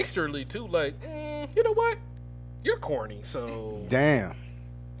did it gangsterly too. Like, you know what? You're corny. So Damn.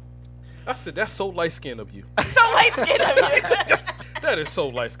 I said that's so light skinned of you. So light skinned of you. That is so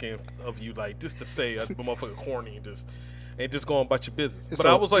light skinned of you. Like just to say a motherfucker corny and just going about your business. It's But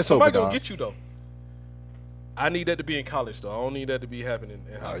I was like, it's somebody over, gonna dog. get you though. I need that to be in college though. I don't need that to be happening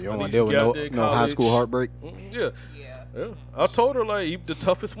in high Oh, school. you I don't want need to you deal with get out there in no high college. school heartbreak. Yeah. Yeah. Yeah. I told her like even the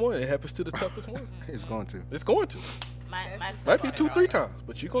toughest one. It happens to the toughest one. It's going to. It's going to. My son, Might be 2-3 times,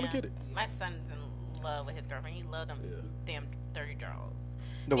 but you're gonna yeah, get it. My son's in love with his girlfriend. He loved them damn dirty draws.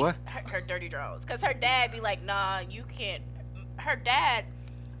 The what? Her dirty draws. Cause her dad be like, nah, you can't. Her dad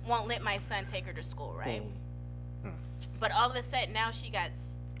won't let my son take her to school, right? But all of a sudden now she got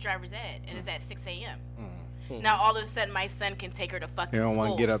driver's ed and it's at 6 a.m. Now all of a sudden my son can take her to fucking He don't school.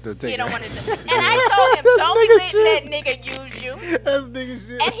 want to get up there and take He don't her. want to. And I told him, don't be letting that nigga use you. That's nigga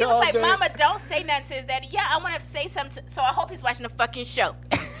shit. And he was all like, day. Mama, don't say nothing to his daddy. Yeah, I want to say something. So I hope he's watching the fucking show.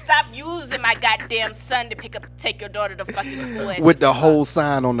 Stop using my goddamn son to take your daughter to fucking school. At With 6 the o'clock. whole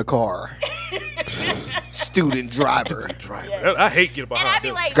sign on the car. Student driver. Driver. I hate getting And behind I'd be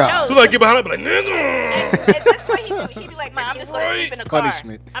them. like, God. no. As soon as I get behind, I be like, nigga. And this way he'd be like, Mom, I'm just going to sleep in the car.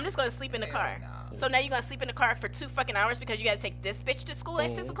 Punishment. I'm just going to sleep in the car. So now you're going to sleep in the car for 2 fucking hours because you got to take this bitch to school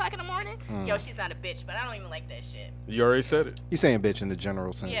at 6 o'clock in the morning? Yo, she's not a bitch, but I don't even like that shit. You already said it. You saying bitch in the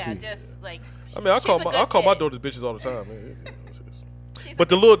general sense. Yeah, We- just like. I mean, I she's call a my good kid. daughters bitches all the time. Man. She's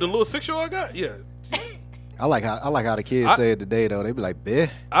But a the little 6-year-old I got, yeah. I like how the kids say it today though. They be like, "Bitch."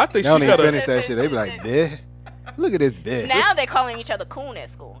 I think They don't she even got finish a. that shit. They be like, "Bitch." Look at this bitch. Now they're calling each other coon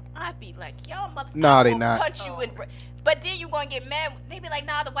at school. I'd be like, y'all motherfuckers. No, they will not. Punch you in. But then you gonna get mad. They be like,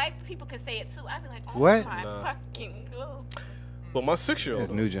 nah, the white people can say it too. I'd be like, oh What? my Nah. fucking. Oh. But my 6-year-old,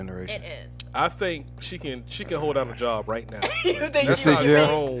 That's new generation. It is. I think she can hold down a job right now. You think That's she how six would year- be?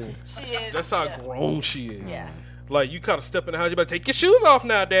 grown. She is. That's how yeah. grown she is. Yeah. Like you kind of step in the house, you better take your shoes off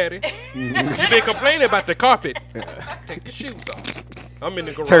now, Daddy. You been complaining about the carpet. Take your shoes off. I'm in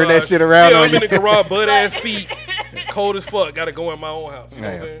the garage. Turn that shit around Yeah, on I'm you. in the garage, butt ass feet, cold as fuck. Got to go in my own house. You know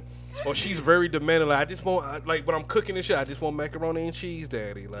what I'm Yeah. saying? Or she's very demanding. Like I just want, like when I'm cooking and shit, I just want macaroni and cheese,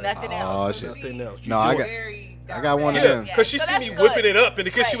 Daddy. Like Nothing Oh else. shit. nothing else. No, I got- Very I got one of direct. them. Yeah, because she So see that's me good. whipping it up, and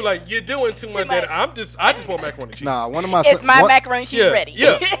because she was Right. like, "You're doing too much, much. Daddy." I just want macaroni and cheese. Nah, one of my It's son- my one- macaroni. She's yeah, ready.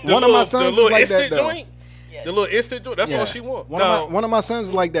 yeah. The One of my little- sons the is little like that, instant though. joint. Yes. The little instant joint. That's Yeah. all she wants. One of my sons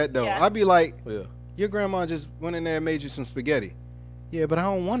is like that though. Yeah. I'd be like, Yeah. your grandma just went in there and made you some spaghetti. Yeah, but I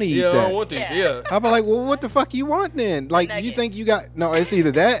don't want to eat Yeah, I that. don't want this. Yeah. Yeah. I'd be like, well, what the fuck you want then? Like, you Nuggets. think you got no? It's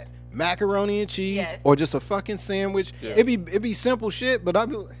either that macaroni and cheese Yes. or just a fucking sandwich. Yeah. It'd be simple shit, but I'd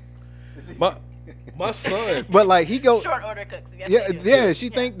be, My son. but like he go, Short order cooks. Yes, yeah, they do. yeah. She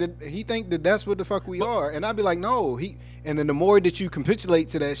think that he think that that's what the fuck we are, and I'd be like, no, and then the more that you capitulate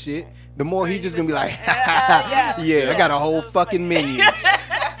to that shit, the more he Right, just you gonna be just like, like, yeah, I got a whole Those fucking fucking- menu.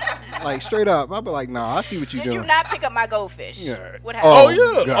 Like straight up, I'd be like, nah, I see what you Did doing. you not pick up my goldfish? Yeah. What Oh, happened?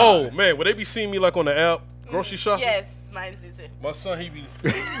 yeah. God. Oh man, would they be seeing me like on the app grocery shopping? Yes, mine's too. My son, he be.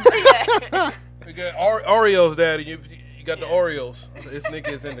 Yeah. We got Oreos, Daddy. You got the Oreos. This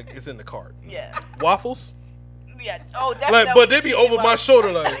nigga is in the cart. Yeah. Waffles. Yeah. Oh, definitely. Like, but they be over my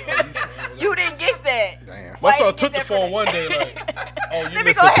shoulder like. You didn't get that. Damn. My Why son you took get the that for phone the- one day like, oh, you Let me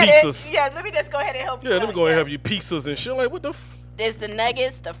missing go ahead pizzas. and let me just go ahead and help you. Yeah, let me out. go ahead and have you pizzas and shit. Like, what the? There's the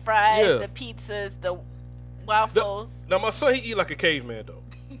nuggets, the fries, Yeah. the pizzas, the waffles, Now my son, he eat like a caveman though.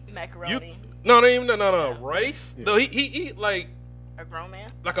 macaroni. No, rice. No, he eat like A grown man.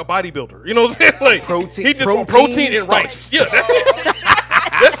 a bodybuilder. You know what I'm saying? Like Protein- He just protein protein and starch. rice. Yeah, that's it.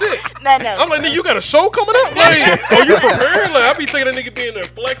 That's it. No. I'm like, nigga, you got a show coming up? Like, are you prepared? Like, I be thinking that nigga being there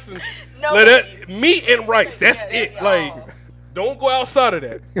flexing. No Like that veggies. meat and rice. That's Yeah, it. that's Like, all. don't go outside of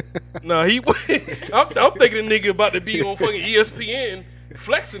that. Nah, I'm thinking the nigga about to be on fucking ESPN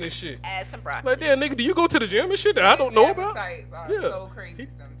flexing and shit. Add some broccoli. Like, damn, nigga, do you go to the gym and shit that I don't know about? Appetites are Yeah. so crazy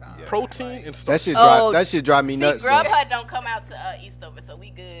sometimes. Protein Like, and stuff. That shit drive me See, nuts. though. Grubhub don't come out to Eastover, so we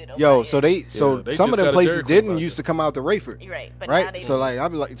good. over Yo, here. so they they some just of got them a places Dairy Queen didn't out used there. to come out to Rayford. You're right, but now Right? they So like I'd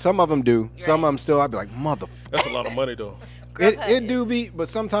be like some of them do. Some Right. of them still I'd be like mother. That's a lot of money though. Grubhub It is- do be, but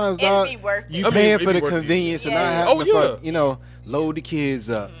sometimes It'd dog, be worth it. you I mean, paying it'd for be the worth it. convenience and not Yeah. having Oh, to yeah. fuck, load the kids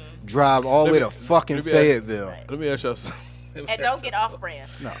up, drive all the way Let to me- fucking let me ask- Fayetteville. Right. Let me ask y'all something. And don't get off brand.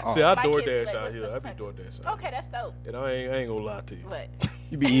 No, See, I My DoorDash kids be like, out what's here. the I be fuck? DoorDash out Okay, that's dope. here. And I ain't gonna lie to you. What?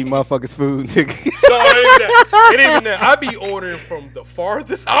 you be eating motherfuckers' food, nigga. No, it ain't that. It ain't even that. I be ordering from the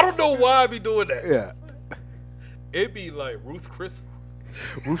farthest. I don't know why I be doing that. Yeah. It be like Ruth Chris.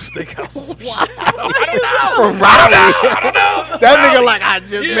 Roof Steakhouse or some shit. From Raleigh. I don't know. That nigga like, I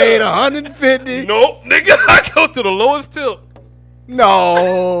just Yeah. made 150. Nope, nigga. I go to the lowest tip.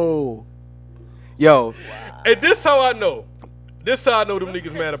 No. Yo, And this how I know. This how I know them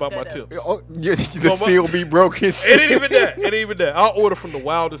niggas mad about my tips. the seal be broken. It ain't even that. It ain't even that. I'll order from the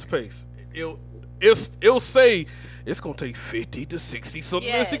wildest pace. It'll say it's gonna take 50 to 60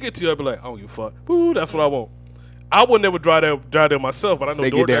 something minutes to Yes. get to you. I'll be like, I don't give a fuck. Woo, that's what I want. I would never drive there myself, but I know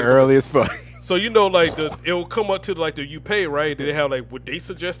They get there DoorDash- early as fuck. So you know, like it'll come up to like the you pay, right? They have like what they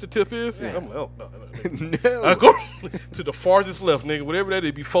suggest the tip is. Yeah. I'm like, oh no. No. I go to the farthest left, nigga. Whatever that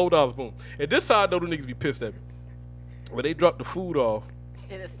is, be $4. Boom. And this side, I know the niggas be pissed at me. When they drop the food off,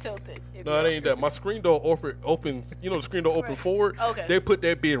 It is tilted. no, it ain't that. My screen door opens. You know, the screen door open forward. Okay. They put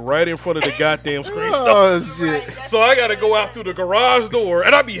that bit right in front of the goddamn screen door. Oh shit. So I gotta go out through the garage door,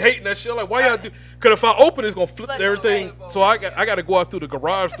 and I be hating that shit. Like, why y'all do? Cause if I open, it's gonna flip Flip everything. away. So I gotta go out through the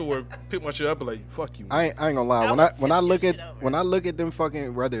garage door, and pick my shit up, and be like, fuck you. I ain't gonna lie. When I look at them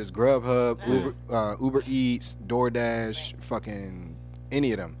fucking, whether it's Grubhub, Uber Eats, DoorDash, fucking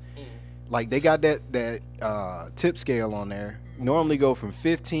any of them, like they got that tip scale on there. Normally go from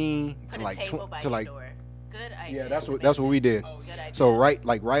 15 Put Mm-hmm. to a like table by to your like door. Good idea. yeah. That's what we did. Good idea. So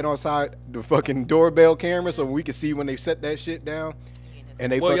right on side the fucking doorbell camera, so we can see when they set that shit down.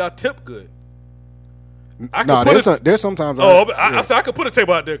 And they Well, fuck, y'all tip good. I no, could put there's sometimes. I said I could put a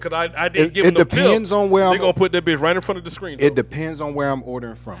table out there because I didn't give It them depends tip. on where They I'm. gonna put that bitch right in front of the screen. It though. depends on where I'm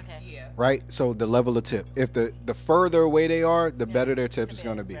ordering from. Okay. Yeah. Right, so the level of tip. If the further away they are, the better their tip is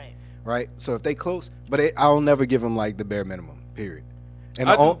going to be. Right. Right. So if they close, but I'll never give them like the bare minimum. Period. And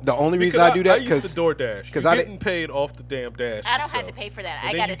I do- the only reason because I do that I because used to DoorDash because I I didn't- getting paid off the damn dash. I don't have to yourself. pay for that. And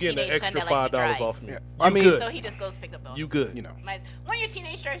I then got you a get an teenage son extra that likes to drive. $5 off me. Yeah. You I mean- good. So he just goes pick up those. You good. you know. When your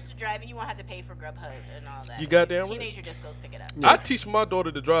teenage starts to drive and you won't have to pay for Grubhub and all that. You goddamn right. Teenager just goes pick it up. I teach my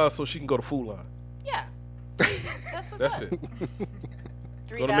daughter to drive so she can go to Food Line. Yeah. That's what's That's up. it.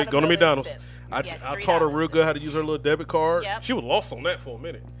 $3 Go to bill McDonald's. tip. I Yes, taught her $3 real good how to use her little debit card. Yep. She was lost on that for a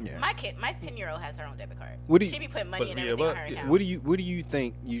minute. Yeah. My 10-year-old has her own debit card. What do you- She be putting money But and yeah, everything but- on her yeah. account. What do you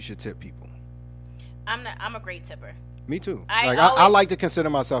think you should tip people? I'm a great tipper. Me too. I I always- like to consider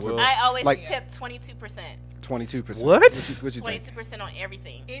myself Well- a I always Like- tip 22%. 22%. What? What you think? 22% on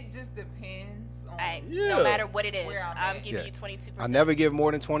everything. It just depends on. Yeah. No matter what it is, Where I'm I'm at. giving Yeah. you 22%. I never give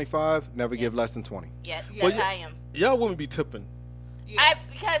more than 25. Never give Yes. less than 20. Yep. Well, Yes, yeah. I am. Y'all wouldn't be tipping. Yeah.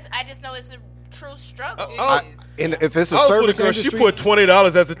 Because I just know it's a true struggle. It I- is. And if it's a I was with service a girl, she industry, put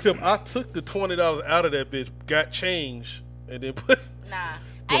 $20 as a tip. I took the $20 out of that bitch, got change, and then put. Nah.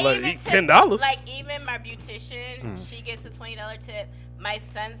 But I like, even eat tip, $10. Like even my beautician, she gets a $20 tip. My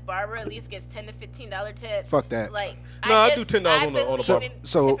son's barber at least gets $10 to $15 tip. Fuck that. Like No, I I do just- $10 on the I've been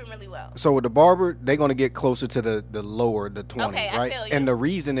barber. tipping really well. So with the barber, they're gonna get closer to the lower, the 20, Okay, I right? feel you. And the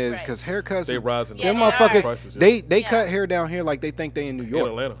reason is Right. because haircuts, They is- rising. Yeah, them they are. motherfuckers, Prices, yeah. they Yeah. cut hair down here like they think they in New in York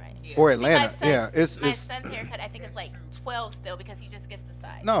Atlanta. Yeah. or See, Atlanta. my son's, Yeah, it's my son's haircut. I think it's like 12 still because he just gets the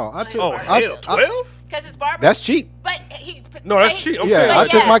side. No, I took- Oh hell, 12? Because his barber. that's cheap. But he. No, that's cheap. I'm Yeah, saying I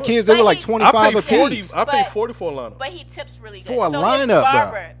like took that. my kids. They were But like he- 25 I a paid 40. piece. I paid But- 40 for a lineup. But he tips really good. For a so lineup, his bro.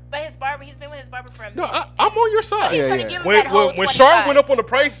 barber, But his barber, he's been with his barber for a No, minute. I'm on your So side. he's Yeah, gonna yeah. give him that whole When Sharp 25. went up on the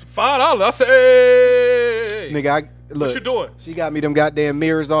price, $5, I said, hey. Nigga, look. you doing? She got me them goddamn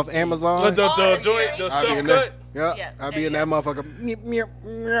mirrors off Amazon. The Oh, the joint, the mirrors. I be self in there. cut. Yeah, Yeah, I there be you in that go. motherfucker.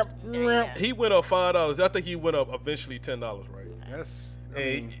 There you go. He went up $5. I think he went up eventually $10, right? That's. I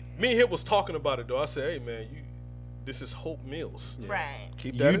And mean, me and him was talking about it though. I said, hey man, this is Hope Meals. Right.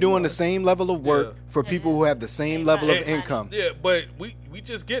 Keep that you in doing the mind. same level of work Yeah. for people who have the same level of money. income. Yeah, but we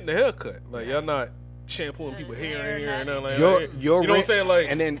just getting the haircut. Like y'all not shampooing people hair and here and nothing like Your that. your you know rent, what I'm saying? Like,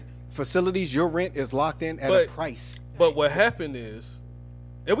 and then facilities, your rent is locked in at a But- price. but what happened is,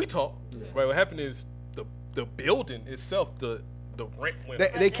 and we talk, right? What happened is the building itself, the rent went.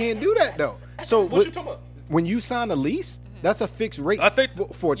 They can't do that though. So what you talking about? when you sign a lease, that's a fixed rate. I think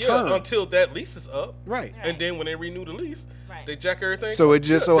for a yeah, term, until that lease is up, right? and then when they renew the lease, Right. they jack everything. So it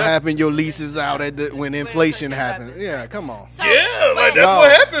just so Yeah, that's- happened your lease is out at when inflation inflation happens. happens, Yeah, right. come on. So, Yeah, like but- that's No,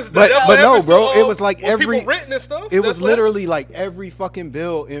 what happens. but- That's but what no, happens bro, to, it was like when every- people renting and stuff. It was that's what literally like every fucking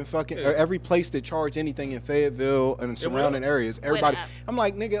bill in fucking Yeah. or every place that charged anything in Fayetteville and surrounding areas. Everybody, up. I'm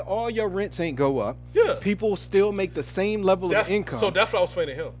like, nigga, all your rents ain't go up. Yeah. People still make the same level That's, of income. So that's what I was saying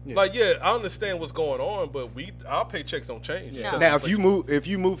to him. Yeah. Like, yeah, I understand what's going on, but our paychecks don't change. No. Now, if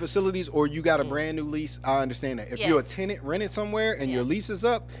you move facilities or you got a brand new lease, I understand that. If you're a Yes. tenant rented somewhere and your Yes. lease is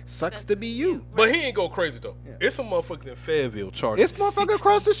up, sucks to be you. But he ain't go crazy though. It's some motherfuckers in Fayetteville charging. It's motherfucker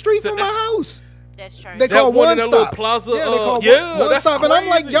across the street from my house. That's true. They That call one one in that little stop. plaza, Yeah, they call yeah, one that's stop. And I'm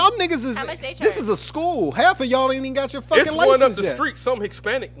like, crazy. y'all niggas is How much they this charge? is a school. Half of y'all ain't even got your fucking It's license one up the yet. street, some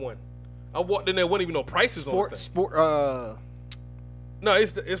Hispanic one. I walked in there, wasn't even no prices on the Sport. thing. No,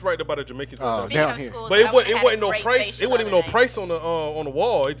 it's right there by the Jamaican. Oh, Speaking down of here. schools, But I it would've had wasn't a no great price. facial It wasn't even the no other night. price on the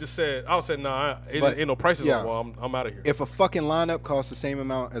wall. It just said, I said, nah, But, ain't no prices yeah. on the wall. I'm out of here. If a fucking lineup costs the same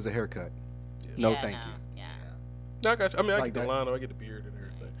amount as a haircut, no, Yeah, thank no, you. Yeah. No, I got you. I mean, I Like get the that. line, I get the beard and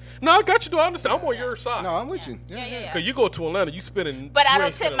everything. No, I got you. Do I understand? I'm on your side. No, I'm with you. Yeah. Cause you go to Atlanta, you spending. But I you don't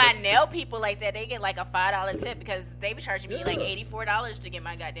ain't tip spending my less than nail 60. people like that. They get like a $5 tip because they be charging me like $84 to get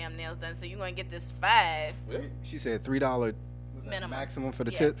my goddamn nails done. So you're gonna get this $5 She said $3 minimum maximum for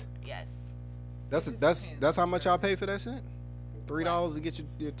the Yeah. tips. Yes. That's how much y'all pay for that shit. $3 to get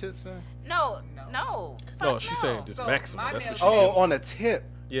your tips in. No. No, Fuck she's saying just So maximum. my That's what nails- she Oh, meant. on a tip,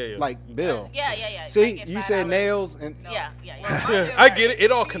 Yeah. like bill. Yeah. See, I get you said $5. nails and No. Yeah. Well, my Yeah, nail I tech, get it.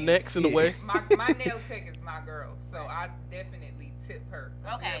 It all she's- connects in a Yeah. way. My nail tech is my girl, so I definitely tip her.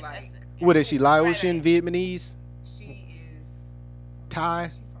 I Okay. feel like that's- what is she? Right. Laotian, Vietnamese, she is. Thai,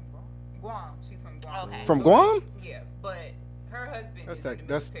 She's from Guam. She's from Guam. Okay. from Guam? Yeah, but her husband That's is in the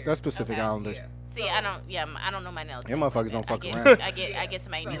that's military. that's Pacific Okay. Islanders. Yeah. See, I don't know my nails. Them like motherfuckers that. don't fuck I get, around. I get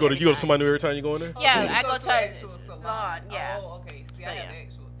somebody. You new You go every to time. somebody new every time you go in there. Yeah, you I go to an a actual salon. Yeah. Oh, okay. See, So, I have yeah. the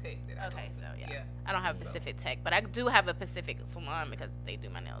actual tech that I Okay, go to. so yeah. I don't have Pacific Tech, but I do have a Pacific salon because they do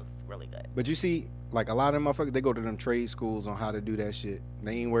my nails really good. But you see, like a lot of them motherfuckers, they go to them trade schools on how to do that shit.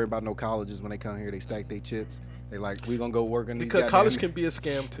 They ain't worried about no colleges when they come here. They stack their chips. They like, we gonna go work in these Because goddamn- college can be a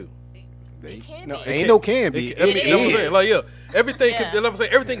scam too. They, It can no, be. ain't no can be. I mean, It that's what I'm is. saying. Like, yeah, everything. Yeah. Can, I'm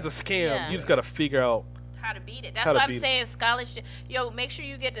saying everything's a scam. Yeah. You just gotta figure out. How to beat it. That's How to why I'm beat it. saying scholarship. Yo, make sure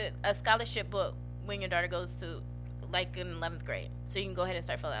you get a scholarship book when your daughter goes to, like, in 11th grade. So you can go ahead and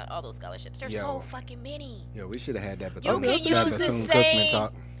start filling out all those scholarships. There's so Yo. fucking many. Yo, we should have had that. You can that use the Bethune-Cookman same.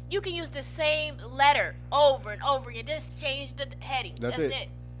 talk. You can use the same letter over and over again. Just change the heading. That's That's it. it.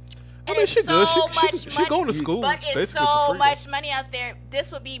 I And mean, it's she so good. much She money. going to school. But it's basically for so free. much money out there.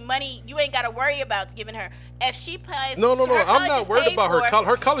 This would be money you ain't got to worry about giving her. If she plays, No. her I'm college not is worried paid about her. for,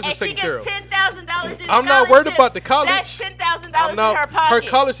 Her college and is taken she care gets of. $10,000 in I'm not worried about the scholarships, college. That's $10,000 I'm in not. her pocket. Her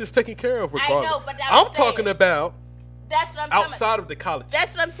college is taken care of regardless. know, but I'm I'm talking saying- about That's what I'm talking about. outside of the college.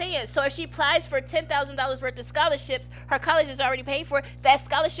 That's what I'm saying. So if she applies for $10,000 worth of scholarships, her college is already paid for. That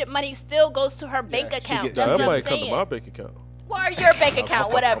scholarship money still goes to her bank she account. gets- That's that what I'm might come to saying. my bank account. Or your bank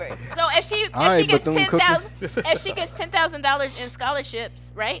account, whatever. So if she Alright, gets Bethune-Cookman. if she gets $10,000 in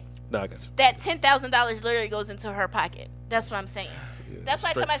scholarships, right? No, I got you. That $10,000 literally goes into her pocket. That's what I'm saying. That's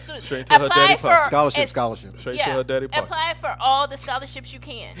why I tell my students straight to her daddy pocket. Scholarship. Straight to her daddy pocket. Apply for all the scholarships you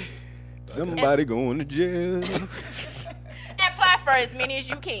can. Somebody going to jail. Apply for as many as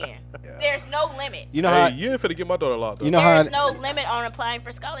you can. There's no limit. You know Hey, how? you ain't finna get my daughter locked up. You know how? There's no limit on applying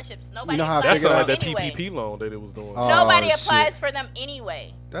for scholarships. Nobody know how I applies That's figured for not them like that anyway. PPP loan that it was doing. Oh, Nobody shit. applies for them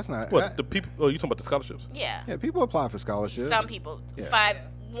anyway. That's not. What the people? Oh, you talking about the scholarships? Yeah. Yeah, people apply for scholarships. Some people. Yeah.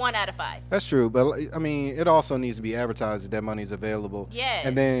 1 out of 5. That's true, but I mean, it also needs to be advertised that money's available. Yes.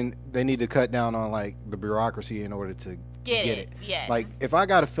 And then they need to cut down on like the bureaucracy in order to Get get it. it. Yes. Like if I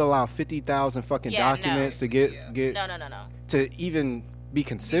got to fill out 50,000 fucking Yeah, no. documents to get No. to even be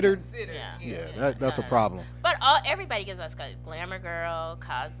considered, Yeah. yeah, that's a No. problem. But everybody gives us Glamour Girl,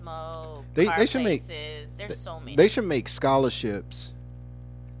 Cosmo, They should make- Places. There's so many. They should make scholarships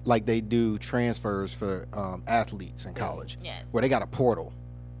like they do transfers for athletes in college, Yes. where they got a portal.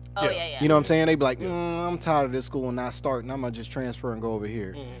 Oh, Yeah. yeah. You know what I'm saying? They be like, I'm tired of this school and not starting. I'm gonna just transfer and go over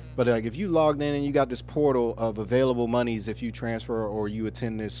here. But like, if you logged in and you got this portal of available monies if you transfer or you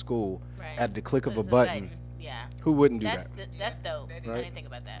attend this school Right. at the click of a With the button, Yeah. who wouldn't do That's that? that's dope. I Right. didn't think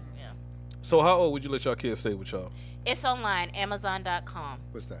about that. Yeah. So how old would you let y'all kids stay with y'all? It's online, Amazon.com.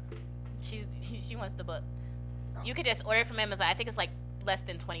 What's that? She wants the book. You could just order it from Amazon. I think it's like less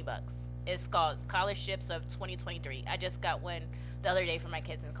than $20. It's called Scholarships of 2023. I just got one the other day for my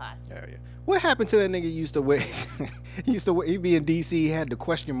kids in class. Yeah. What happened to that nigga who used to wear? He'd be in DC. He had the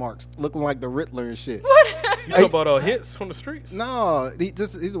question marks, looking like the Riddler and shit. You talking about hits from the streets? No,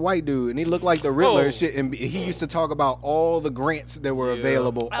 he's a white dude, and he looked like the Riddler Oh. and shit. And he used to talk about all the grants that were Yeah.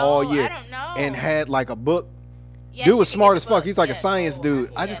 available Oh, all year, I don't know. and had like a book. Yes, Dude you was can smart get as the fuck. book. He's like a Yes. science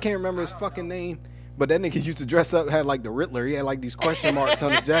dude. I yes. just can't remember his fucking name. But that nigga used to dress up, had like the Riddler. He had like these question marks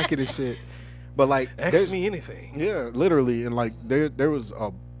on his jacket and shit. But like, Ask there's- me anything. yeah, literally, and like there was a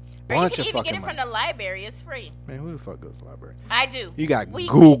Or you bunch can of even fucking get it from money. the library. It's free. Man, who the fuck goes to the library? I do. You got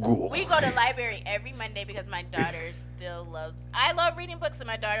Google. We go to the library every Monday because my daughter still loves. I love reading books and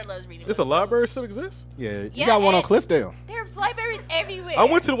my daughter loves reading. This books. a library still exists? Yeah, you Yeah, got one on and- Cliffdale. There's libraries everywhere. I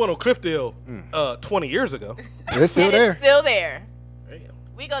went to the one on Cliffdale 20 years ago. It's still And there. It's still there. Damn.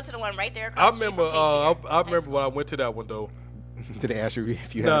 We go to the one right there I across the street remember. from Casey I remember High when I School. went to that one though. Did they ask you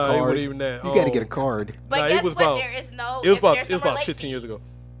if you had Nah, a it card? wasn't even that. You got to get a card. But Nah, it guess was what? about- There is no. it was about- there's it was no more about late 15 years fees. ago.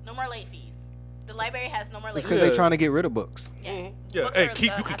 No more late fees. The library has no more late It's fees. because Yeah. they're trying to get rid of books. Yes. Yeah, Books hey, are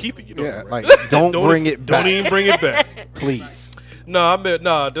keep the you can keep it. You know Yeah, that, like right? don't bring it back, Don't even bring it back. please. No,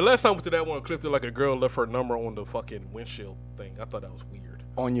 the last time we went to that one, Clifton, like a girl left her number on the fucking windshield thing. I thought that was weird.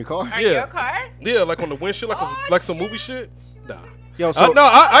 On your car. Are Yeah. your car? Yeah, like on the windshield, like Oh, like some shit. movie shit. Nah. Yo, so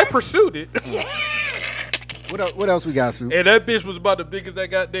I pursued it, what else we got, Sue? and that bitch was about the biggest that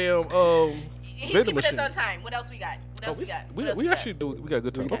goddamn He's vending keeping us machine. on time. What else we got? What else we got? What else We got? actually do. We got a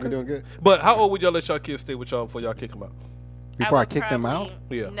good time. We're Okay. doing good. But how old would y'all let y'all kids stay with y'all before y'all kick them out? Before I would kick them out,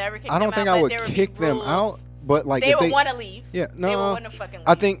 probably Yeah. Never kick I don't them think out, I but would there be kick them rules. out. But like They if would they, want to leave. yeah, They would no, want to fucking leave.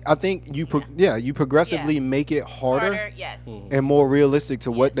 I think you you progressively make it harder Yes. and more realistic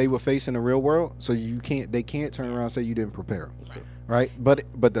to what Yes. they would face in the real world. So they can't turn around and say you didn't prepare them, right? But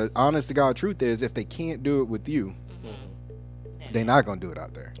the honest to God truth is, if they can't do it with you, they're not gonna do it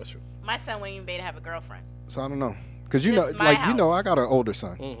out there. That's true. My son wouldn't even be able to have a girlfriend. So I don't know, because you This know, is my I house. got an older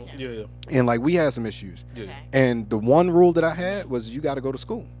son, Yeah. and like we had some issues. Yeah. Okay. And the one rule that I had was you got to go to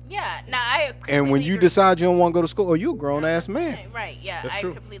school. Yeah. Now I. And when completely you agree. decide you don't want to go to school, or you a grown ass man, Right. Yeah. That's I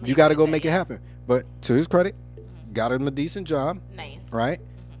true. completely. you got to agree go with make that, it happen. But to his credit, got him a decent job, yeah. Nice. right?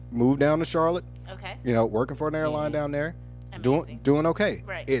 Moved down to Charlotte, Okay. working for an airline down there, Amazing. doing okay.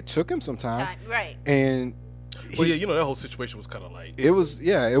 Right. It took him some time, Right. and Well, yeah, you know that whole situation was kind of like. it was crazy,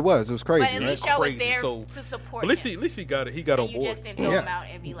 But at right? least y'all were Crazy, there so- to support At least him. at least he got it. He got on And you board. just didn't throw Yeah. him out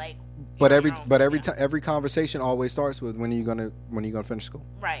and be like. But you every know, but every yeah. time every conversation always starts with when are you gonna finish school.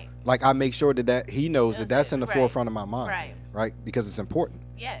 Right. Like I make sure that he knows that That's that's it, in the right. forefront of my mind, Right. Because it's important,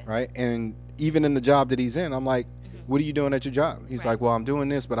 Yes. right? And even in the job that he's in, I'm like, what are you doing at your job? He's Mm-hmm. Right. like, well, I'm doing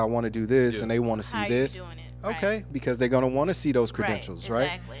this, but I want to do this, Yeah. and they want to see How this. you doing it? Right. Okay, because they're gonna want to see those credentials, right?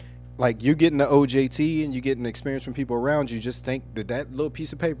 Exactly. Like you're getting the OJT and you're getting the experience from people around you. Just think that little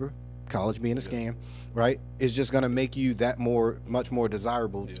piece of paper, college being a scam, right, is just gonna make you much more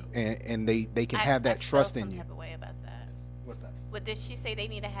desirable, and they can have that I trust feel in some you. type of way about that. What's that? What did she say? They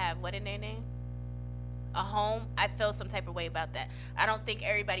need to have what in their name? A home. I feel some type of way about that. I don't think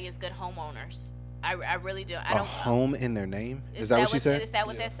everybody is good homeowners. I really do. I A don't. home in their name? Is that what she said? Is that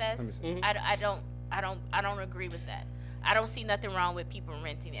what that Let me says? see. I don't agree with that. I don't see nothing wrong with people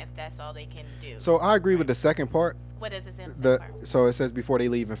renting if that's all they can do. So I agree with the second part. What does it say? in The second part? so it says before they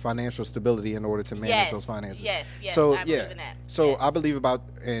leave in financial stability in order to manage those finances. Yes. So I yeah. believe in that. So Yes. I believe about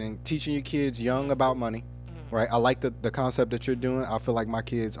and teaching your kids young about money. Right, I like the concept that you're doing. I feel like my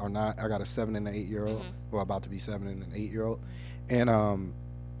kids are not. I got a 7 and an 8-year-old, well, about to be 7 and an 8-year-old, and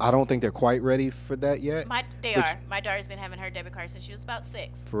I don't think they're quite ready for that yet. They Which- are. My daughter's been having her debit card since she was about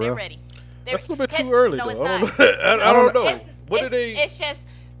 6. For They're real? ready. That's a little bit It's- too early, no, though. It's I not. don't know. I don't know. It's, What do it's, they? It's just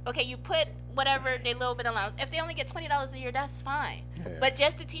okay. You put whatever their little bit allowance. If they only get $20 a year, that's fine. Yeah. But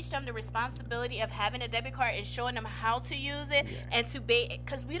just to teach them the responsibility of having a debit card and showing them how to use it and to be,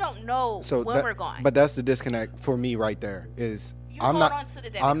 because we don't know So when that- we're gone. But that's the disconnect for me right there. Is You I'm hold not on to the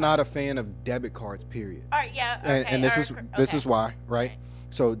debit I'm not card. a fan of debit cards. Period. All right, yeah. Okay, And this or- is okay. why, right? Right.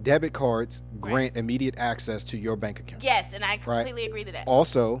 So debit cards grant immediate access to your bank account. Yes, and I completely agree to that.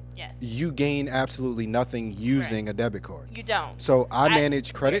 Also, Yes. you gain absolutely nothing using a debit card. You don't. So I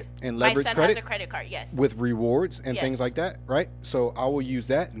manage credit and leverage My son credit has a credit card. Yes. with rewards and Yes. things like that, right? So I will use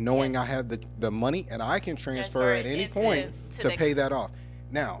that knowing Yes. I have the money and I can transfer Transfer at it any into- point to to the- pay that off.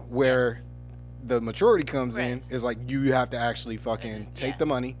 Now, where Yes. the maturity comes in Right. is like you have to actually fucking take Yeah. the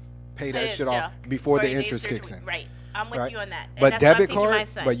money, pay that It's, shit yeah, off before the they interest start kicks to- in. Right. I'm with Right? you on that. And But that's what I'm debit teaching my card,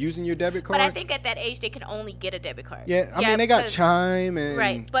 son. but using your debit card, But I think at that age they can only get a debit card. yeah, I mean they got 'cause- Chime and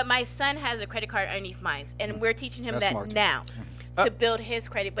Right, but my son has a credit card underneath mine, and we're teaching him That's that smart. now to build his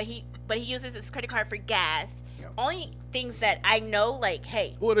credit. But he uses his credit card for gas. Yep. Only things that I know, like,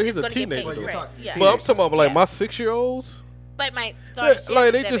 hey, Well, he's it's a gonna get paid. teenager, though. Right, talking yeah. Well, I'm talking about like Yeah. my 6-year-olds. But my daughter, she has Like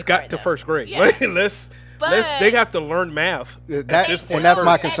a they debit just got card, to though. first grade. Yeah. Like, let's But- they have to learn math. That- at this point and that's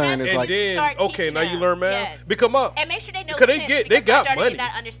my first. concern And is And like then Start okay, teaching now you them. learn math. Yes. Become up. And make sure they know Because they cents, get- they because got my daughter money. did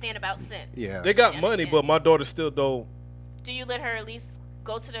not understand about cents. Yeah. They got She money, understand. but my daughter still don't. Do you let her at least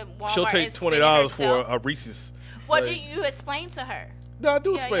go to the Walmart She'll take and spend it $20 for herself? a Reese's. What Like- do you explain to her? No, I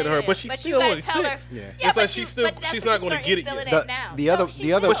do Yeah, explain to yeah, her, yeah. but she's But you still gotta only tell her- 6. Yeah. Yeah, It's but like she's you- still but that's she's when not you going to start get it instilling yet. it now. the No, other- she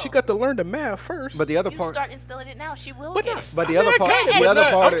the other- will. But she got to learn the math first. but the other You part start instilling it now, she will But get not- it. But the other Man, part- God, the but other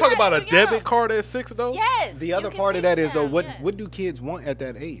not- part I'm talking about a That's too young. debit card at 6 though. Yes. the you other can part of teach that is though them, what yes. do kids want at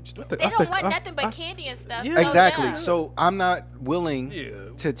that age though? They don't want nothing but candy and stuff. Yeah. so, Exactly. yeah. So I'm not willing Yeah.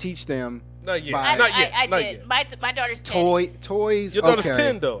 to teach them Not yet. Buy- Not yet. I Not did. yet. My daughter's 10. Toys. Your daughter's okay.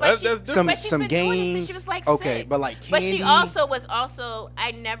 10 though. But she- That's Some but she's some been doing it since games. she was like okay, 6. but like But candy. she also was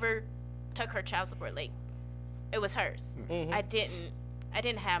I never took her child support. Like, it was hers. Mhm. I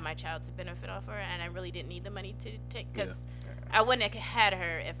didn't have my child to benefit off her, and I really didn't need the money to take, because I wouldn't have had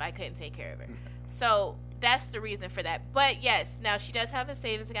her if I couldn't take care of her. So that's the reason for that. But yes, now she does have a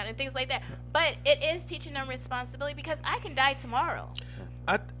savings account and things like that. But it is teaching them responsibility, because I can die tomorrow.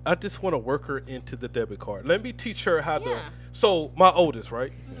 I just want to work her into the debit card. Let me teach her how to. Yeah. So my oldest,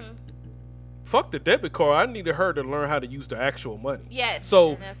 right? Fuck the debit card. I needed her to learn how to use the actual money. Yes. So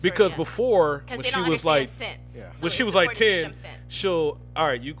and that's because where, before because when they she don't was understand like cents. Yeah. So when she it's was like important to teach 10, them cents. she'll all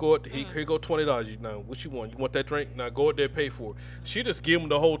right. You go here go $20. You know what you want? You want that drink? Now go out there pay for it. She just give him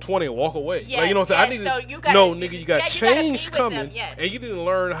the whole 20 and walk away. Yes, like, you know what I'm saying? yes, I need so you gotta- no nigga. You got yeah, you gotta change be with coming, them, yes. and you didn't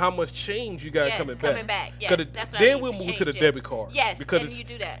learn how much change you got Yes, coming coming back. back. Yes, 'Cause that's what I then need we'll to move change, to the yes. debit card. Yes, because and you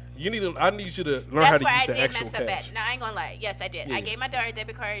do that. You need to. I need you to learn That's how to where use I the did actual mess up cash. at. Now I ain't gonna lie. Yes, I did. Yeah. I gave my daughter a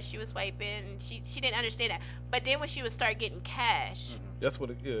debit card. She was swiping. And she didn't understand that. But then when she would start getting cash, That's what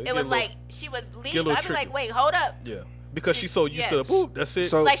it. Yeah, it was like she would leave. little I'd be like, tricky. wait, hold up. yeah, because she's so used to the Yes. boop. That's it.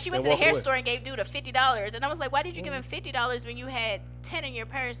 So- Like she went and to the walk hair away. store and gave dude a $50, and I was like, "Why did you give him $50 when you had 10 in your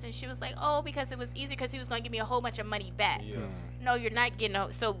purse?" And she was like, "Oh, because it was easier because he was going to give me a whole bunch of money back." Yeah. No, you're not getting.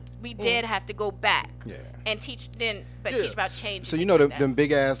 So we did have to go back Yeah. and teach then, but Yeah. teach about change. So and you know things like them that.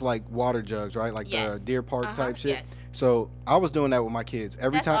 big ass like water jugs, right? Like Yes. the Deer Park Uh-huh, type shit. yes. So I was doing that with my kids.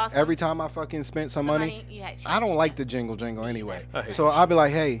 That's awesome. Every time I fucking spent some money, you had I don't change. like the jingle anyway. I hate So I'll be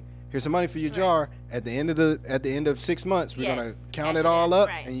like, hey, here's some money for your Right. jar. At the end of 6 months, we're gonna Yes, count cash it it all in, up,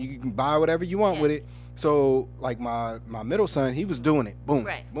 right. and you can buy whatever you want with Yes. it. So like my middle son, he was doing it. Boom,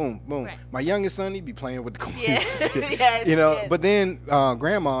 Right. boom, boom. Right. My youngest son, he'd be playing with the coins. Yes. Yes, you know. yes. But then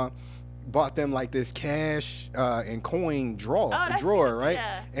grandma bought them like this cash and coin that's drawer, good, right?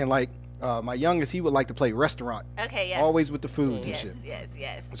 yeah. And like my youngest, he would like to play restaurant, Okay, yeah. always with the foods and Yes, shit.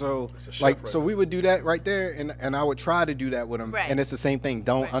 yes. So a chef like right so we would do that right there, and I would try to do that with him, Right. and it's the same thing.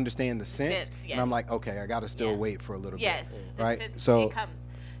 Don't Right. understand the sense, Sense, and I'm yes. like, okay, I gotta still Yeah. wait for a little Yes, bit, the right? sense, So it comes.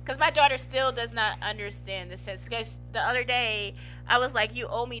 Because my daughter still does not understand the sense. Because the other day, I was like, "You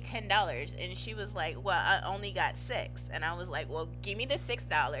owe me $10," and she was like, "Well, I only got 6," and I was like, "Well, give me the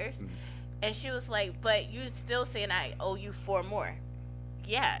 $6," and she was like, "But you still saying I owe you 4 more."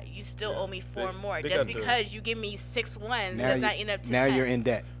 Yeah, you still owe me 4 more. they Just got the- because you give me 6 ones now, does you, not end up to now 10. you're in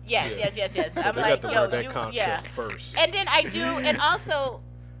debt. Yes, Yeah. yes. So I'm they like, got to yo, learn that you, concept yeah. first. And then I do, and also,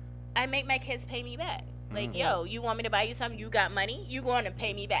 I make my kids pay me back. Like, yo, you want me to buy you something? You got money? You going to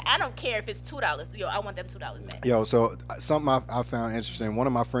pay me back? I don't care if it's $2. Yo, I want them $2 back. Yo, so something I found interesting. One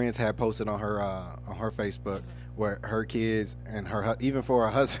of my friends had posted on her Facebook where her kids and even for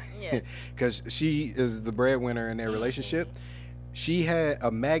her husband, Yes. because she is the breadwinner in their relationship. She had a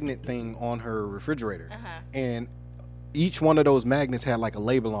magnet thing on her refrigerator, and each one of those magnets had like a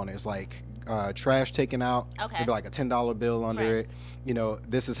label on it. It's like trash taken out. Okay. Maybe like a $10 bill under Right. it. You know,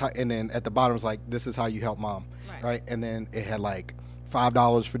 this is how, and then at the bottom it's like, this is how you help mom, Right. right? And then it had like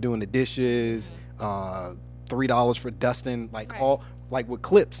 $5 for doing the dishes, $3 for dusting, like Mm-hmm. Right. all like with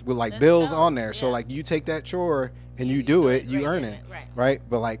clips with like That's bills dope, on there. So yeah. like you take that chore and you do it, you right earn then, it, right. right?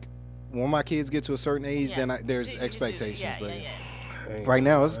 But like when my kids get to a certain age, Yeah. then there's You do, expectations. yeah, but yeah. right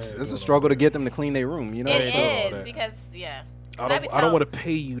now it's a struggle to get them to clean their room, you know. It ain't doing all is that. because, yeah. I don't want to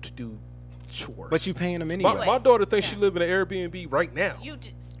pay you to do chores. But you paying them anyway. My daughter thinks she Yeah. live in an Airbnb right now. You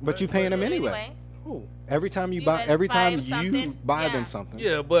just But you paying them anyway. Ooh. Every time you You buy, gotta every buy time them you something. buy Yeah. them something.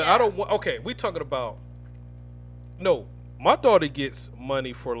 Yeah, but Yeah. I don't want. Okay, we talking about. No, my daughter gets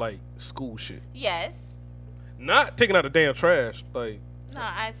money for like school shit, Yes. not taking out the damn trash. Like, No,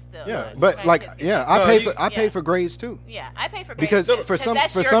 I still. Yeah, no, but my like, kids get yeah, paid. I No, pay you- for I pay yeah. for grades too. Yeah, I pay for Because grades too, for some-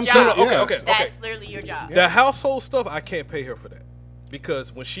 that's for your some job. kids- okay, yeah. okay, That's literally your job. the household stuff, I can't pay her for that.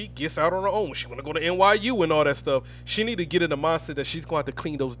 Because when she gets out on her own, she want to go to NYU and all that stuff, she need to get in the mindset that she's going to have to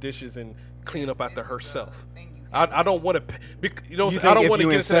clean those dishes and clean up after herself. I don't want to, you know, You I think don't if want to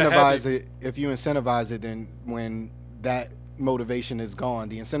you get into that incentivize habit. it, if you incentivize it, then when that motivation is gone,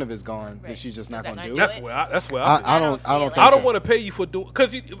 the incentive is gone, then Right. she's just not They're going to not do That's it. where I I feel. don't see I it don't like think I don't that. want to pay you for doing,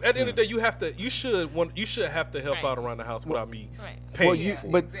 because at the end of the day, you should have to help Right. out around the house without me Right. paying Well, you you for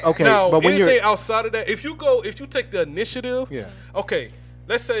it. but okay, Now, but when anything you're outside of that, if you take the initiative, Yeah. okay,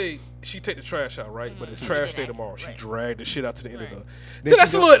 let's say she take the trash out, right? But it's Mhm. trash She day did that, tomorrow. She right. dragged the shit out to the end Right. of the. Then So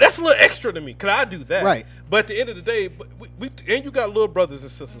that's she a go- little extra to me. Cause I do that, Right. But at the end of the day, we and you got little brothers and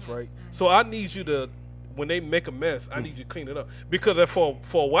sisters, right? So I need you to when they make a mess, I need you to clean it up. Because for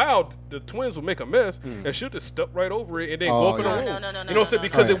a while, the twins would make a mess, and she'll just step right over it and then go up in the room. No. You know what I'm saying?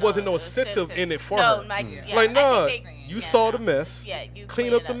 Because there wasn't no incentive in it for her. Like, nah, you saw the mess. Yeah, you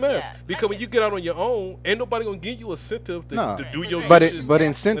clean up the mess. Yeah. Because when you get out on your own, ain't nobody gonna give you incentive to do your But dishes. but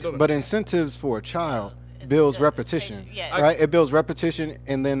incentives for a child builds repetition, Yeah. right? It builds repetition,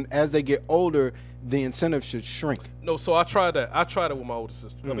 and then as they get older, the incentive should shrink. No, so I tried that. I tried it with my older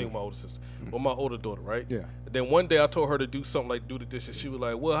sister. I mean, with my older sister. With my older daughter, right? Yeah. And then one day I told her to do something like do the dishes. She was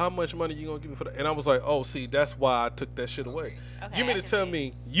like, well, how much money you gonna give me for that? And I was like, oh, see, that's why I took that shit away. Okay, You mean I to can tell see.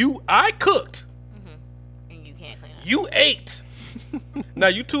 me I cooked, And you can't clean up. you ate. Now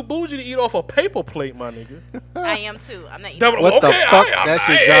you too bougie to eat off a paper plate, my nigga. I am too. I'm not eating. That- What the okay, fuck? I- That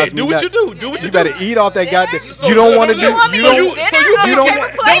shit hey, drives me do what nuts. you do. Do what You you better do. eat off that goddamn. So You don't want to you do. want me You to don't. do dinner So on you a don't paper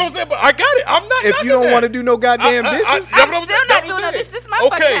want- plate? That's what I'm saying, but I got it. I'm not. If you don't want to do no goddamn dishes, that's what I'm still saying. not That's what doing I'm no saying. dishes. This is my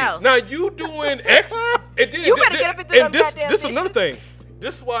fucking house. Now you doing extra. You better get up and do them this goddamn is another thing.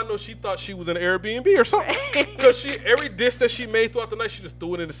 This is why I know she thought she was in an Airbnb or something. Because every dish that she made throughout the night, she just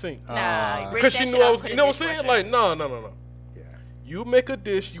threw it in the sink. Nah, Because she knew I was, you know what I'm saying? Like, no. yeah. You make a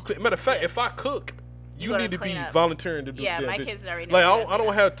dish. You matter of fact, if I cook, you gotta need to be clean up. volunteering to do. Yeah, damn my dishes. kids already know Like that, I don't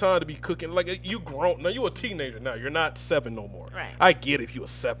yeah. have time to be cooking. Like you grown now. You a teenager now. You're not 7 no more. Right. I get if you a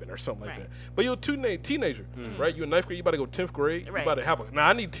 7 or something like Right. that. But you're a teenager, right? You're in 9th grade. You about to go 10th grade. You Right. about to have a. Now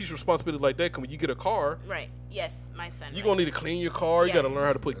I need to teach you responsibility like that. Cause when you get a car, Right. Yes, my son. you gonna need to clean your car. You Yes. gotta learn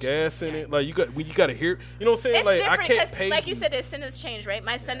how to put gas in Yeah. it. Like you got when you gotta hear. You know what I'm saying? It's Like I different can't 'cause, pay. like you said, the incentives change, right?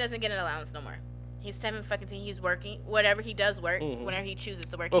 My son doesn't get an allowance no more. He's 7 fucking 10. He's working. Whatever he does work, whenever he chooses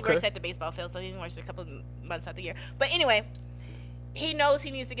to work. He Okay. works at the baseball field, so he works a couple of months out the year. But anyway, he knows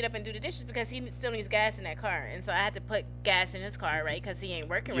he needs to get up and do the dishes because he still needs gas in that car. And so I had to put gas in his car, right? Because he ain't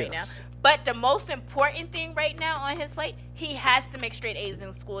working right now. Yes. But the most important thing right now on his plate, he has to make straight A's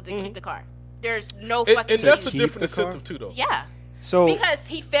in school to keep the car. There's no And, fucking and that's a reason. Keep different the car? incentive too, though. Yeah. So Because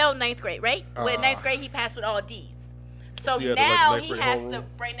he failed 9th grade, right? With 9th grade, he passed with all D's. So So he had to, like, now 9th he grade has homeroom. to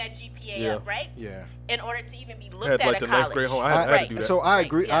bring that GPA Yeah. up, right? yeah. In order to even be I looked had at like at the college. 9th grade home. I had Right. to do that. So I Right,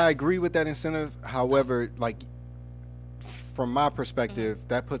 agree. yeah. I agree with that incentive. However, like from my perspective,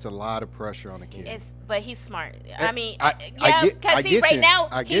 that puts a lot of pressure on the kid. But he's smart. I mean, I yeah, get- because I see, get right you. now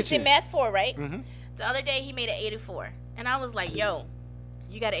I get he's in you. math 4, right? Mhm. The other day he made an 84, and I was like, "Yo,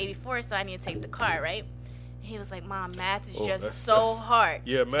 you got an 84, so I need to take the car, right?" And he was like, "Mom, math is Oh, just that's- so that's- hard."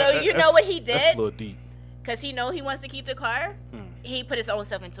 Yeah, man. So that- you know that's- what he That's a did? little deep. Because he know he wants to keep the car. He put his own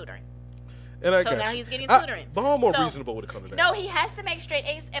self in tutoring. And I So got now you. he's getting I- tutoring. But I'm more So- reasonable when it comes to that. No, he has to make straight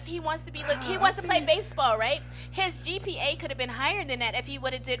A's if he wants to be. He wants to play baseball, right? His GPA could have been higher than that if he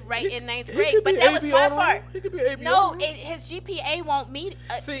would have did right in 9th He grade. could But be that was AB my honor roll. fault. He could be AB No, honor roll. his GPA won't meet.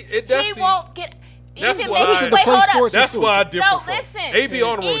 See, he That's won't get. why Even I- making, To wait, play hold sports up. That's why I differ No, from. listen. AB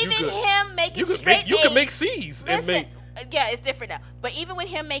honor roll, you Even good. him making You could straight make, you can make A's. C's and Listen, make. yeah, it's different now. But even with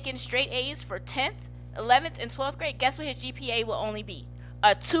him making straight A's for 10th, 11th, and 12th grade, guess what his GPA will only be?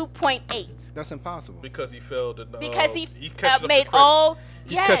 A 2.8. That's impossible. Because he failed. Because he catching up in made credits. all.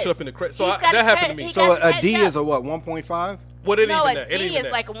 He's catching up in the credits. So He's I, got that happened to credit- me. he So got to a catch D up. is a what? 1.5. Well, it ain't No, even a that. It D ain't even is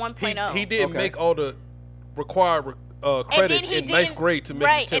that. like a 1.0. He didn't Okay. make all the required credits in 9th grade to make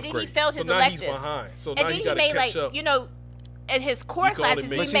right, it 10th and then grade. he failed so his now electives. he's behind. So and now then he he got to made catch like up. in his core You can only classes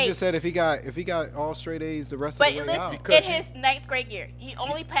make- he But she made. just said if he got all straight A's the rest But of the way listen, out. Because in his 9th grade year, he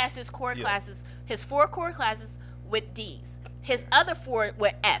only passed his core classes, his 4 core classes with D's. His other 4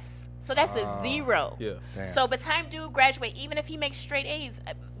 were F's. So that's a 0. Yeah. Damn. So by the time dude graduate, even if he makes straight A's,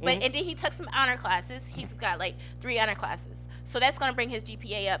 but and then he took some honor classes. He's got like 3 honor classes. So that's gonna bring his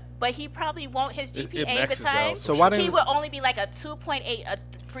GPA up. But he probably won't his It GPA by the maxes time. out. So why he didn't- will only be like a 2.8, a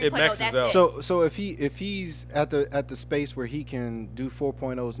 3.0. maxes That's out. it. So if he's at the space where he can do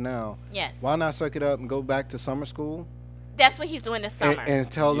 4.0s now, Yes. why not suck it up and go back to summer school That's what he's doing this summer. and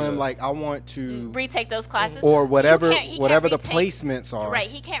tell them Yeah. like I want to retake those classes or whatever You can't- he can't whatever the retake- placements are. Right,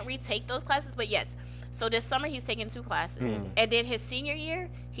 he can't retake those classes, but yes. So this summer he's taking 2 classes, and then his senior year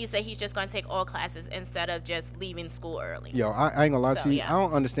he said he's just going to take all classes instead of just leaving school early. Yo, I ain't gonna lie So, to you. yeah. I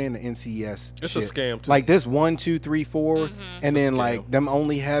don't understand the NCS. It's a shit. scam, too. Like this 1, 2, 3, 4, Mm-hmm. and then scam. like them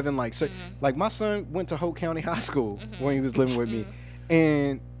only having like like my son went to Hope County High School Mm-hmm. when he was living with me,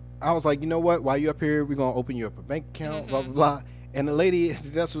 and I was like, you know what? While you up here, we're gonna open you up a bank account, blah Mm-hmm. blah blah. And the lady,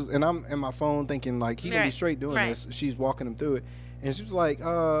 and I'm in my phone thinking like he gonna be Right, straight doing right. this. She's walking him through it, and she was like,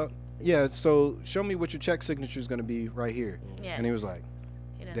 yeah. So show me what your check signature is gonna be right here. Yes. And he was like,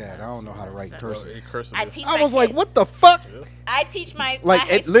 He doesn't Dad, I don't know how to write So- cursive. Well, it cursive I is- teach I my was like, kids. what the fuck? I teach my Like my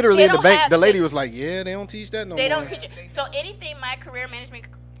high it school- literally they in the don't bank, have- the lady was like, "Yeah, they don't teach that no They more." don't teach it. So anything my career management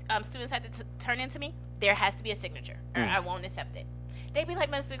students have to turn into me, there has to be a signature, or I won't accept it. They be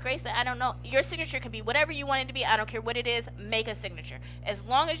like, Mr. Grace, I don't know. Your signature can be whatever you want it to be. I don't care what it is. Make a signature. As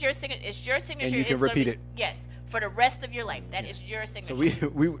long as your signature is your signature. And you can it's gonna repeat be- it. Yes, for the rest of your life. That is your signature. So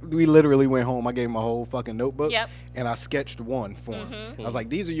we literally went home. I gave him a whole fucking notebook. Yep. And I sketched one for him. I was like,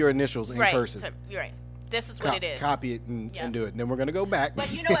 these are your initials in right. cursive. So, you're right. This is what it is. Copy it and Yep. do it. Then we're gonna go back.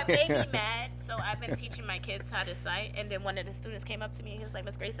 But you know what made me mad? So I've been teaching my kids how to cite, and then one of the students came up to me and he was like,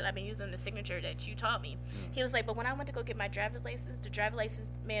 Miss Grace, I've been using the signature that you taught me. He was like, but when I went to go get my driver's license, the driver's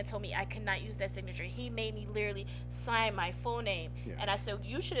license man told me I could not use that signature. He made me literally sign my full name. Yeah. And I said,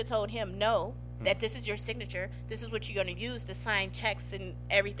 you should have told him no, that this is your signature. This is what you're going to use to sign checks and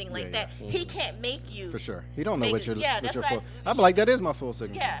everything like Yeah, that. He can't make you. For sure. He don't know Make what it- your yeah, what that's your what I full. s- I'm like, that is my full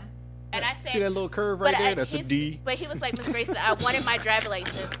signature. Yeah. And I said, See that little curve right but there? That's a he's- D. But he was like, Miss Grace, I wanted my driver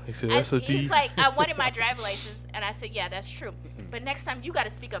license. He said, "That's a D." He's like, I wanted my driver license. And I said, yeah, that's true. But next time, you got to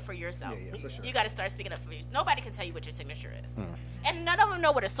speak up for yourself. Yeah, for sure. You got to start speaking up for yourself. Nobody can tell you what your signature is. And none of them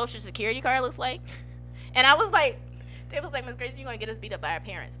know what a social security card looks like. And I was like, they was like, Miss Grace, you're going to get us beat up by our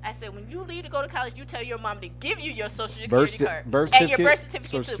parents. I said, when you leave to go to college, you tell your mom to give you your social security card. birth and your certificate, birth certificate,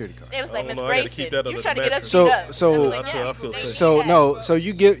 social too. security card. They was I like, don't Miss know, I gotta Grace, keep you that under the trying to get us mattress. beat up. So- And I was like, That's what I yeah, feel they safe. do So that. no, so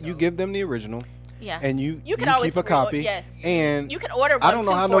you give them the original, Yeah. and you You can always keep a reorder- copy. yes. And You can order I one, don't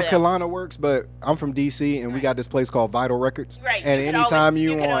know too, how for North them. Carolina works, but I'm from DC, and we got this place called Vital Records. Right. And you can anytime always,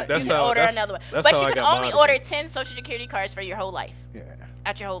 you can, want, That's you can how- order that's- another one. that's But how you I can got only mine. order 10 social security cards for your whole life. yeah,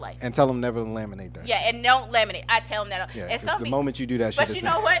 At your whole life. and tell them never to laminate that. Yeah, and don't laminate. I tell them that. Yeah, and 'cause some the moment you do that shit, but it's you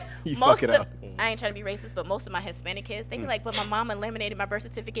know what? you most fuck it of up. I ain't trying to be racist, but most of my Hispanic kids, they be like, "But my mama laminated my birth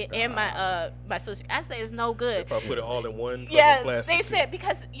certificate and my social." I say it's no good. Probably put it all in one. fucking Yeah, plastic they too. said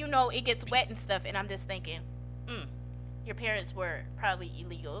because it gets wet and stuff, and I'm just thinking, your parents were probably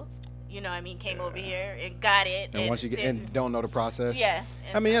illegals. You know what I mean? Came over here and got it. And once you get and don't know the process. yeah.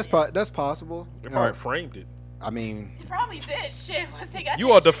 I mean and that's possible. They probably framed it. I mean, probably did shit once they got. You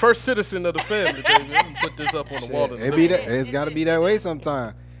that are the shit. first citizen of the family, baby. Let me put this up on the wall. shit, in it the be living that. room. It's got to be that way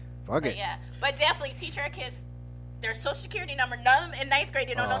sometime. Fuck But it. yeah, but definitely teach our kids their social security number. None of them in ninth grade,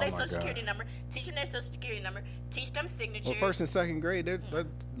 they don't know Oh their my social God. security number. Teach them their social security number. Teach them signatures. Well, first and second grade, they're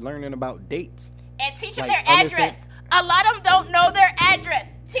learning about dates. and teach them like, their understand- address. A lot of them don't know their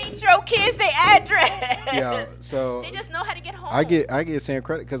address. Teach your kids their address. Yeah, so they just know how to get home. I get Sam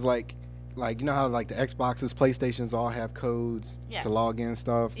credit because like you know how like the Xboxes, PlayStations all have codes Yeah. to log in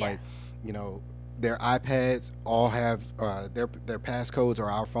stuff. Yeah. Like their iPads all have their passcodes or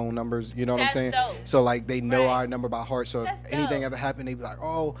our phone numbers. You know what That's I'm saying? dope. So like they know Right. our number by heart. So That's if anything dope. ever happened, they be like,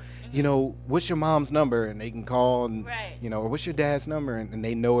 oh, what's your mom's number? And they can call and Right. or what's your dad's number? And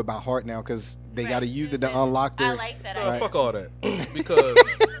they know it by heart now because they Right. got to use it to Use unlock their. I like that. Nah, idea. fuck all that. Because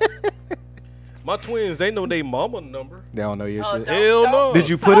my twins, they know their mama number. They don't know your Oh, shit. don't- Hell don't no. be Did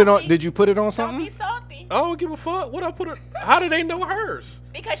you put it on? salty. Did you put it on Don't something? be salty. I don't give a fuck. What I put it? How do they know hers?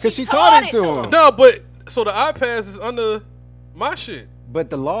 Because 'Cause she she taught it to them. him. No, but so the iPads is under my shit. But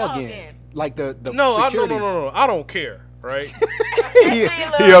the login, Login. like the No, security. no. I don't care, right? he,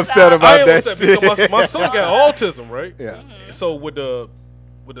 Little he upset dog. about I am that upset shit. because my son got autism, right? Yeah. Mm-hmm. So would the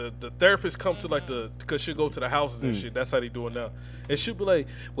therapist come to like because she'll go to the houses and shit. That's how they do it now. And she'll be like,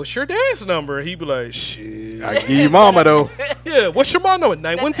 "What's your dad's number?" And he'd be like, "Shit, I give you mama though. yeah. What's your mom number?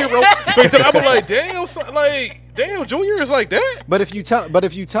 910." So I be like, "Damn, son, damn, Junior is like that." But if you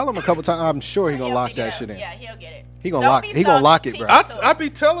tell him a couple times, I'm sure he gonna He'll lock pick it that up. shit in. Yeah, he'll get it. He gonna Don't lock- be he gonna salty. lock it, Teach bro. it to I him. be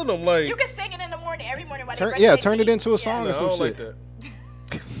telling them like, You can sing it in the morning, every morning while they brush Yeah, their turn it teeth. into a song "Nah, or I some don't shit. like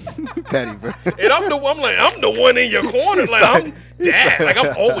that. Petty, bro. And I'm the one in your corner, like I'm dad, like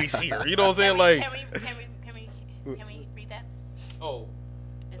I'm always here. You know what I'm saying? Like, Can we read that? oh,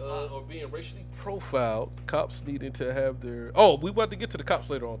 It's long. or being racially profiled, cops needing to have their. Oh, we about to get to the cops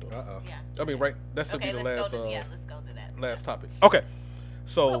later on, though. Uh-oh. Yeah. I mean, right? That's to Okay, be the let's last go to let's go to that. last topic. Okay,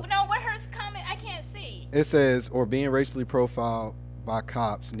 so Oh, no, what hers comment? I can't see. It says, or being racially profiled by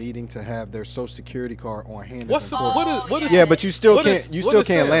cops needing to have their social security card on hand. what's is the, important. what is Yeah, but you still what can't. is- You what still is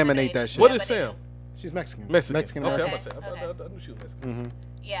can't Sam? laminate that shit. What Yeah, is but Sam? She's Mexican. Mexican. Okay, I'm American. about to say, I knew she was Mexican.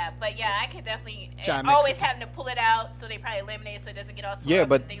 Yeah, but yeah, I can definitely Giant always Mexican. having to pull it out, so they probably eliminate it so it doesn't get all swelled Yeah, up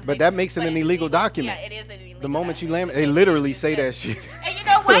but and things but like that makes it But an it's illegal document. Yeah, it is an illegal. The moment you document. laminate, they literally say that shit. And you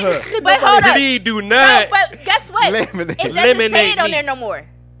know what? But hold up. Please do No, not. but guess what? Laminate. It doesn't say Eliminate it on me. there no more.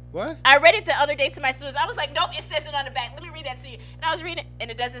 What? I read it the other day to my students. I was like, nope, it says it on the back. Let me read that to you. And I was reading it, and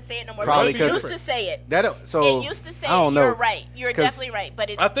it doesn't say it no more. Probably But it 'cause- used to say it. That so. It used to say I don't it. know. You're right. You're 'Cause definitely right. But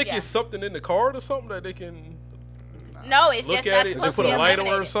it, I think yeah. it's something in the card or something that they can No, it's look just at not it, supposed just put to be a light on it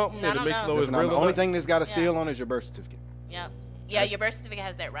or eliminated. something, I and it don't makes know. no- That's it's not- real the or only not? thing that's got a Yeah. seal on is your birth certificate, Yep. Yeah, your birth certificate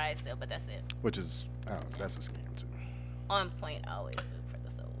has that ride seal, but that's it. which is that's a scam too. On point, always food for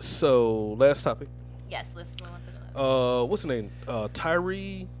the soul. So last topic. Yes, let's move on to the list. What's his name?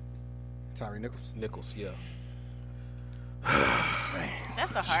 Tyree Tyree Nichols. Nichols. Yeah,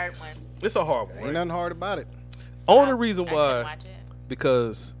 That's a hard one. it's a hard one. Ain't Right? nothing hard about it. Only reason I couldn't why, watch it.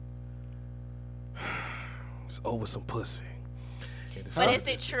 because it's over some pussy. But is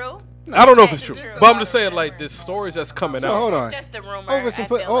it true? I don't know if it's It's true, true. but I'm just saying, like, the stories that's coming So out. hold It's on. just a rumor. Over some I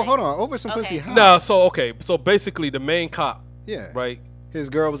feel like. hold on. Over some Okay. pussy. How? Nah, so okay, so basically the main cop, Yeah. right? His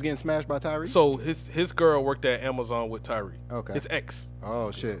girl was getting smashed by Tyree. So his girl worked at Amazon with Tyree. Okay. His ex.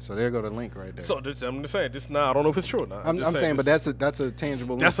 Oh shit. So there go the link right there. So I'm just saying this. Nah, I don't know if it's true or not. I'm just saying, but this- that's a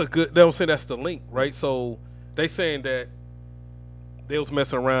tangible. that's a good. They don't say that's the link, right? So they saying that they was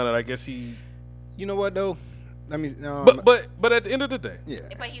messing around, and I guess he. You know what though? Let me. But at the end of the day, yeah.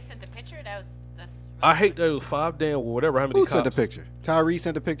 But he sent the picture. That's. I hate that it was 5 damn or whatever. How many Who cops? sent the picture? Tyree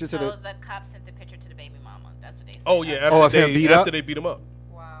sent the picture to So the. the cop sent the picture to the baby mama. That's what they said. Oh yeah, That's, after of him beat after up? they beat him up.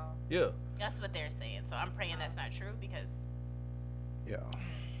 Wow. Yeah. that's what they're saying. So I'm praying that's not true because Yeah.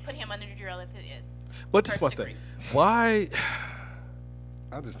 put him under the drill if it is. But this is my First thing. degree. Why?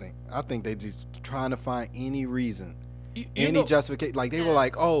 I think they just trying to find any reason, You any know- justification. Like they were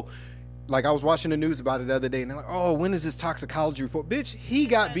like, oh, like I was watching the news about it the other day, and they're like, oh, when is this toxicology report? Bitch, he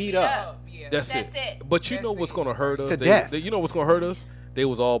got beat up. Oh, yeah. That's That's it. it. But you That's know what's it. gonna hurt us? To death. You know what's gonna hurt us? They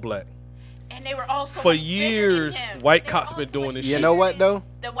was all black. And they were all so For much bigger than years, him. white They were cops all been so doing much this You shit. know bigger what than- though?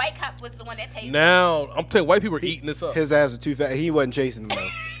 The white cop was the one that tased him. Now I'm telling you, white people are eating this up. His ass was too fat. He wasn't chasing him though.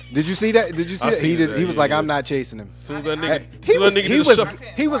 Did you see that? Did you see I that? He seen did. that, He was yeah, like, yeah. I'm not chasing him. Soon as that He nigga, He soon as was that nigga he just was shuffle-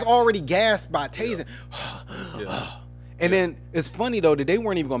 he was already gassed by tasing. Yeah. And then it's funny though that they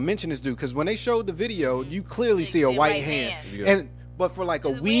weren't even gonna mention this dude because when they showed the video, you clearly see a white hand. Yeah. And but for like a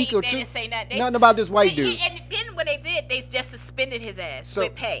week or they two, didn't say nothing. nothing about this white dude. And then when they did, they just suspended his ass So-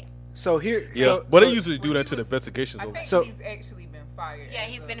 with pay. So here, Yeah, so, but so, they usually do Well, that he to the was- investigations. I over. think So- he's actually been fired. Yeah,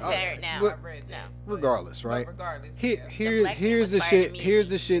 he's been as fired of- now. but- I read that. No. But- regardless, right? But regardless. Here, yeah. here, black man here's was the fired shit. immediately. Here's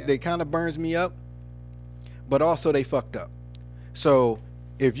the shit that kind of burns me up, but also they fucked up. So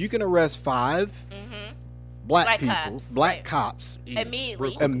if you can arrest 5 black Black people, cops, black right. cops,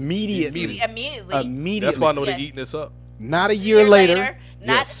 Immediately. immediately, Immediately. That's why I know Yes. they eating this up. not a year later,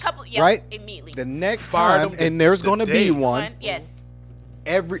 not Yes. a couple. Yeah, right? Immediately. The next Fired time, them the- and there's the going to day. be one. Yes.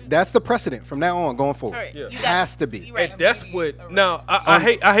 That's the precedent from now on going forward. Correct. Yeah. You got- Has to be. you right. And that's what. Arrest. Now I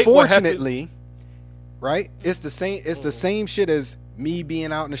hate what happened. Fortunately, right? It's the same. It's the same shit as me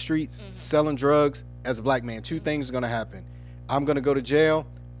being out in the streets selling drugs as a black man. 2 things are gonna happen. I'm gonna go to jail.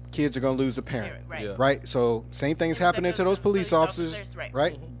 Kids are gonna lose a parent. Right. Yeah. Right. So same thing's happening to those police officers. Right.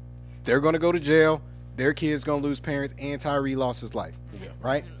 Right. They're gonna go to jail. Their kids gonna lose parents. And Tyree lost his life.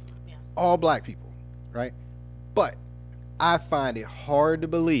 Right. Yeah. All black people. Right. But I find it hard to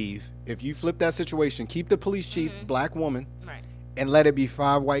believe if you flip that situation, keep the police chief, black woman, Right. and let it be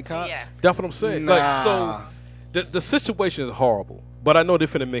 5 white cops. Yeah. That's what I'm saying. Nah. Like so, the situation is horrible. But I know they're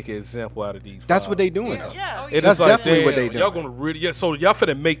finna make an example out of these. That's 5. what they doing. Yeah. though. Yeah. Oh, It That's is like, definitely what damn, they Y'all doing. gonna really so y'all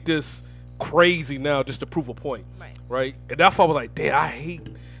finna make this crazy now just to prove a point, Right. right? And that's why I was like, damn, I hate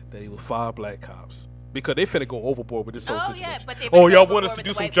that it was 5 black cops because they finna go overboard with this whole Oh, situation. yeah, but they oh, went y'all overboard want us to with do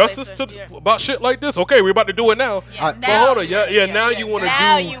the some white justice boys, to yeah. about shit like this? Okay, we're about to do it now. Yeah, I- But now hold on, you wanna do now justice. you want to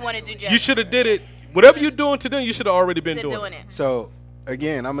Now do. you want to do justice. You should have did it. Whatever you're doing today, you should have already been They're doing, doing it. it. So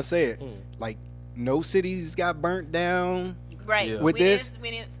again, I'm gonna say it. Like no cities got burnt down, Right. Yeah. With We this,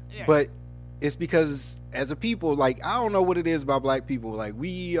 yeah. but it's because as a people, like I don't know what it is about black people. Like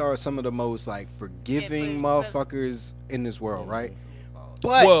we are some of the most like forgiving Yeah, motherfuckers in this world, right?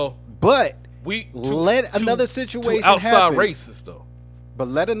 But Well, but we let another to situation outside happen. racists though. But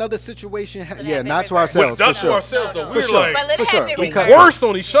let another situation, But yeah, have not it to reversed. ourselves, But not for to sure. ourselves though. No, We're For sure. like But let For it sure. have it Because- reversed. worse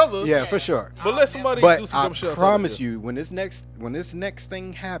on each other. Yeah, for sure. But let somebody But do some I dumb shit outside promise of here. you, when this next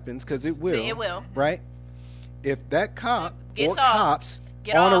thing happens, because it will, It will. right? If that cop Gets or off. cops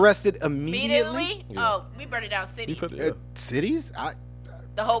Get aren't off. immediately, Immediately? Yeah. Oh, we burn it down cities. put it- cities,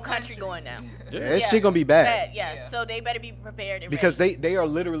 The whole country going down. that shit gonna be bad. Yeah. Yeah. So they better be prepared and Because ready. they are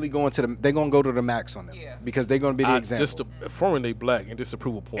literally going to they're gonna go to the max on them. Yeah. Because they're gonna be the example. Just to foreign they black and just to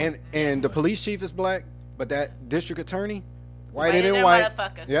prove a point. and the police chief is black, but that district attorney, whiter Whiter than than white.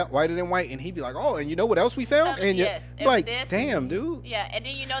 motherfucker. Yeah, whiter than white, and he'd be like, "Oh, and you know what else we found?" And you're yes. like, This- "Damn, dude." Yeah, and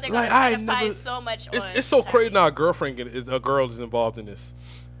then you know they're Like, gonna try I to never- find so much it's on. it's so Tyree. crazy now. A girl is involved in this.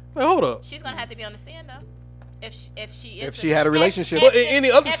 Like, hold up. She's gonna have to be on the stand though. If she is. If she had a relationship. But in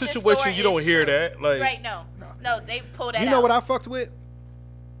any other if the situation, story you don't is hear true. that. Like, Right? No. They pull that. You know out. what I fucked with?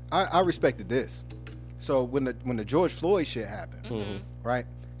 I respected this. So when the George Floyd shit happened, Mm-hmm. right?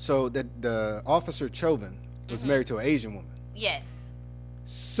 So the officer Chauvin was Mm-hmm. married to an Asian woman. Yes.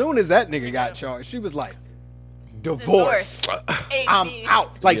 Soon as that nigga got charged, she was like, divorce. I'm AD.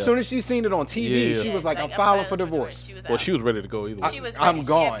 out. Like, Yeah. soon as she seen it on TV, Yeah. she was like, I'm I'm filing for divorce. She was Well, out. she was ready to go either way. She was I'm ready. She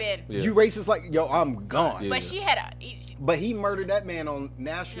gone. had been. Yeah. You racist like, yo, I'm gone. Yeah. But she had a But he murdered that man on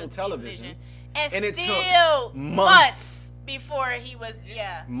national television. and And it took still months. before he was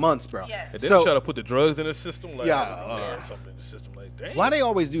Months, bro. Yes. And then So- they try to put the drugs in the system, like Yeah. something in the system, like damn. Why they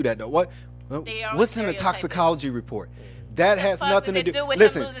always do that though? What? They always What's in the stereotype toxicology report? That has fuck nothing did to it do with him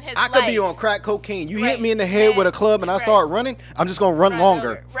Listen, losing his I could be life? on crack cocaine. You hit Right. me in the head with a club, and I start Right. running. I'm just gonna run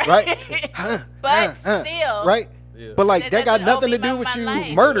longer, Right. right? But still, right? Yeah. But like that got doesn't nothing to open do up with my you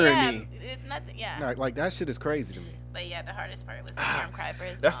life. murdering Yeah, me. It's nothing. Yeah. Like that shit is crazy to me. But yeah, the hardest part was to hear him cry for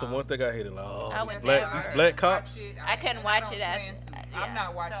his That's the mom. one thing I hated. Like, I would these never black cops. I couldn't watch it I'm yeah,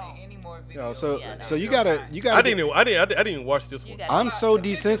 not watching don't. any more videos. Yo, so Yeah, no. so you Don't gotta mind. I didn't even watch this You one. gotta I'm watch so it.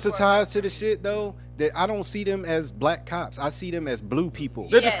 desensitized to the shit though that I don't see them as black cops. I see them as blue people.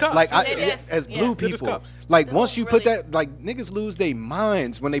 They're just cops. Like It is, as yeah. blue They're just people. cops. Like They once don't you put really- that, like niggas lose their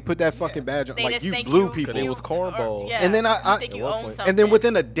minds when they put that fucking badge on. They Like just you think blue you- people. They was or- cornballs. yeah, And then you I think At you one own point. something. and then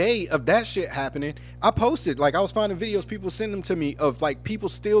within a day of that shit happening, I posted like I was finding videos people send them to me of like people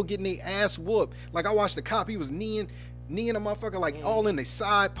still getting their ass whooped. Like I watched the cop, he was kneeing a motherfucker like all in the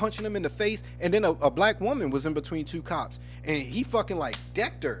side, punching him in the face, and then a black woman was in between two cops, and he fucking like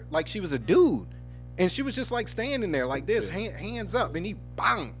decked her like she was a dude, and she was just like standing there like this, hands up, and he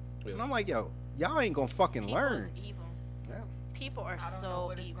bang, Yeah. and I'm like, yo, y'all ain't gonna fucking People learn. is evil. Yeah. People are I don't know so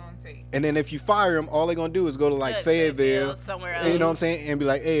what it's evil. gonna take. And then if you fire them, all they're gonna do is go to like Good, Fayetteville, somewhere you know what I'm else. saying, and be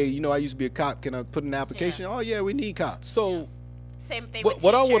like, hey, you know, I used to be a cop. Can I put an application? Yeah. Oh yeah, we need cops. So Same thing what, with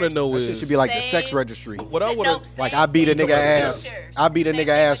what I teachers. want to know That is shit should be like the sex Same- registry. What I wanna- Like I beat a nigga ass. I beat a nigga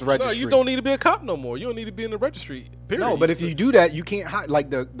ass no, registry. you don't need to be a cop no more. You don't need to be in the registry. Period. No, but if you do that, you can't hide. Like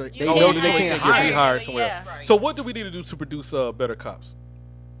they You know can't that they hire can't them. Get hire. rehired somewhere. Yeah. Right. So what do we need to do to produce better cops?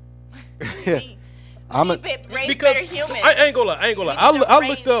 I'm a, raise Because better humans. I ain't gonna lie. I We need to I raise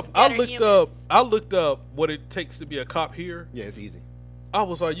looked up. better humans. I looked up what it takes to be a cop here. yeah, it's easy. I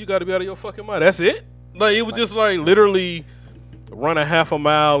was like, you got to be out of your fucking mind. That's it. Like it was just like literally run a half a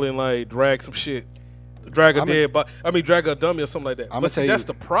mile and like drag some shit, drag a I'ma- dead body. I mean, drag a dummy or something like that. I'ma But see, tell that's you-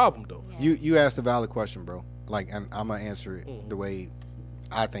 the problem though. You asked a valid question, bro. Like, and I'm gonna answer it the way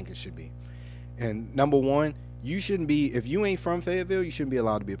I think it should be. And number one, you shouldn't be if you ain't from Fayetteville, you shouldn't be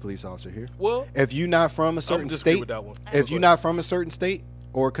allowed to be a police officer here. Well, If you're not from a certain disagree state, with that one. if you're not from a certain state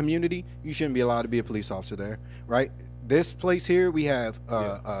or community, you shouldn't be allowed to be a police officer there, right? This place here, we have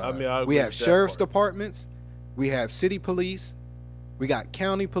I mean, I we agree have with that sheriff's part. departments, we have city police, we got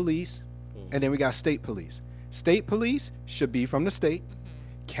county police, and then we got state police. State police should be from the state,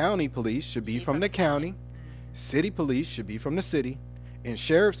 county police should be from the county, city police should be from the city, and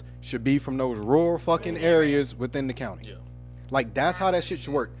sheriffs should be from those rural fucking areas within the county. Yeah. Like that's how that shit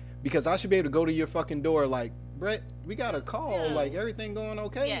should work. Because I should be able to go to your fucking door like, Brett, we got a call, Yeah. like everything going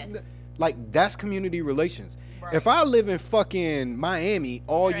okay? Yes. Like that's community relations. Right. If I live in fucking Miami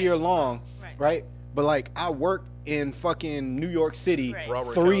all Right. year long, Right. right? But like I work in fucking New York City Right.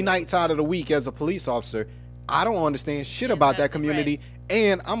 Broward 3 County. nights out of the week as a police officer, I don't understand shit Yeah, about that that's community. right.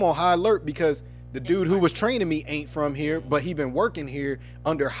 And I'm on high alert because the dude who right. was training me ain't from here, but he been working here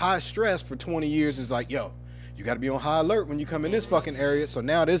under high stress for 20 years. Is like, yo, you got to be on high alert when you come in this fucking area. So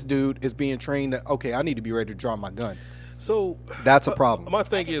now this dude is being trained that, okay, I need to be ready to draw my gun. So That's a problem. My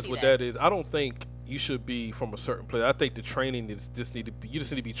thing can is see with that. that is I don't think you should be from a certain place. I think the training is just need to be, you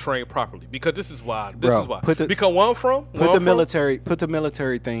just need to be trained properly because this is why. Bro, because where I'm from, Put the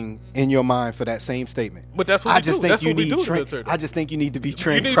military thing in your mind for that same statement. But that's what I we just do. think That's you what we need do in the train. military. I just think you need to be You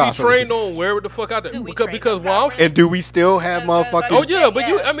trained need to be properly. trained on wherever the fuck out there. Do we Because train because them where I'm properly? And do we still have motherfuckers? Oh yeah, but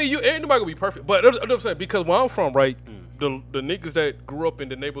Yeah. I mean, ain't nobody gonna be perfect. But I'm saying because where I'm from, right, the niggas that grew up in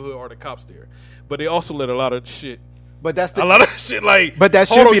the neighborhood are the cops there, but they also let a lot of shit. But that's A lot of shit like. But that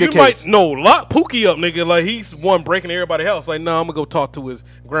hold should on, be the you case. Lock Pookie up, nigga. Like he's one breaking everybody's house. Like, no, I'm gonna go talk to his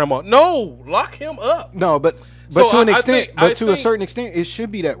grandma. No, lock him up. no, but So to an I extent, think- but I to a think- certain extent, it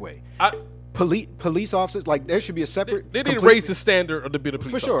should be that way. I, Police officers, like there should be a separate. they need to complete- raise the standard of the bit of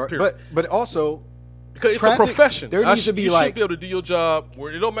police for sure. officer, period. But also because it's traffic- a profession. there needs to be you like- should be able to do your job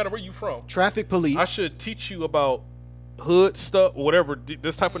where it don't matter where you from. traffic police. I should teach you about hood stuff, or whatever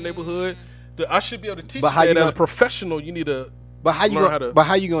this type of neighborhood. I should be able to teach But you how that you as a gonna- professional. You need to. but how you learn gonna? how to- But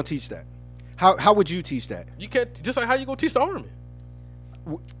how you gonna teach that? How would you teach that? You can't just like how you gonna teach the army.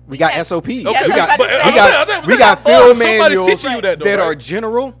 We got Yeah. SOPs. Yeah, we that's what got I was about to we say. got we But got field somebody's manuals teaching you that, though, that right? are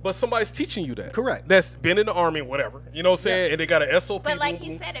general. But somebody's teaching you that. Correct. That's been in the army, whatever. You know what I'm saying? And they got an SOP. But like boom, he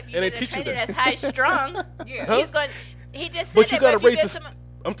boom, said, if you and they get a teach you trainer that. that's high strung, Yeah. he's going. He just said But you that. gotta But if you raise get the some,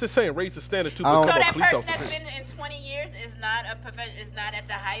 I'm just saying, raise the standard to I don't- So become a that police person officer. that's been in 20 years is not is not at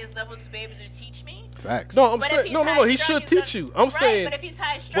the highest level to be able to teach me. Facts. No, I'm But if saying he's no. high He strung, should he's teach gonna- you. I'm right, saying. but if he's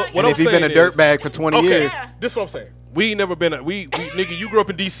high strung, what and I'm if he's been a saying is- dirtbag for 20 Okay, years, Yeah. this is what I'm saying. We ain't never been. We nigga, you grew up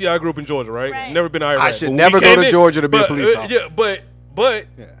in DC. I grew up in Georgia, right? Right. Never been to Iraq. I should But when never we go came to in- Georgia to be a but, police officer. Yeah, but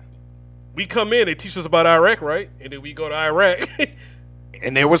yeah. we come in. They teach us about Iraq, right? And then we go to Iraq.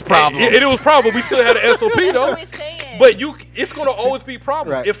 And there was problems. And it was problem. We still had an SOP That's though. what we're saying. But it's gonna always be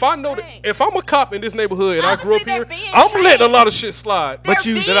problem. Right. If I know that, Right. if I'm a cop in this neighborhood and I grew up Honestly, here, they're being I'm letting a trained. lot of shit slide. They're but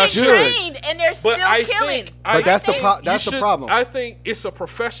you- being that I should. trained and they're still But I killing. think, But that's the think pro- you that's the problem. I think it's a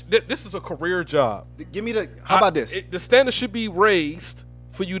profession. This is a career job. Give me the. How about this? The standard should be raised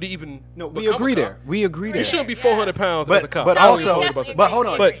for you to even. No, we become a agree cop. there. We agree there. You shouldn't be Yeah. 400 pounds as a cop. But I don't also, even worry about that. but hold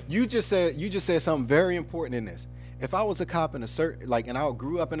on. But- You just said something very important in this. If I was a cop in a certain and I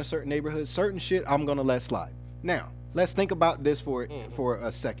grew up in a certain neighborhood, certain shit I'm gonna let slide. Now, let's think about this for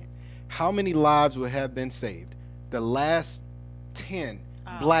a second. How many lives would have been saved? The last 10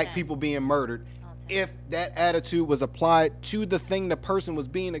 black 10. people being murdered, if that attitude was applied to the thing the person was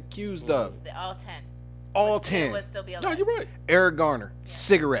being accused of. All 10. All Would still- 10. Would still be alive. No, you're right. Eric Garner,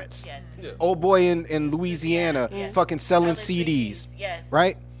 cigarettes. Yes. Yeah. Old boy in Louisiana, fucking selling CDs. Yes.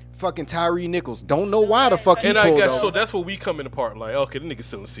 Right? Fucking Tyree Nichols. Don't know why the fuck he And I pulled guess over. so. That's where we come in the part. Like, okay, the nigga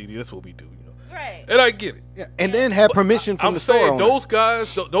selling CD. That's what we do. You know. Right. And I get it. Yeah. And then have permission from I'm the store saying owner. those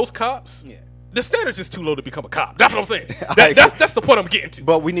guys, those cops. Yeah. The standard's just too low to become a cop. That's what I'm saying. I That's the point I'm getting to.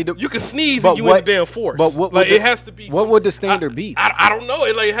 But we need to. You can sneeze but and you what- in the damn force. but what like would the- it has to be. what some- would the standard be? I don't know.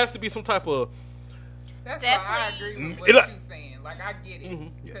 It has to be some type of. That's why I Definitely. agree with what It like- you're saying. Like I get it Mm-hmm.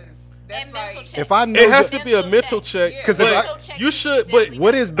 because that's And mental like check. If I know It has the- to be a mental check. Yeah. 'Cause if but I- check you is should. But definitely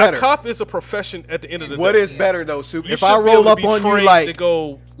what is a better? cop is a profession at the end of the What day. is better though, Soup? You If should I be roll able to up be on you trained like to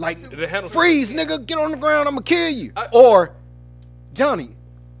go like to handle- freeze, nigga, get on the ground, I'm gonna kill you. I- Or Johnny,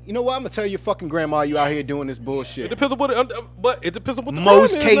 you know what? I'm gonna tell your fucking grandma you out here doing this It bullshit. depends on but it depends on what the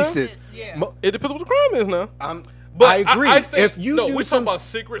Most crime is now. cases, Yeah. It depends on what the crime is now. But I agree. I think, if you no, do we're some, talking about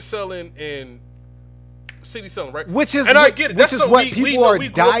cigarette selling and city selling, right? which is and I what, get it. which That's is something what we people know. are We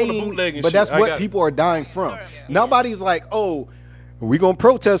grew up on the dying, bootleg and but shit. that's I what got it. people are dying from. Yeah. Nobody's like, oh, we gonna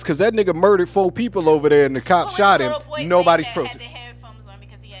protest because that nigga murdered 4 people over there and the cop What was shot the him. little boy Nobody's saying that had protesting. the headphones on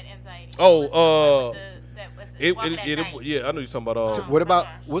because he had anxiety? Oh, What was the one with that was walking at night? yeah, I know you're talking about. What about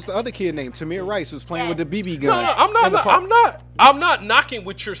gosh. what's the other kid named Tamir Rice who's playing with the Yes. BB No, gun? no, I'm not. in the park? I'm not knocking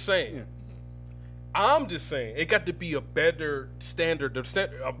what you're saying. I'm just saying it got to be a better standard,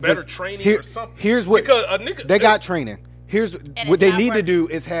 a better training Here- or something. Here's what because a nigga they got training. Here's what it's they not need to working. do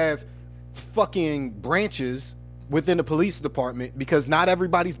is have fucking branches within the police department because not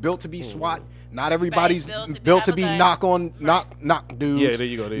everybody's built to be SWAT. Not everybody's built to be have a knock gun. on knock dudes. Yeah, there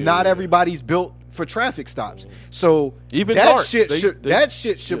you go, there you Not go. everybody's built for traffic stops. So Even that darts, shit they- should they- that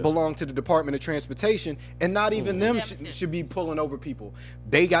shit should yeah. belong to the Department of Transportation, and not even them should be pulling over people.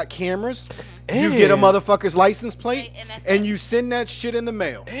 They got cameras. You get a And- motherfucker's license plate, And that's and it. you send that shit in the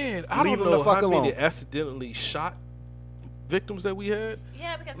mail. And I Leave don't them know the fuck how alone. many accidentally shot victims that we had.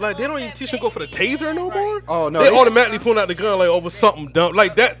 Yeah, because Like they don't even teach them to go for the taser no more. Oh, no, they they- automatically pulling out the gun like over something dumb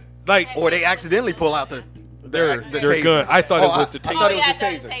like that. Like Or they accidentally pull out the their taser. gun. I thought Oh, it was the I taser. thought Oh it yeah, I was the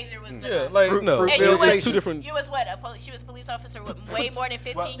thought the taser. taser was the Yeah, like Fruit- no, Fruitvale And you it's was- two different. You was what? She was a police officer with way more than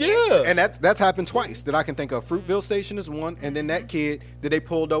 15 Yeah. years. And that's happened twice that I can think of. Fruitville Station is one, and then that kid that they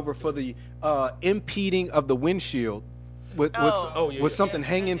pulled over for the impeding of the windshield with Oh, yeah, with yeah. something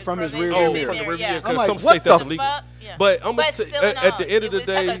hanging from his rear Oh, mirror. from the rear Yeah. mirror. I'm Because like, some what states that's the illegal. Fuck, yeah. But I'm But gonna still at no, the end of the it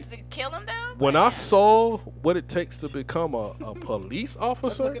would take day, to kill him though. when I saw what it takes to become a police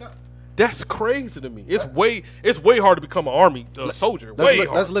officer, look it up. that's crazy to me. It's way hard to become an army soldier. Way hard.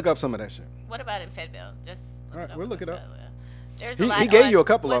 Let's look up some of that shit. What about in Fayetteville? Just All right, up we'll in look it up. Fayetteville. There's a lot He on- gave you a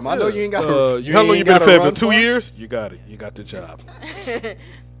couple of them. I know what's- you ain't got. How you long you ain't been in gotta Fayetteville? run 2 far. years? You got it. You got the job.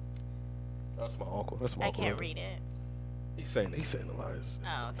 That's my uncle. That's my I uncle. can't read it. He's saying the lies.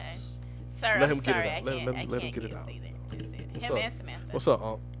 Oh, okay. Sir, Let I'm him get it sorry. out. I Let can't. him get it out. What's Him up? and Samantha. What's up,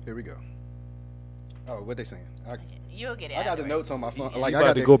 Unc? Here we go. Oh, what they saying? You'll get it. I got the afterwards. notes on my phone. You Like I about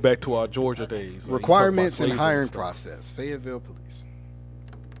got to the go back to our Georgia days. Like, requirements you and talk about hiring slavery and stuff. process. Fayetteville Police.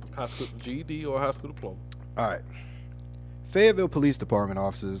 High school GED or high school diploma. All right. Fayetteville Police Department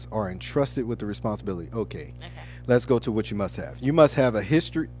officers are entrusted with the responsibility. Okay. Okay. Let's go to what you must have. You must have a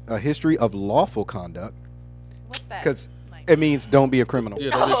history of lawful conduct, What's that? because Like- it means don't be a criminal.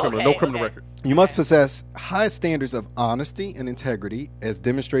 Yeah, don't be Oh, criminal. okay, No criminal okay. record. You must possess high standards of honesty and integrity as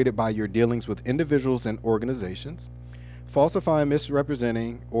demonstrated by your dealings with individuals and organizations. Falsifying,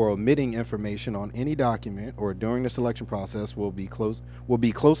 misrepresenting, or omitting information on any document or during the selection process will be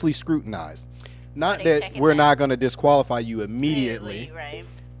closely scrutinized. Not they that checking we're that. not going to disqualify you immediately. Right.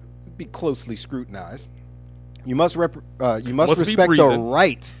 Be closely scrutinized. You must Must be respect the breathing.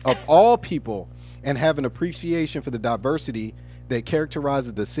 rights of all people and have an appreciation for the diversity that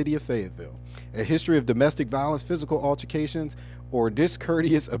characterizes the city of Fayetteville. A history of domestic violence, physical altercations, or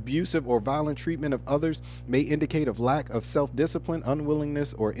discourteous, abusive, or violent treatment of others may indicate a lack of self-discipline,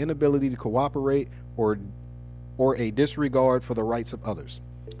 unwillingness, or inability to cooperate, or a disregard for the rights of others.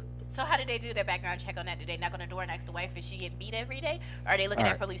 So how did they do their background check on that? Did they knock on the door and ask the wife if she getting beat every day? Or are they looking All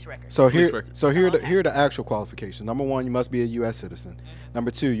at right. police records? So Police here, records. so here, Okay. here are the actual qualifications. Number one, you must be a U.S. citizen.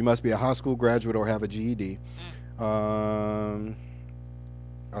 Number two, you must be a high school graduate or have a GED.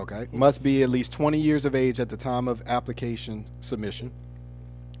 Okay, must be at least 20 years of age at the time of application submission.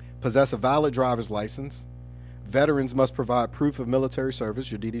 Possess a valid driver's license. Veterans must provide proof of military service,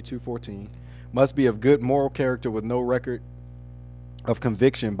 your DD-214. Must be of good moral character with no record of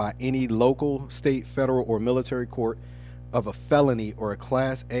conviction by any local, state, federal, or military court of a felony or a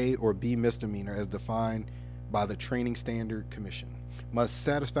Class A or B misdemeanor as defined by the Training Standard Commission. Must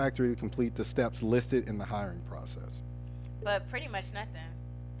satisfactorily complete the steps listed in the hiring process. But pretty much nothing.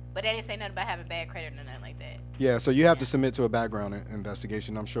 But they didn't say nothing about having bad credit or nothing like that. Yeah, so you have to submit to a background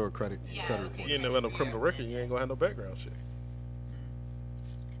investigation. I'm sure credit Yeah, report. You ain't never had no criminal record. You ain't gonna have no background shit.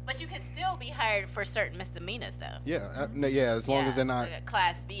 But you can still be hired for certain misdemeanors, though. Yeah, no, yeah, as long as they're not. like a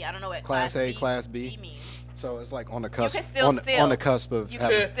Class B. I don't know what Class A, Class B. means. So it's like on the cusp. can still on steal. the cusp of You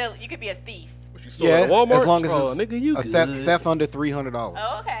having. can still, you could be a thief. But you stole Yeah, at Walmart. as long as Oh, it's nigga, you a good. theft under $300.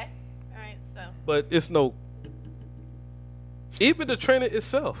 Oh, okay. All right. So But it's no. Even the training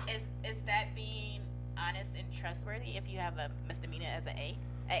itself. is that being honest and trustworthy if you have a misdemeanor as an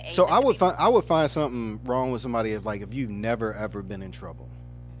A? So I would find something wrong with somebody if you've never ever been in trouble,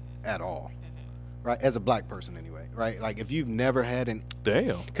 at all, right? As a black person anyway, right? Like if you've never had an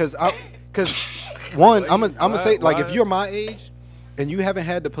Damn. because one, I'm gonna say like if why- you're my age and you haven't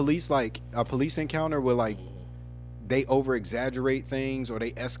had the police like a police encounter where like they over exaggerate things or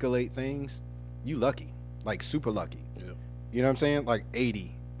they escalate things, you lucky, like super lucky. Yeah. You know what I'm saying? Like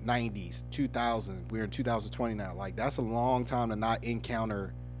 80, 90s, 2000. We're in 2020 now. Like that's a long time to not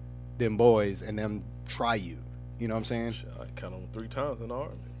encounter them boys and them try you. You know what I'm saying? Shit, I count them 3 times in the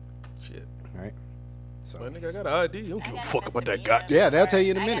army. Shit. Right. So Man, nigga, I got an ID. You don't I give a got fuck about that misdemeanor. goddamn. Yeah, they'll tell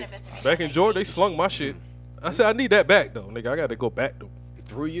you in a I got minute. misdemeanor. Back in Georgia, they slung my shit. I said I need that back though, nigga. I got to go back to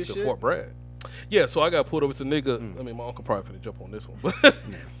through your shit. Fort Bragg. Yeah, so I got pulled over. It's a nigga. I mean, my uncle probably finna jump on this one, but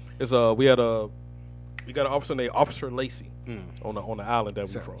it's we got an officer named Officer Lacey on the island that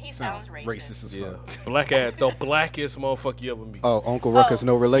we from. He sounds racist. Racist as Yeah, fuck. black ass, the blackest motherfucker you ever meet. Oh, Uncle Ruckus,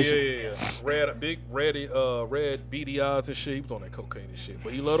 no Yeah, relation. yeah. Red, big, red beady eyes and shit. He was on that cocaine and shit.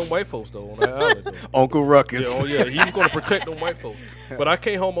 But he loved them white folks, though, on that island, though. Uncle Ruckus. Yeah, oh, yeah. He was going to protect them white folks. But I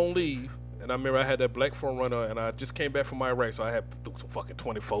came home on leave, and I remember I had that black Forerunner, and I just came back from Iraq, so I had threw some fucking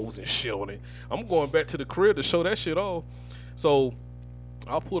 24s and shit on it. I'm going back to the crib to show that shit off. So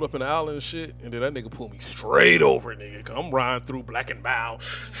I pulled up in the island and shit, and then that nigga pulled me straight over, nigga. 'Cause I'm riding through Black and Bow,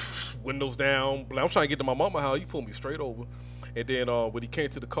 windows down. I'm trying to get to my mama house. He pulled me straight over. And then when he came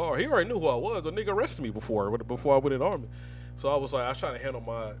to the car, he already knew who I was. A nigga arrested me before I went in the army. So I was like, I was trying to handle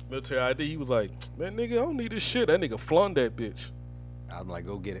my military ID. He was like, man, nigga, I don't need this shit. That nigga flung that bitch. I'm like,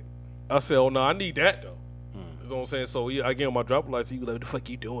 go get it. I said, oh, no, I need that, though. You know what I'm saying? So yeah, I gave him my driver's license. He was like, what the fuck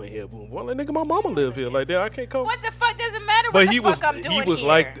you doing here? Boom. Well, like, nigga, my mama live here. Like that, I can't come. What the fuck does it matter? But What he the was fuck I'm doing he was here?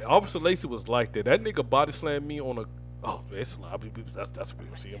 like Officer Lacey was like that. That nigga body slammed me on a it's that's what we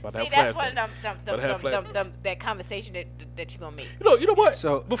were seeing about See, that that's flashback. one of them that conversation that you gonna make. You know what?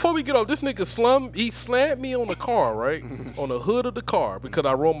 So- Before we get off, this nigga slammed me on the car, right? On the hood of the car because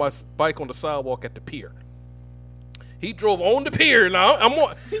I rode my bike on the sidewalk at the pier. He drove on the pier. Now I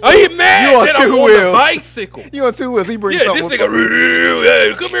ain't mad You on that I'm two on wheels. the bicycle. You on 2 wheels? He brings Yeah, something. this nigga,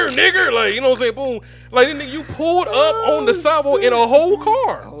 hey, come here, nigga. Like, you know what I'm saying? Boom. Like, this nigga, you pulled up on the sidewalk in a whole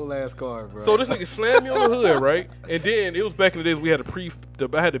car. whole ass car, bro. So this nigga slammed me on the hood, right? And then it was back in the days we had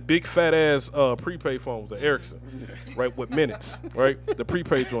I had the big fat ass prepaid phones, the Ericsson, right, with minutes, right? The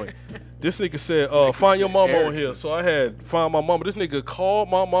prepaid joint. This nigga said, find your mama on here. So I had find my mama. This nigga called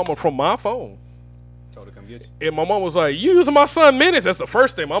my mama from my phone. told her to come get you. And my mom was like, you using my son minutes? That's the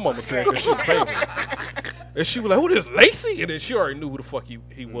first thing my mama said. 'Cause she paid me. And she was like, who this Lacey? And then she already knew who the fuck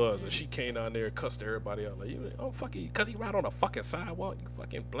he was. And she came down there and cussed everybody out. Like, oh, fuck you. Because he ride on a fucking sidewalk. You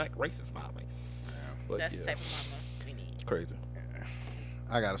fucking black racist mama. But That's yeah, the type of mama we need. crazy.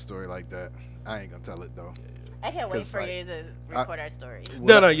 I got a story like that. I ain't gonna tell it though. I can't wait 'Cause, for like, you to record our stories.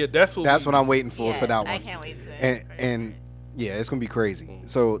 No, yeah, that's what That's what I'm waiting for Yeah, that one. I can't wait to. And yeah, it's gonna be crazy.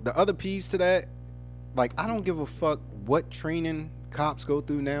 So the other piece to that like I don't give a fuck what training cops go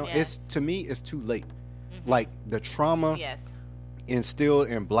through now. Yes. To me, it's too late. Like the trauma Yes. instilled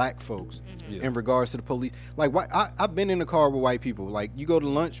in black folks Yeah. in regards to the police. Like, I've been in the car with white people. Like, you go to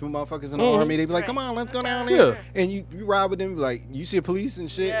lunch with motherfuckers in the army, they be like, Right. come on, let's go down Yeah. there. And you ride with them, like, you see a police and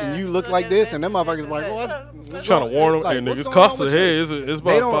shit, and you look like this, and them motherfuckers like, well, what's Trying to warn them, like, and what's niggas going on cost the with you? head. It's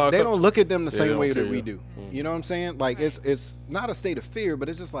about They five. don't look at them the they same don't way care, that we yeah. do. You know what I'm saying? Like, it's not a state of fear, but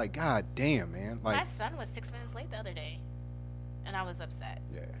it's just like, god damn, man. My Like, son was 6 minutes late the other day, and I was upset.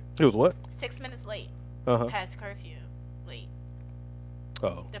 yeah. It was what? 6 minutes late, Uh-huh. past curfew, late.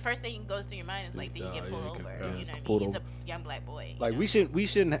 Oh. The first thing goes through your mind is like, did he get pulled over? You know what I mean? Pulled He's a over. young black boy. Like, we should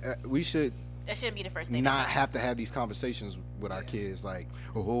That shouldn't be the first thing. not that comes. have to have these conversations with our kids. Like,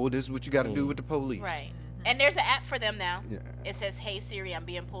 oh, this is what you got to do with the police. Right. And there's an app for them now. Yeah. It says, "Hey Siri, I'm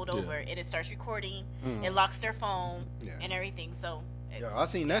being pulled over," and it starts recording. Mm. It locks their phone Yeah. and everything. So. Yeah, I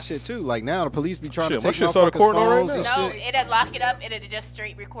seen that shit too. Like now, the police be trying Shit, to my take shit started motherfuckers' recording already phones and now. No, shit. it'll lock it up. It'll just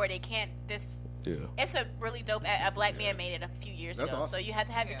straight record. It can't. This. Yeah. It's a really dope. A black man made it a few years That's ago. awesome. So you have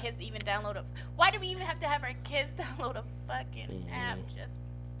to have your Yeah. kids even download a. Why do we even have to have our kids download a fucking app? Just.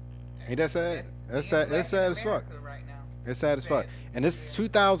 Ain't that sad? That's sad. That's sad as fuck. Right now. It's sad as fuck. And it's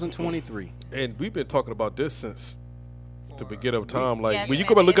 2023. And we've been talking about this since the beginning of time. Like Yes, when you and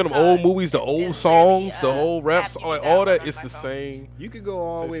go back and look at it's them old called- movies, the it's- old it's songs, literally, the old raps, app you like can all that, download it's on the my phone. same. You could go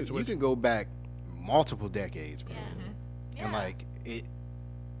all the Same way. You situation. can go back multiple decades, bro. Yeah. And like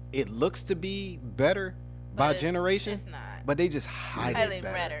it looks to be better by But it's- generation, It's not. but they just hide Highly it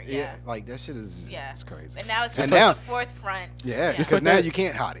better. better, yeah. like that shit is. Yeah. It's crazy. But now it's And just now- the fourth front. Yeah, because like now that- you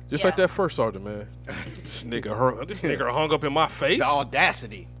can't hide it. Just Yeah. like that first sergeant, man. This nigga hung up in my face. The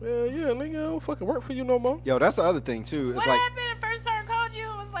audacity. Yeah, nigga, I don't fucking work for you no more. Yo, that's the other thing too. It's What like happened? The first sergeant called you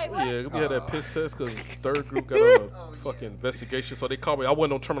and was like, "What?" Yeah, we had that piss test because third group got a fucking investigation. So they called me. I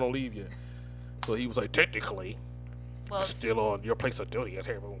wasn't on terminal leave yet. So he was like, technically, Well, still on your place of duty as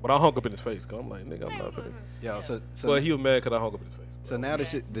here. But I hung up in his face. Cause I'm like, nigga, I'm not finna. yo, so But he was mad because I hung up in his face. So now the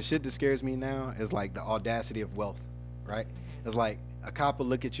shit that scares me now is like the audacity of wealth, right? It's like a cop will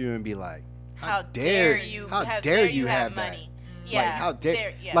look at you and be like, how dare you? How how dare you have that? money? Yeah. Like how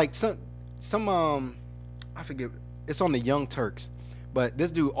dare? yeah. Like some I forget. It's on the Young Turks, but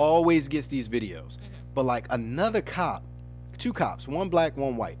this dude always gets these videos. But like another cop, two cops, one black,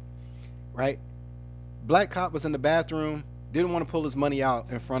 one white, right? Black cop was in the bathroom, didn't want to pull his money out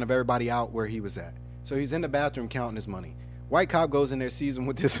in front of everybody out where he was at. So he's in the bathroom counting his money. White cop goes in there, sees him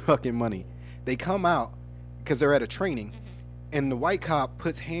with this fucking money. They come out because they're at a training, and the white cop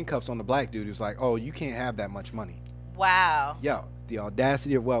puts handcuffs on the black dude who's like, oh, you can't have that much money. Wow. Yo, the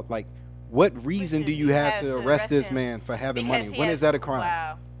audacity of wealth. Like, what reason do you have to arrest this him? man for having Because money? he When has- is that a crime?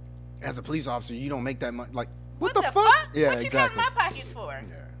 Wow. As a police officer, you don't make that money. Like, what the the fuck? Yeah, what you exactly. counting my pockets for?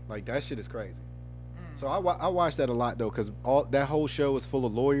 Yeah, like that shit is crazy. So I watched that a lot though, because all that whole show is full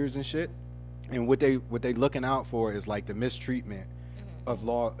of lawyers and shit, and what they looking out for is like the mistreatment of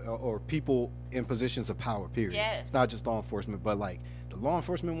law or people in positions of power. Period. Yes. It's not just law enforcement, but like the law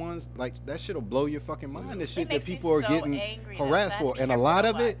enforcement ones, like that shit'll blow your fucking mind. The shit that makes me people are so getting angry, though, harassed so I for, have to and be a lot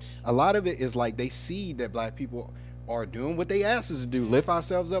of careful to it is like they see that black people are doing what they asked us to do, lift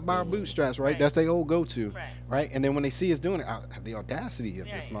ourselves up by our bootstraps, right? Right. That's their old go-to, Right. And then when they see us doing it, I have the audacity of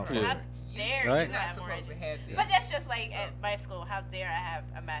this Right. motherfucker. How dare Right. you You're have not more supposed to education? have this. But that's just like at my school. How dare I have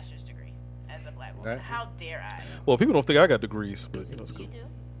a master's degree as a black woman? That- How dare I? Well, people don't think I got degrees, but you know, it's cool. You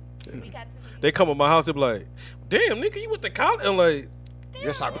do. We got to. They come to my house, they be like, damn, nigga, you went to college? I'm like,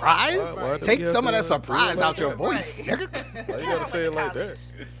 You're surprised? Why do Take you some of have that to surprise do it out like your that? voice, nigga. why you gotta say it like that?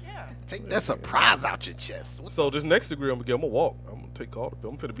 Yeah. Take that surprise out your chest. So this next degree I'm gonna get, I'm gonna walk. I'm gonna take all the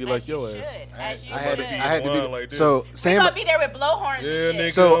I'm finna be like As you your should. ass. As you I had should. to Wine be like this. so We're Sam. gonna be there with blowhorns Yeah, and shit.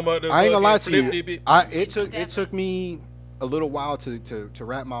 nigga. So I'm about to I ain't gonna lie to fucking you. flip the bit. It took me a little while to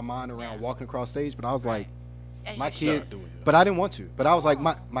wrap my mind around walking across stage, but I was like, As my you kid. should. doing it. But I didn't want to. But I was like,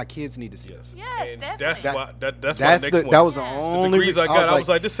 my kids need to see this. Yes. Yes, And definitely. that's That- why that's my That's next the one. that was the Yeah. only the degrees I got. I was like,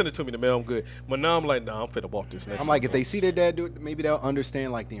 like, just send it to me in the mail. I'm good. But now I'm like, nah, I'm finna walk this next. I'm one. like, if they see their dad do it, maybe they'll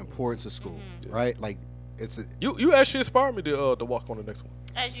understand like the importance of school, Mm-hmm. right? Like, it's a, you actually inspired me to walk on the next one.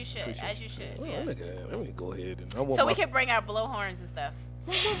 As you should. As you should. Oh, Yes. nigga, let me go ahead and I want So my, we can bring our blowhorns and stuff.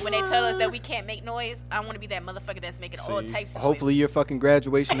 When they tell us that we can't make noise, I want to be that motherfucker that's making all See? types of hopefully noise. your fucking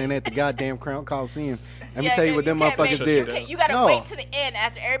graduation ain't at the goddamn Crown Coliseum. Let me Yeah, tell you yeah, what them can't motherfuckers make- did. You, you gotta No. wait to the end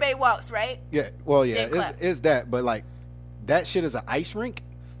after everybody walks, right? Yeah, well, yeah, Then clap. it's that, but like that shit is an ice rink.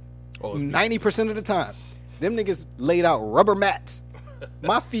 Oh, it's 90% of the time, them niggas laid out rubber mats.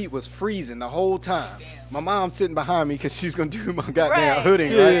 My feet was freezing the whole time. My mom's sitting behind me because she's gonna do my goddamn Right.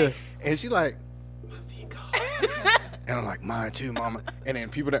 hooding, Yeah. right? And she like, my feet cold. And I'm like, mine too, mama. And then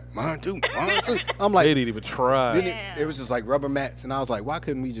people that, mine too. I'm like, They didn't even try. then Damn. it was just like rubber mats. And I was like, why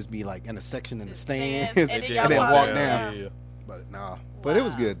couldn't we just be like in a section in the Just stands stand, and, and then then y'all walk walk down? Yeah. But nah. But it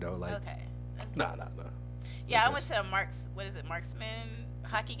was Wow. good though. Like, Okay. That's Nah, good. nah, nah. Yeah, I went to a Marksman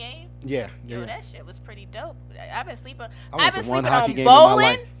hockey game. yeah. Yo, yeah. that shit was pretty dope. I've been sleeping. I went I've to been one sleeping hockey on game in my bowling.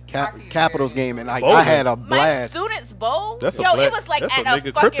 life. Hockey is Capitals very game, and I Bowling. had a My blast. students bowl. That's a Yo, black, it was like that's at a a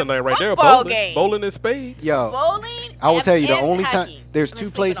nigga fucking kryptonite right there. football Bowling, game. bowling in spades. Yo, Bowling. I will tell you the and only time hockey. there's I've two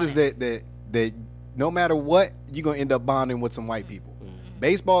been sleeping places on it. that no matter what you're gonna end up bonding with some white people. Mm-hmm.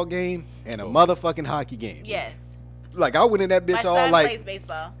 Baseball game and a motherfucking hockey game. Yes. Like I went in that My bitch all son like plays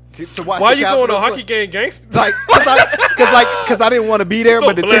baseball. to watch. Why the you going to a Capitals hockey play. game, gangster? Like, cause I didn't want to be there, So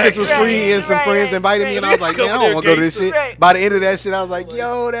but the black. tickets was free, and some Right, friends right, invited me, right. and I was like, man, I Come don't there, want to go to this gangster. shit. Right. By the end of that shit, I was like,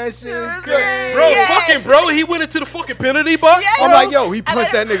 yo, that shit is Right. crazy. Bro, Yes. fucking bro, he went into the fucking penalty box. Yes. bro. I'm like, yo, he I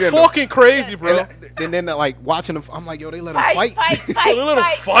punched let that nigga in the Fucking crazy, bro. and then like watching him, I'm like, yo, they let him Fight, fight. fight, A little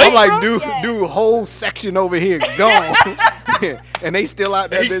fight. fight? I'm like, bro. dude, Yes. dude, whole section over here gone, and they still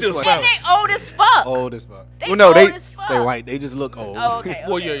out there. He bitch, still like, smiling. And they old as fuck. old as fuck. They Well, no, old they as fuck. they white. They just look old. Oh, okay.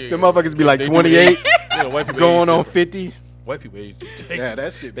 Well, yeah, yeah. The motherfuckers be like They do 28, age- yeah, white people going age on different. 50. White people age. Yeah,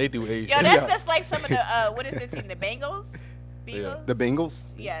 that shit. They do age. Yo, different. that's just like some of the what is the team? The Bengals. Bengals. The Bengals.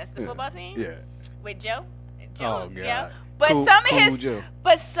 Yes, the football team. Yeah. With Joe. Oh, God. Yeah. But Cool- some of cool his, Joe.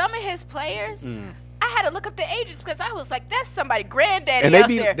 but some of his players, I had to look up the ages because I was like, that's somebody granddaddy And they out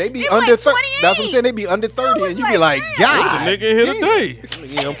be there. they be were under like 30. That's what I'm saying. They be under 30, was and you be like, like, damn. There's God. a nigga in here damn. today.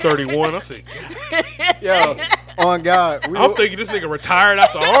 Yeah, I'm 31. I said, Yo, on God. We I'm were- thinking this nigga retired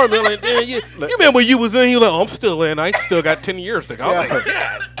out the army. Like, damn, you remember when you was in? You like, oh, I'm still in. I still got 10 years to go. I'm Yeah. like,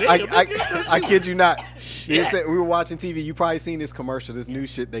 God damn. I kid you not. They said, we were watching TV. You probably seen this commercial, this new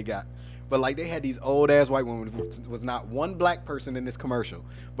shit they got. But like they had these old ass white women. Was not one black person in this commercial.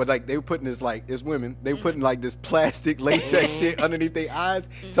 But like they were putting this like it's women. They were putting like this plastic latex shit underneath their eyes,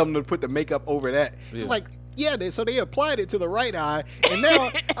 telling them to put the makeup over that. It's like so they applied it to the right eye, and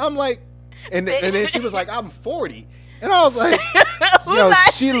now I'm like, and then she was like, I'm 40, and I was like, yo,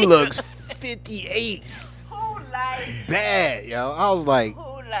 lied she to you? looks 58, Who lied? bad, yo. I was like. Who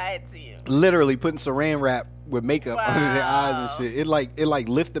lied to you? Literally putting saran wrap with makeup under their eyes Wow. and shit. It like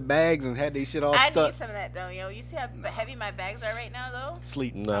lift the bags and had their shit all I stuck. need some of that though, yo. You see how heavy my bags are right now, though?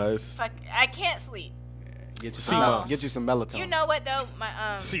 Sleep. Nice. Fuck, I can't sleep. Get you Sea some moss. get you some melatonin. You know what though?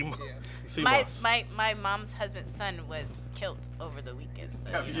 My See, see my, moss. my mom's husband's son was killed over the weekend.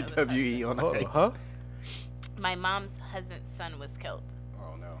 So, you know, it was WWE on Oh, ice. huh? my mom's husband's son was killed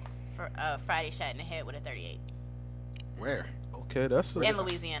Oh no. for Friday shot in the head with a 38 Where? Okay, that's in it.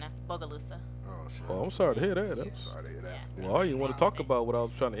 Louisiana, Bogalusa. Oh shit. Oh, I'm sorry to hear that. That's, Sorry to hear that. well, you want to talk about what I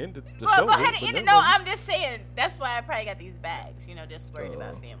was trying to end the Well, show go ahead with, and but end it. never No, mind. I'm just saying that's why I probably got these bags. You know, just worried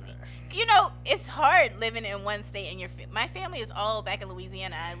about family. You know, it's hard living in one state and my family is all back in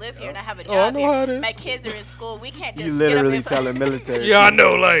Louisiana. I live here and I have a job Oh, I know here. how it is. My kids are in school. We can't just You get literally up telling military. Yeah, I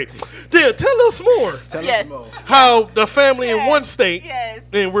know. Like, damn, tell us more. Tell Yes. us more. How the family in Yes, one state, yes.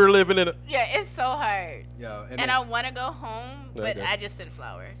 and we're living in a. Yeah, it's so hard. Yo, And I want to go home, but Okay. I just send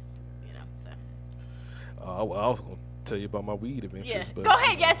flowers. You know, so. Well, I was gonna tell you about my weed adventures. Yeah. But, Go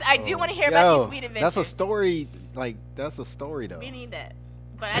ahead. Yes, I do want to hear Yo, about these weed adventures. that's a story. Like that's a story though. We need that.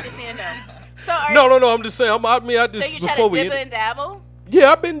 But I just need to know. So are No. I'm just saying. I So just you try before to we. dibble and dabble?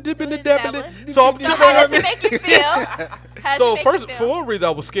 Yeah, I've been dipping Dibbling and dabbling. and So I'm So how does it make you feel? How does So it make first, you feel? for one reason,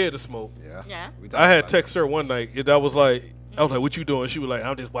 I was scared to smoke. Yeah. Yeah. We talked I had about it. text her one night, and I was like, "What you doing?" She was like,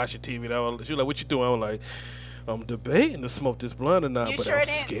 "I'm just watching TV." And she was like, "What you doing?" I was like, "I'm debating to smoke this blunt or not, You but sure I'm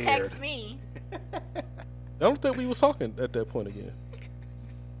didn't scared." text me. I don't think we was talking at that point again.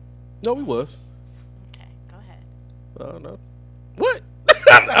 No, we was. Okay, go ahead. No. What?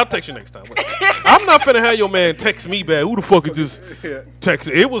 I'll text you next time. I'm not finna have your man text me back. Who the fuck is this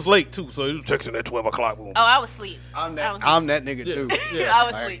texting? It was late too, so he was texting at 12 o'clock. Oh, I was asleep. I'm I that. was I'm that nigga too. Yeah. I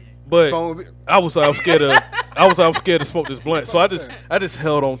was Like, asleep. But phone- I was scared of I was scared to smoke this blunt, so I just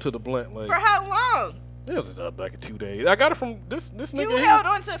held on to the blunt like For how long? it was like 2 days. I got it from this nigga. You here. held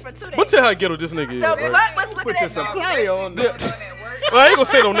on to it for 2 days. But tell how ghetto this nigga is. The Right? blunt was looking Put your at supply on. Yeah. Well, I ain't gonna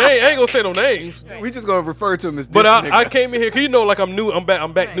say no name. I ain't gonna say no names. We just gonna refer to him as. But this I nigga. came in here, cause you know, like I'm new. I'm back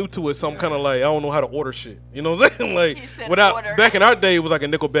Right. new to it, so I'm kind of like I don't know how to order shit. You know what I'm saying? Like He said without order. back in our day, it was like a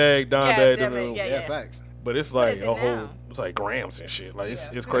nickel bag, dime Yeah, bag, yeah, da-da-da. yeah. Yeah, facts. But it's like is it a whole. now? It's like grams and shit. Like it's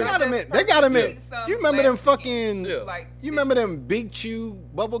Yeah. crazy. They got him in. Some You remember them last fucking? Yeah. Like, You remember them Big Chew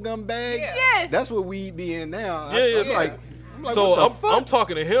bubblegum bags? Yeah. Yes. That's what we be in now. Yeah, yeah, I'm yeah. like, I'm So what the I'm fuck?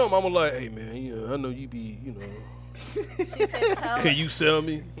 talking to him. I'm like, hey man, I know you be, She said, tell can you sell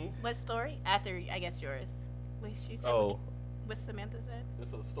me? what story? After, I guess, yours. What she said? Oh, What Samantha said?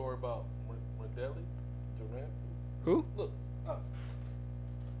 it's a story about Rendeli, Durant. Who? Look.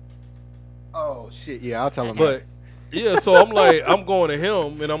 Oh shit! Yeah, I'll tell him. But yeah, so I'm like, I'm going to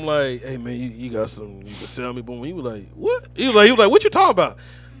him, and I'm like, hey man, you got some, you can sell me? Boom. He was like, what? He was like, what you talking about?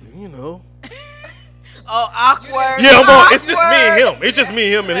 You know. Oh, awkward. Yeah, I'm going. It's just me and him. It's just me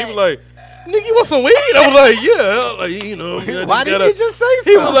and him, and he was like, nigga, you want some weed? I was like, yeah. Like, you know. Why didn't he just say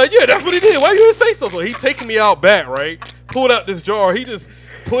so? He was like, yeah, that's what he did. Why you didn't say so? So he taking me out back, right? Pulled out this jar. He just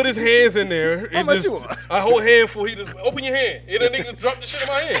put his hands in there. How much you want? A whole handful. He just open your hand, and that nigga dropped the shit in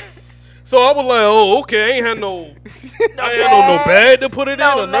my hand. So I was like, oh, okay. I ain't had no bag to put it in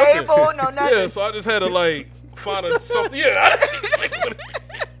or nothing. Label, no nothing. Yeah, so I just had to like find something. Yeah.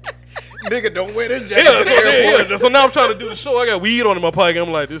 Nigga, don't wear this jacket to the airport. So now I'm trying to do the show. I got weed on in my pocket.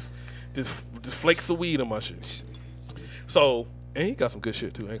 I'm like, this flakes of weed on my shit. So, and he got some good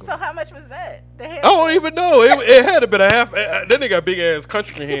shit too. So how much was that? I don't even know. It had to been a half. That nigga got big ass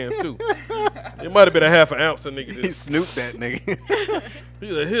country hands too. It might have been a half an ounce. Of nigga. He snooped that nigga.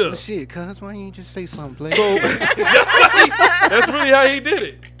 He's like, here. Shit, cuz why you just say something, please? So that's really how he did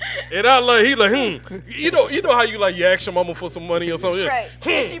it. And I like, he like, you know how you like you ask your mama for some money or something. Right.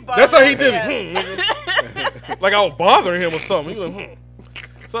 And she That's how he did bothered it. Like I was bothering him or something. He was like,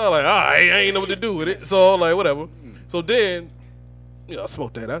 So I was like, all right, I ain't know what to do with it. So I was like, whatever. So then, I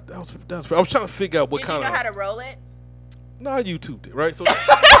smoked that. I was trying to figure out what Did kind you of. know how to roll it? Nah, YouTube did, right? So.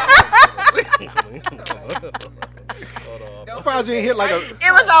 Surprised you ain't hit like a.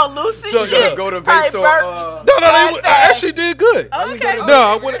 It was all loose and No, shit. yeah. Go to Probably vape store. burnt. No, I actually did good. Oh, okay. No,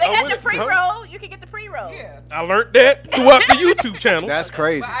 I went. They I got went. the pre-roll. You can get the pre-roll. Yeah. I learned that throughout the YouTube channel. That's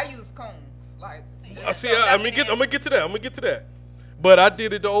crazy. But I use combs. Like, I see. I'm gonna get to that. But I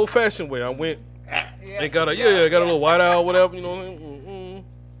did it the old-fashioned way. I went and got a got a little white owl, whatever. You know.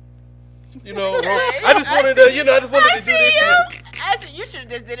 I just wanted to. I just wanted to do this shit. I see. You should have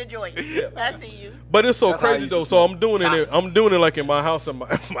just did a joint. Yeah. I see you. But it's so That's how I crazy used to though. So smoke. I'm doing it. Tops. I'm doing it like in my house and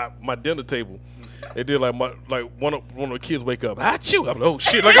my dinner table. It did like one of the kids wake up. Achoo! I'm like, oh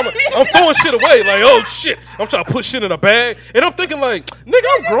shit! Like I'm throwing shit away. Like oh shit! I'm trying to put shit in a bag, and I'm thinking like, nigga,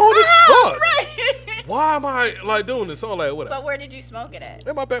 I'm grown as fuck. Right. Why am I like doing this? So I'm like, whatever. But where did you smoke it at?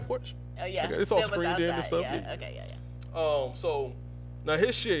 In my back porch. Oh yeah. Okay, it's all Still was screened in and outside, stuff, Yeah. yeah. Okay. Yeah. So now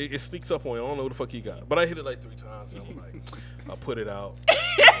his shit it sneaks up on you. I don't know what the fuck he got, but I hit it like 3 times, and I'm like, I put it out.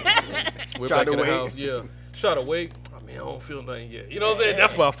 We're Tried back to in the wait. house. Yeah. Try to wait. I mean, I don't feel nothing yet. You know what I'm saying?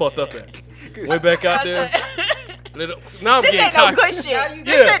 That's why I fucked up at. Went back out there. Now I'm This getting ain't no cocky. good shit. Yeah.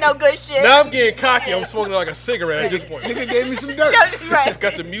 This ain't no good shit. Now I'm getting cocky. I'm smoking like a cigarette at this point. Nigga gave me some dirt. Right.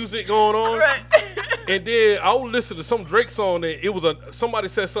 Got the music going on. Right. And then I would listen to some Drake song and it was somebody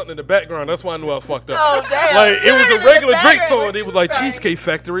said something in the background. That's why I knew I was fucked up. Oh damn. Like it was a regular Drake song. What It was like Cheesecake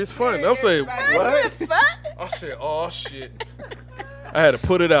Factory. It's fun. I'm saying, What? I said, oh shit. I had to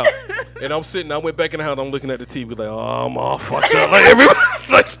put it out. And I'm sitting, I went back in the house, I'm looking at the TV like, oh, I'm all fucked up. Like everybody,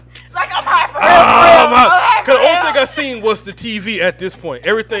 like, Like I'm high for oh, because the only thing I seen was the TV at this point.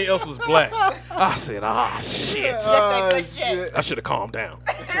 Everything else was black. I said, shit. Good shit. I should have calmed down.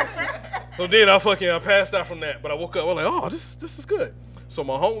 So then I passed out from that. But I woke up, I was like, oh, this is good. So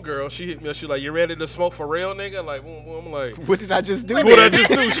my homegirl, she hit me up. She like, you ready to smoke for real, nigga? Like, boom, boom. I'm like, What did I just do? what there? I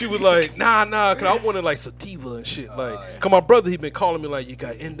just do? She was like, nah, because I wanted like sativa and shit. Like, cause my brother, he been calling me like, you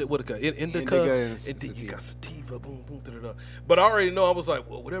got indica, Indica and and then you sativa. got sativa, boom, boom, da da da. But I already know. I was like,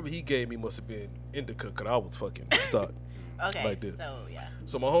 well, whatever he gave me must have been indica, cause I was fucking stuck. Okay. Like this. So yeah.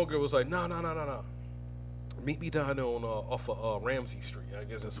 So my homegirl was like, no. Meet me down there on off of Ramsey Street. I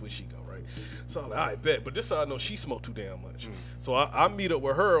guess that's where she go, right? So I'm like, all right, bet. But this how I know she smoked too damn much. So I meet up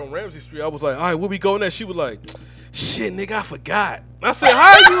with her on Ramsey Street. I was like, all right, where we going next? She was like, shit, nigga, I forgot. I said,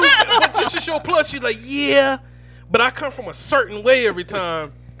 how you? This is your plug. She's like, yeah, but I come from a certain way every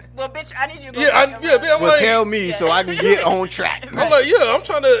time. Well, bitch, I need you to go. Yeah, back yeah, around. I'm Well, like, tell me so I can get on track. I'm like, yeah, I'm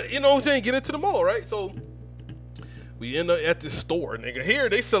trying to, you know what I'm saying, get into the mall, right? So we end up at this store, nigga. Here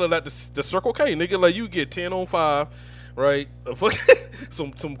they sell it at the Circle K, nigga. Like you get 10 on 5, right? A fucking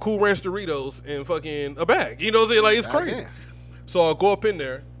some Cool Ranch Doritos and fucking a bag. You know what I'm saying? Like it's crazy. Goddamn. So I go up in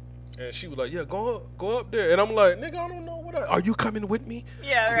there, and she was like, yeah, go up there. And I'm like, nigga, I don't know what. Are you coming with me?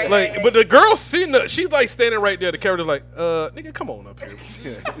 Yeah, right. Like, right. but the girl sitting up, she's like standing right there. The character's like, nigga, come on up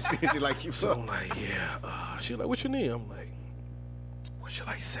here. Yeah. She like you So so. I'm like, yeah. She like, what you need? I'm like, what should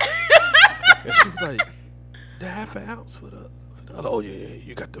I say? And she was like, the half an ounce for the other. Oh yeah,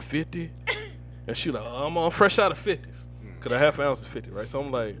 you got the 50. And she like, I'm on fresh out of 50s. Cause a half an ounce is 50, right? So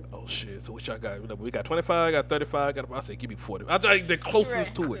I'm like, oh shit. So what y'all got? We got 25, I got 35, I said, give me 40. I like the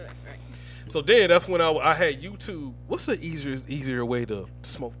closest to it. Right. So then that's when I had YouTube. What's the easier way to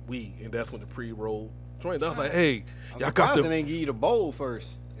smoke weed? And that's when the pre-roll joint. I was like, hey, I'm y'all got surprised the. they didn't give you the bowl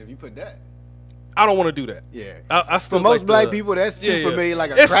first. If you put that. I don't want to do that. Yeah. I still For most like black the- people, that's too yeah. familiar,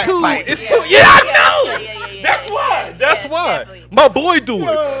 like a It's crack too. pipe. It's too. Yeah, I know. Yeah. That's why. That's Yeah, why. definitely. My boy do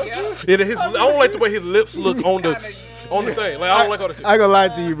it. Yeah. I don't like the way his lips look on the thing. Like I don't like all that shit. I ain't gonna lie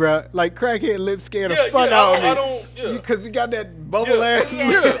to you, bro. Like crackhead lips scare the Yeah, fuck yeah, out of me. I don't. Yeah. Because you got that bubble Yeah. ass Yeah.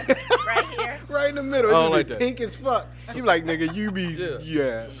 lip Right here. right in the middle. I don't It's like be that. pink as fuck. You like, nigga, you be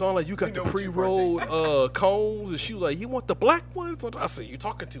yeah. So I'm like, you got You the know what you pre-rolled cones, and she was like, you want the black ones? I said, you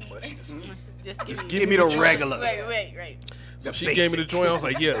talking too much. Just give me the regular. Right. So The she gave me the basic. joint. I was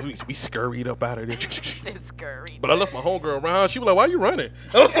like, yeah, we scurried up out of there. It's scurry. But I left my homegirl around. She was like, why you running?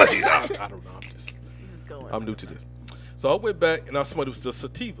 I was like, I don't know. Just going. I'm new to this. So I went back and I smelled it was the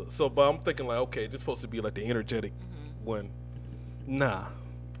sativa. So, but I'm thinking like, okay, this supposed to be like the energetic one. Nah.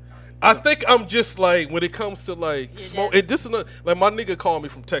 I think I'm just like when it comes to like smoke. And this is not, like my nigga called me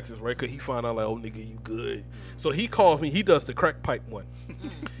from Texas, right? Cause he found out like, oh nigga, you good. So he calls me. He does the crack pipe one.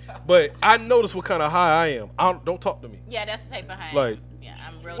 But I notice what kind of high I am. Don't talk to me. Yeah, that's the type of high. Like, yeah,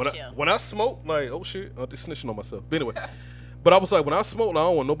 I'm real When chill. when I smoke, like, oh shit, I'm just snitching on myself. But anyway, but I was like, when I smoke, like, I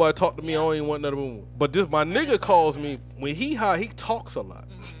don't want nobody to talk to me. I don't even want none of them. But this, my nigga calls me when he high. He talks a lot.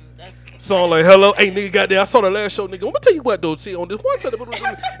 That's So I'm like, hello, hey nigga, got there. I saw the last show, nigga. I'm gonna tell you what though. See on this one side,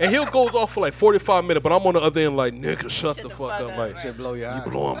 and he'll goes off for like 45 minutes, but I'm on the other end like, nigga, shut the fuck up, like, Shit blow your you eyes.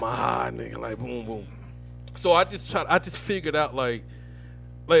 blowing my high, nigga, like boom, boom. So I just figured out like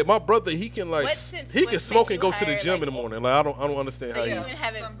my brother, he can like What sense he would can make smoke and you go to the higher, gym like- in the morning. Like I don't understand So how you you. even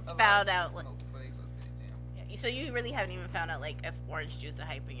haven't A lot of found people out. smoke before they go to the gym. So you really haven't even found out like if orange juice are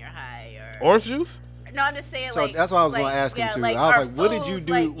hyping your high or Orange juice? No, I'm just saying. So like, that's what I was like, gonna ask him yeah, too. like, I was our like, what did you foods,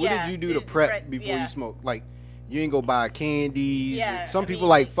 do? like, What yeah, did you do to is prep right- before yeah. you smoke? Like, you ain't go buy candies. Yeah, Some I people mean,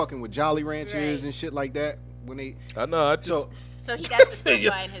 like fucking with Jolly Ranchers right. and shit like that when they. I know. I just. So So he got to start Yeah.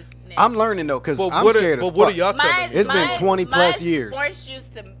 buying his. Niche. I'm learning though, cause but I'm what scared as but what fuck. are y'all telling me? It's been 20 plus mine's years. Orange juice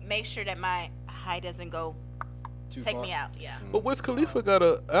to make sure that my high doesn't go Too take far? me out. Yeah. But Wiz Khalifa got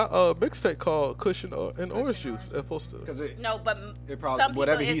a mixtape called Cushion and Orange Juice. That's supposed to. Cause No, but it probably some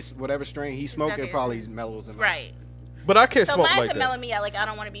whatever people he's whatever strain he smoked, okay. it probably mellows him. out. right. But I can't So smoke mine's like to mellow that. me out. Like I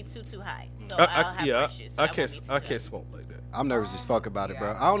don't want to be too high. So I'll have orange juice. So I won't can't. be too I too can't high. smoke like that. I'm nervous as fuck about it, bro.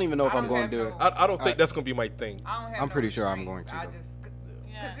 Yeah. I don't even know if I I'm don't going have to do no- it. I don't think that's gonna be my thing. I don't have I'm no pretty sure I'm restraints. going to, I though. just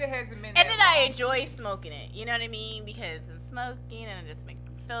Yeah. because it hasn't been. And that then I long. enjoy smoking it. You know what I mean? Because I'm smoking and it just makes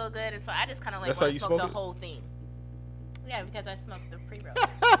me feel good. And so I just kind of like That's how want you to smoke the smoke it? whole thing. Yeah, because I smoke the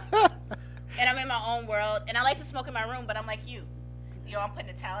pre-roll. And I'm in my own world. And I like to smoke in my room, but I'm like you. Yo, I'm putting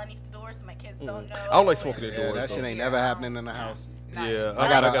a towel underneath the door so my kids don't know. I don't like smoking Yeah, indoors. that shit though. ain't Yeah. never happening in the house. Nah. Yeah,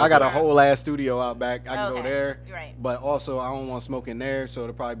 I got a whole ass studio out back. I can go Okay. there, Right. but also I don't want to smoke in there, so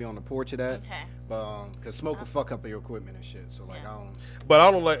it'll probably be on the porch of that. Okay. But cause smoke will fuck up your equipment and shit. So like Yeah. I don't. But I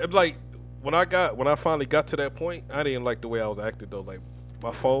don't like when I finally got to that point. I didn't like the way I was acting though. Like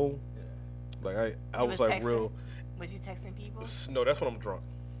my phone, like I You was was like texting? real. Was you texting people? No, that's when I'm drunk.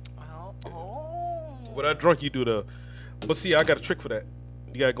 Oh. When I'm drunk, you do the. But see, I got a trick for that.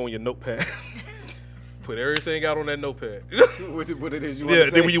 You gotta go on your notepad. Put everything out on that notepad. what it is you Yeah, want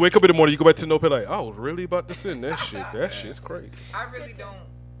to then say? when you wake up in the morning, you go back to the notepad like, I was really about to send that shit. That shit's crazy. I really don't.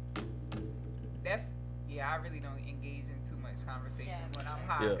 I really don't engage in too much conversation when I'm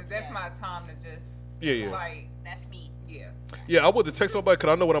high Yeah. because that's my time to just Yeah. like That's me. yeah. Yeah, I wouldn't text nobody because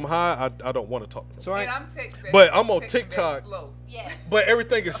I know when I'm high, I don't want to talk to them. So And I I'm texting, But I'm on texting TikTok. very slow. Yes. But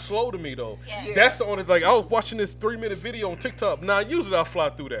everything is slow to me though. Yeah. That's the only like I was watching this 3-minute video on TikTok. Now usually I fly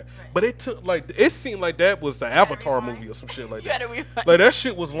through that, but it took like it seemed like that was the Avatar rewind. movie or some shit like You that. gotta rewind. Like that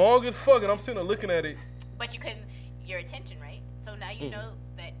shit was long as fuck, and I'm sitting there looking at it. But you couldn't. Your attention, right? So now you know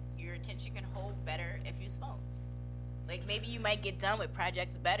that your attention can hold better if you smoke. Like maybe you might get done with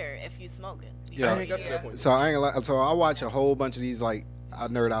projects better if you smoke it. Yeah. I ain't got to that point. So I ain't gonna lie. So I watch a whole bunch of these like I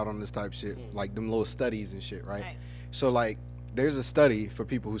nerd out on this type shit, like them little studies and shit, right? Right. So like there's a study for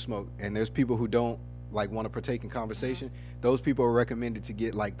people who smoke, and there's people who don't like want to partake in conversation. Those people are recommended to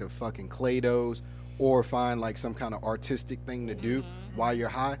get like the fucking Play-Dohs or find like some kind of artistic thing to do while you're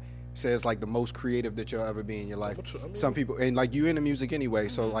high. Says like the most creative that you'll ever be in your life. I mean- Some people and like you into music anyway,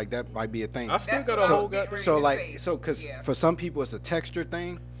 so like that might be a thing. I still That's got what a I whole was getting goddamn. ready So to like say. so because Yeah. for some people it's a texture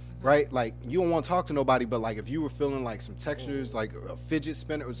thing, right? Like you don't want to talk to nobody, but like if you were feeling like some textures, like a fidget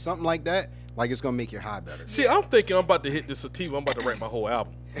spinner or something like that, like it's gonna make your high better. See, I'm thinking I'm about to hit this sativa. I'm about to write my whole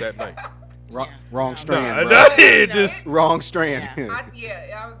album that night. Wrong strand, Nah, bro. nah, it just Wrong strand.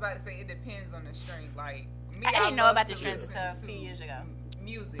 I was about to say it depends on the strain. Like me, I didn't know love about to the strains listen until a to few years ago.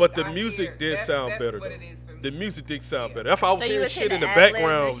 Music, But the I music hear- did that's- sound that's better. What Though. it is for me. The music did sound Yeah. better. If I was So you hearing was shit in hitting the ad-libs and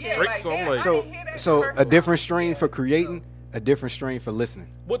background, shit Drake like song that. like. I So didn't hear that so the a first different time. strain for Yeah. creating, a different strain for listening.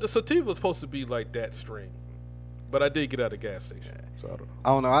 What the sativa was supposed to be like that string. But I did get out of the gas station, so I don't know. I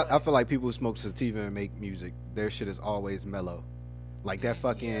don't know. I feel like people who smoke sativa and make music, their shit is always mellow. Like that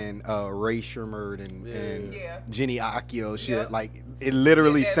fucking Ray Shermer and Yeah. Jenny Akio shit. Yep. Like it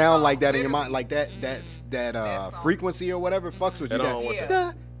literally Yeah, that sound song, like that in your literally. mind. Like that song. frequency or whatever fucks with you. And I don't That, want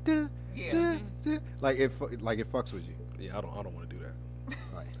that. da, Yeah. da, like it fucks with you. Yeah, I don't want to do that.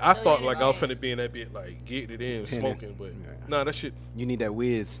 Like, I So thought you like I know- was finna be in that bit, like getting it in, Hitting it. smoking, but Yeah. nah, that shit. you need that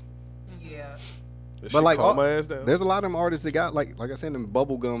whiz. Yeah. That But shit like calm my ass down. there's a lot of them artists that got like I said, them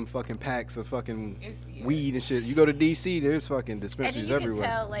bubblegum fucking packs of fucking It's- weed and shit. You go to DC, there's fucking And then dispensaries you can everywhere.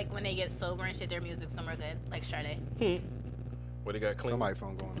 tell, like, when they get sober and shit, their music's somewhere good, like Sade. When they got clean. Somebody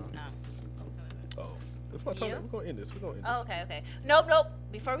phone going on. No. Oh, that's my time. You? We're gonna end this. We're gonna end this. Oh, okay. Nope.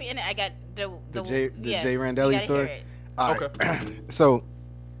 Before we end it, I got The Jay yes, Jay you Randelli gotta story. hear it. All right. So,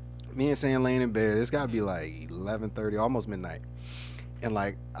 me and Sam laying in bed. It's got to be like 11:30, almost midnight, and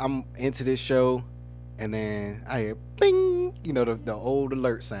like I'm into this show, and then I hear bing, you know, the old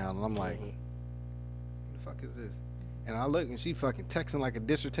alert sound, and I'm like, "What the fuck is this?" And I look, and she fucking texting like a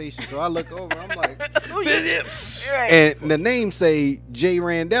dissertation. So I look over, I'm like, Right. and the name say Jay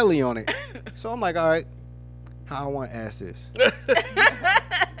Randelli on it. So I'm like, all right, how I want to ask this.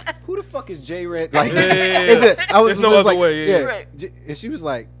 Who the fuck is Jay Rand? Like, it's just- I was There's no just other like, way, yeah. Right. And she was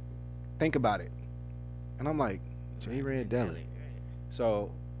like, think about it. And I'm like, Jay Randelli.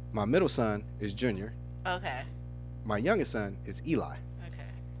 So my middle son is Junior. Okay. My youngest son is Eli.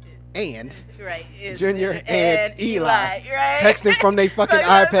 Okay. And Right. It's- Junior and Eli right? texting from their fucking From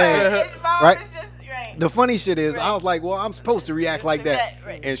your iPads. phone, his mom right? is just- right. The funny shit is, I Right. was like, well, I'm supposed to react like that.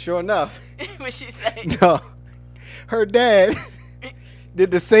 Right. And sure enough, what she say? no, her dad did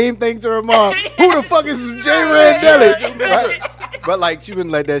the same thing to her mom. Who the fuck is Jay Randelli? Right? But like, she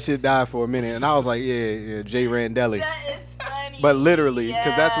wouldn't let that shit die for a minute. And I was like, yeah, Jay Randelli. That is funny. But literally,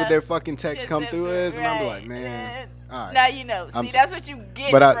 because that's what Yeah. their fucking text It's come through different, is. And I'm right. like, man, all right. Now you know. See, I'm s- that's what you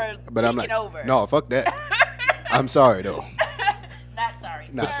get But for I'm like, leaking over. no, fuck that. I'm sorry, though. Not sorry.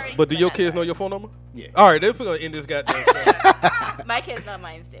 Not sorry. sorry. But do your not kids sorry. know your phone number? Yeah. All right, then we're gonna end this goddamn show. My kids know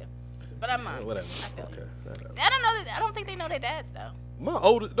mine too. But I'm mom. Whatever. I feel Okay. you. I don't know. I don't think they know their dads though. My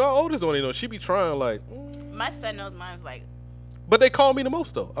oldest don't even know. She be trying like, My son knows mine's like, but they call me the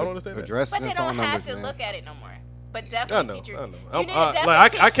most though. I don't understand that. Addresses but and they phone don't have numbers, to man. look at it no more. But I definitely know. teach your. I know. You need to I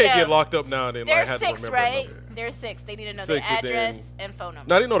definitely can't teach get them. locked up now and then. They're Like, I had to 6, remember a right? number. They're 6. They need to know 6 their and address then- and phone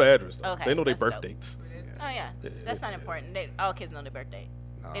number. Now they know the address though. Okay, They know their that's birth dope. dates. Oh yeah, that's not important. All kids know their birthday.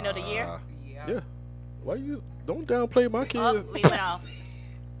 They know the year. Yeah. Yeah. Why you don't downplay my kids? Oh, we went off.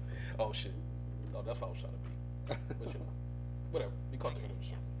 Oh shit. Oh, that's what I was trying to be. But, you know, whatever. You caught the news.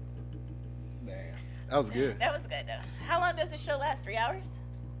 Damn. That was good. That was good though. How long does the show last? 3 hours?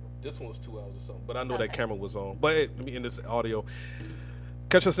 This one was 2 hours or something, but I know Okay. that camera was on. But hey, let me end this audio.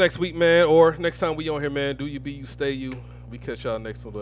 Catch us next week, man, or next time we on here, man. Do you be you, stay you. We catch y'all next one.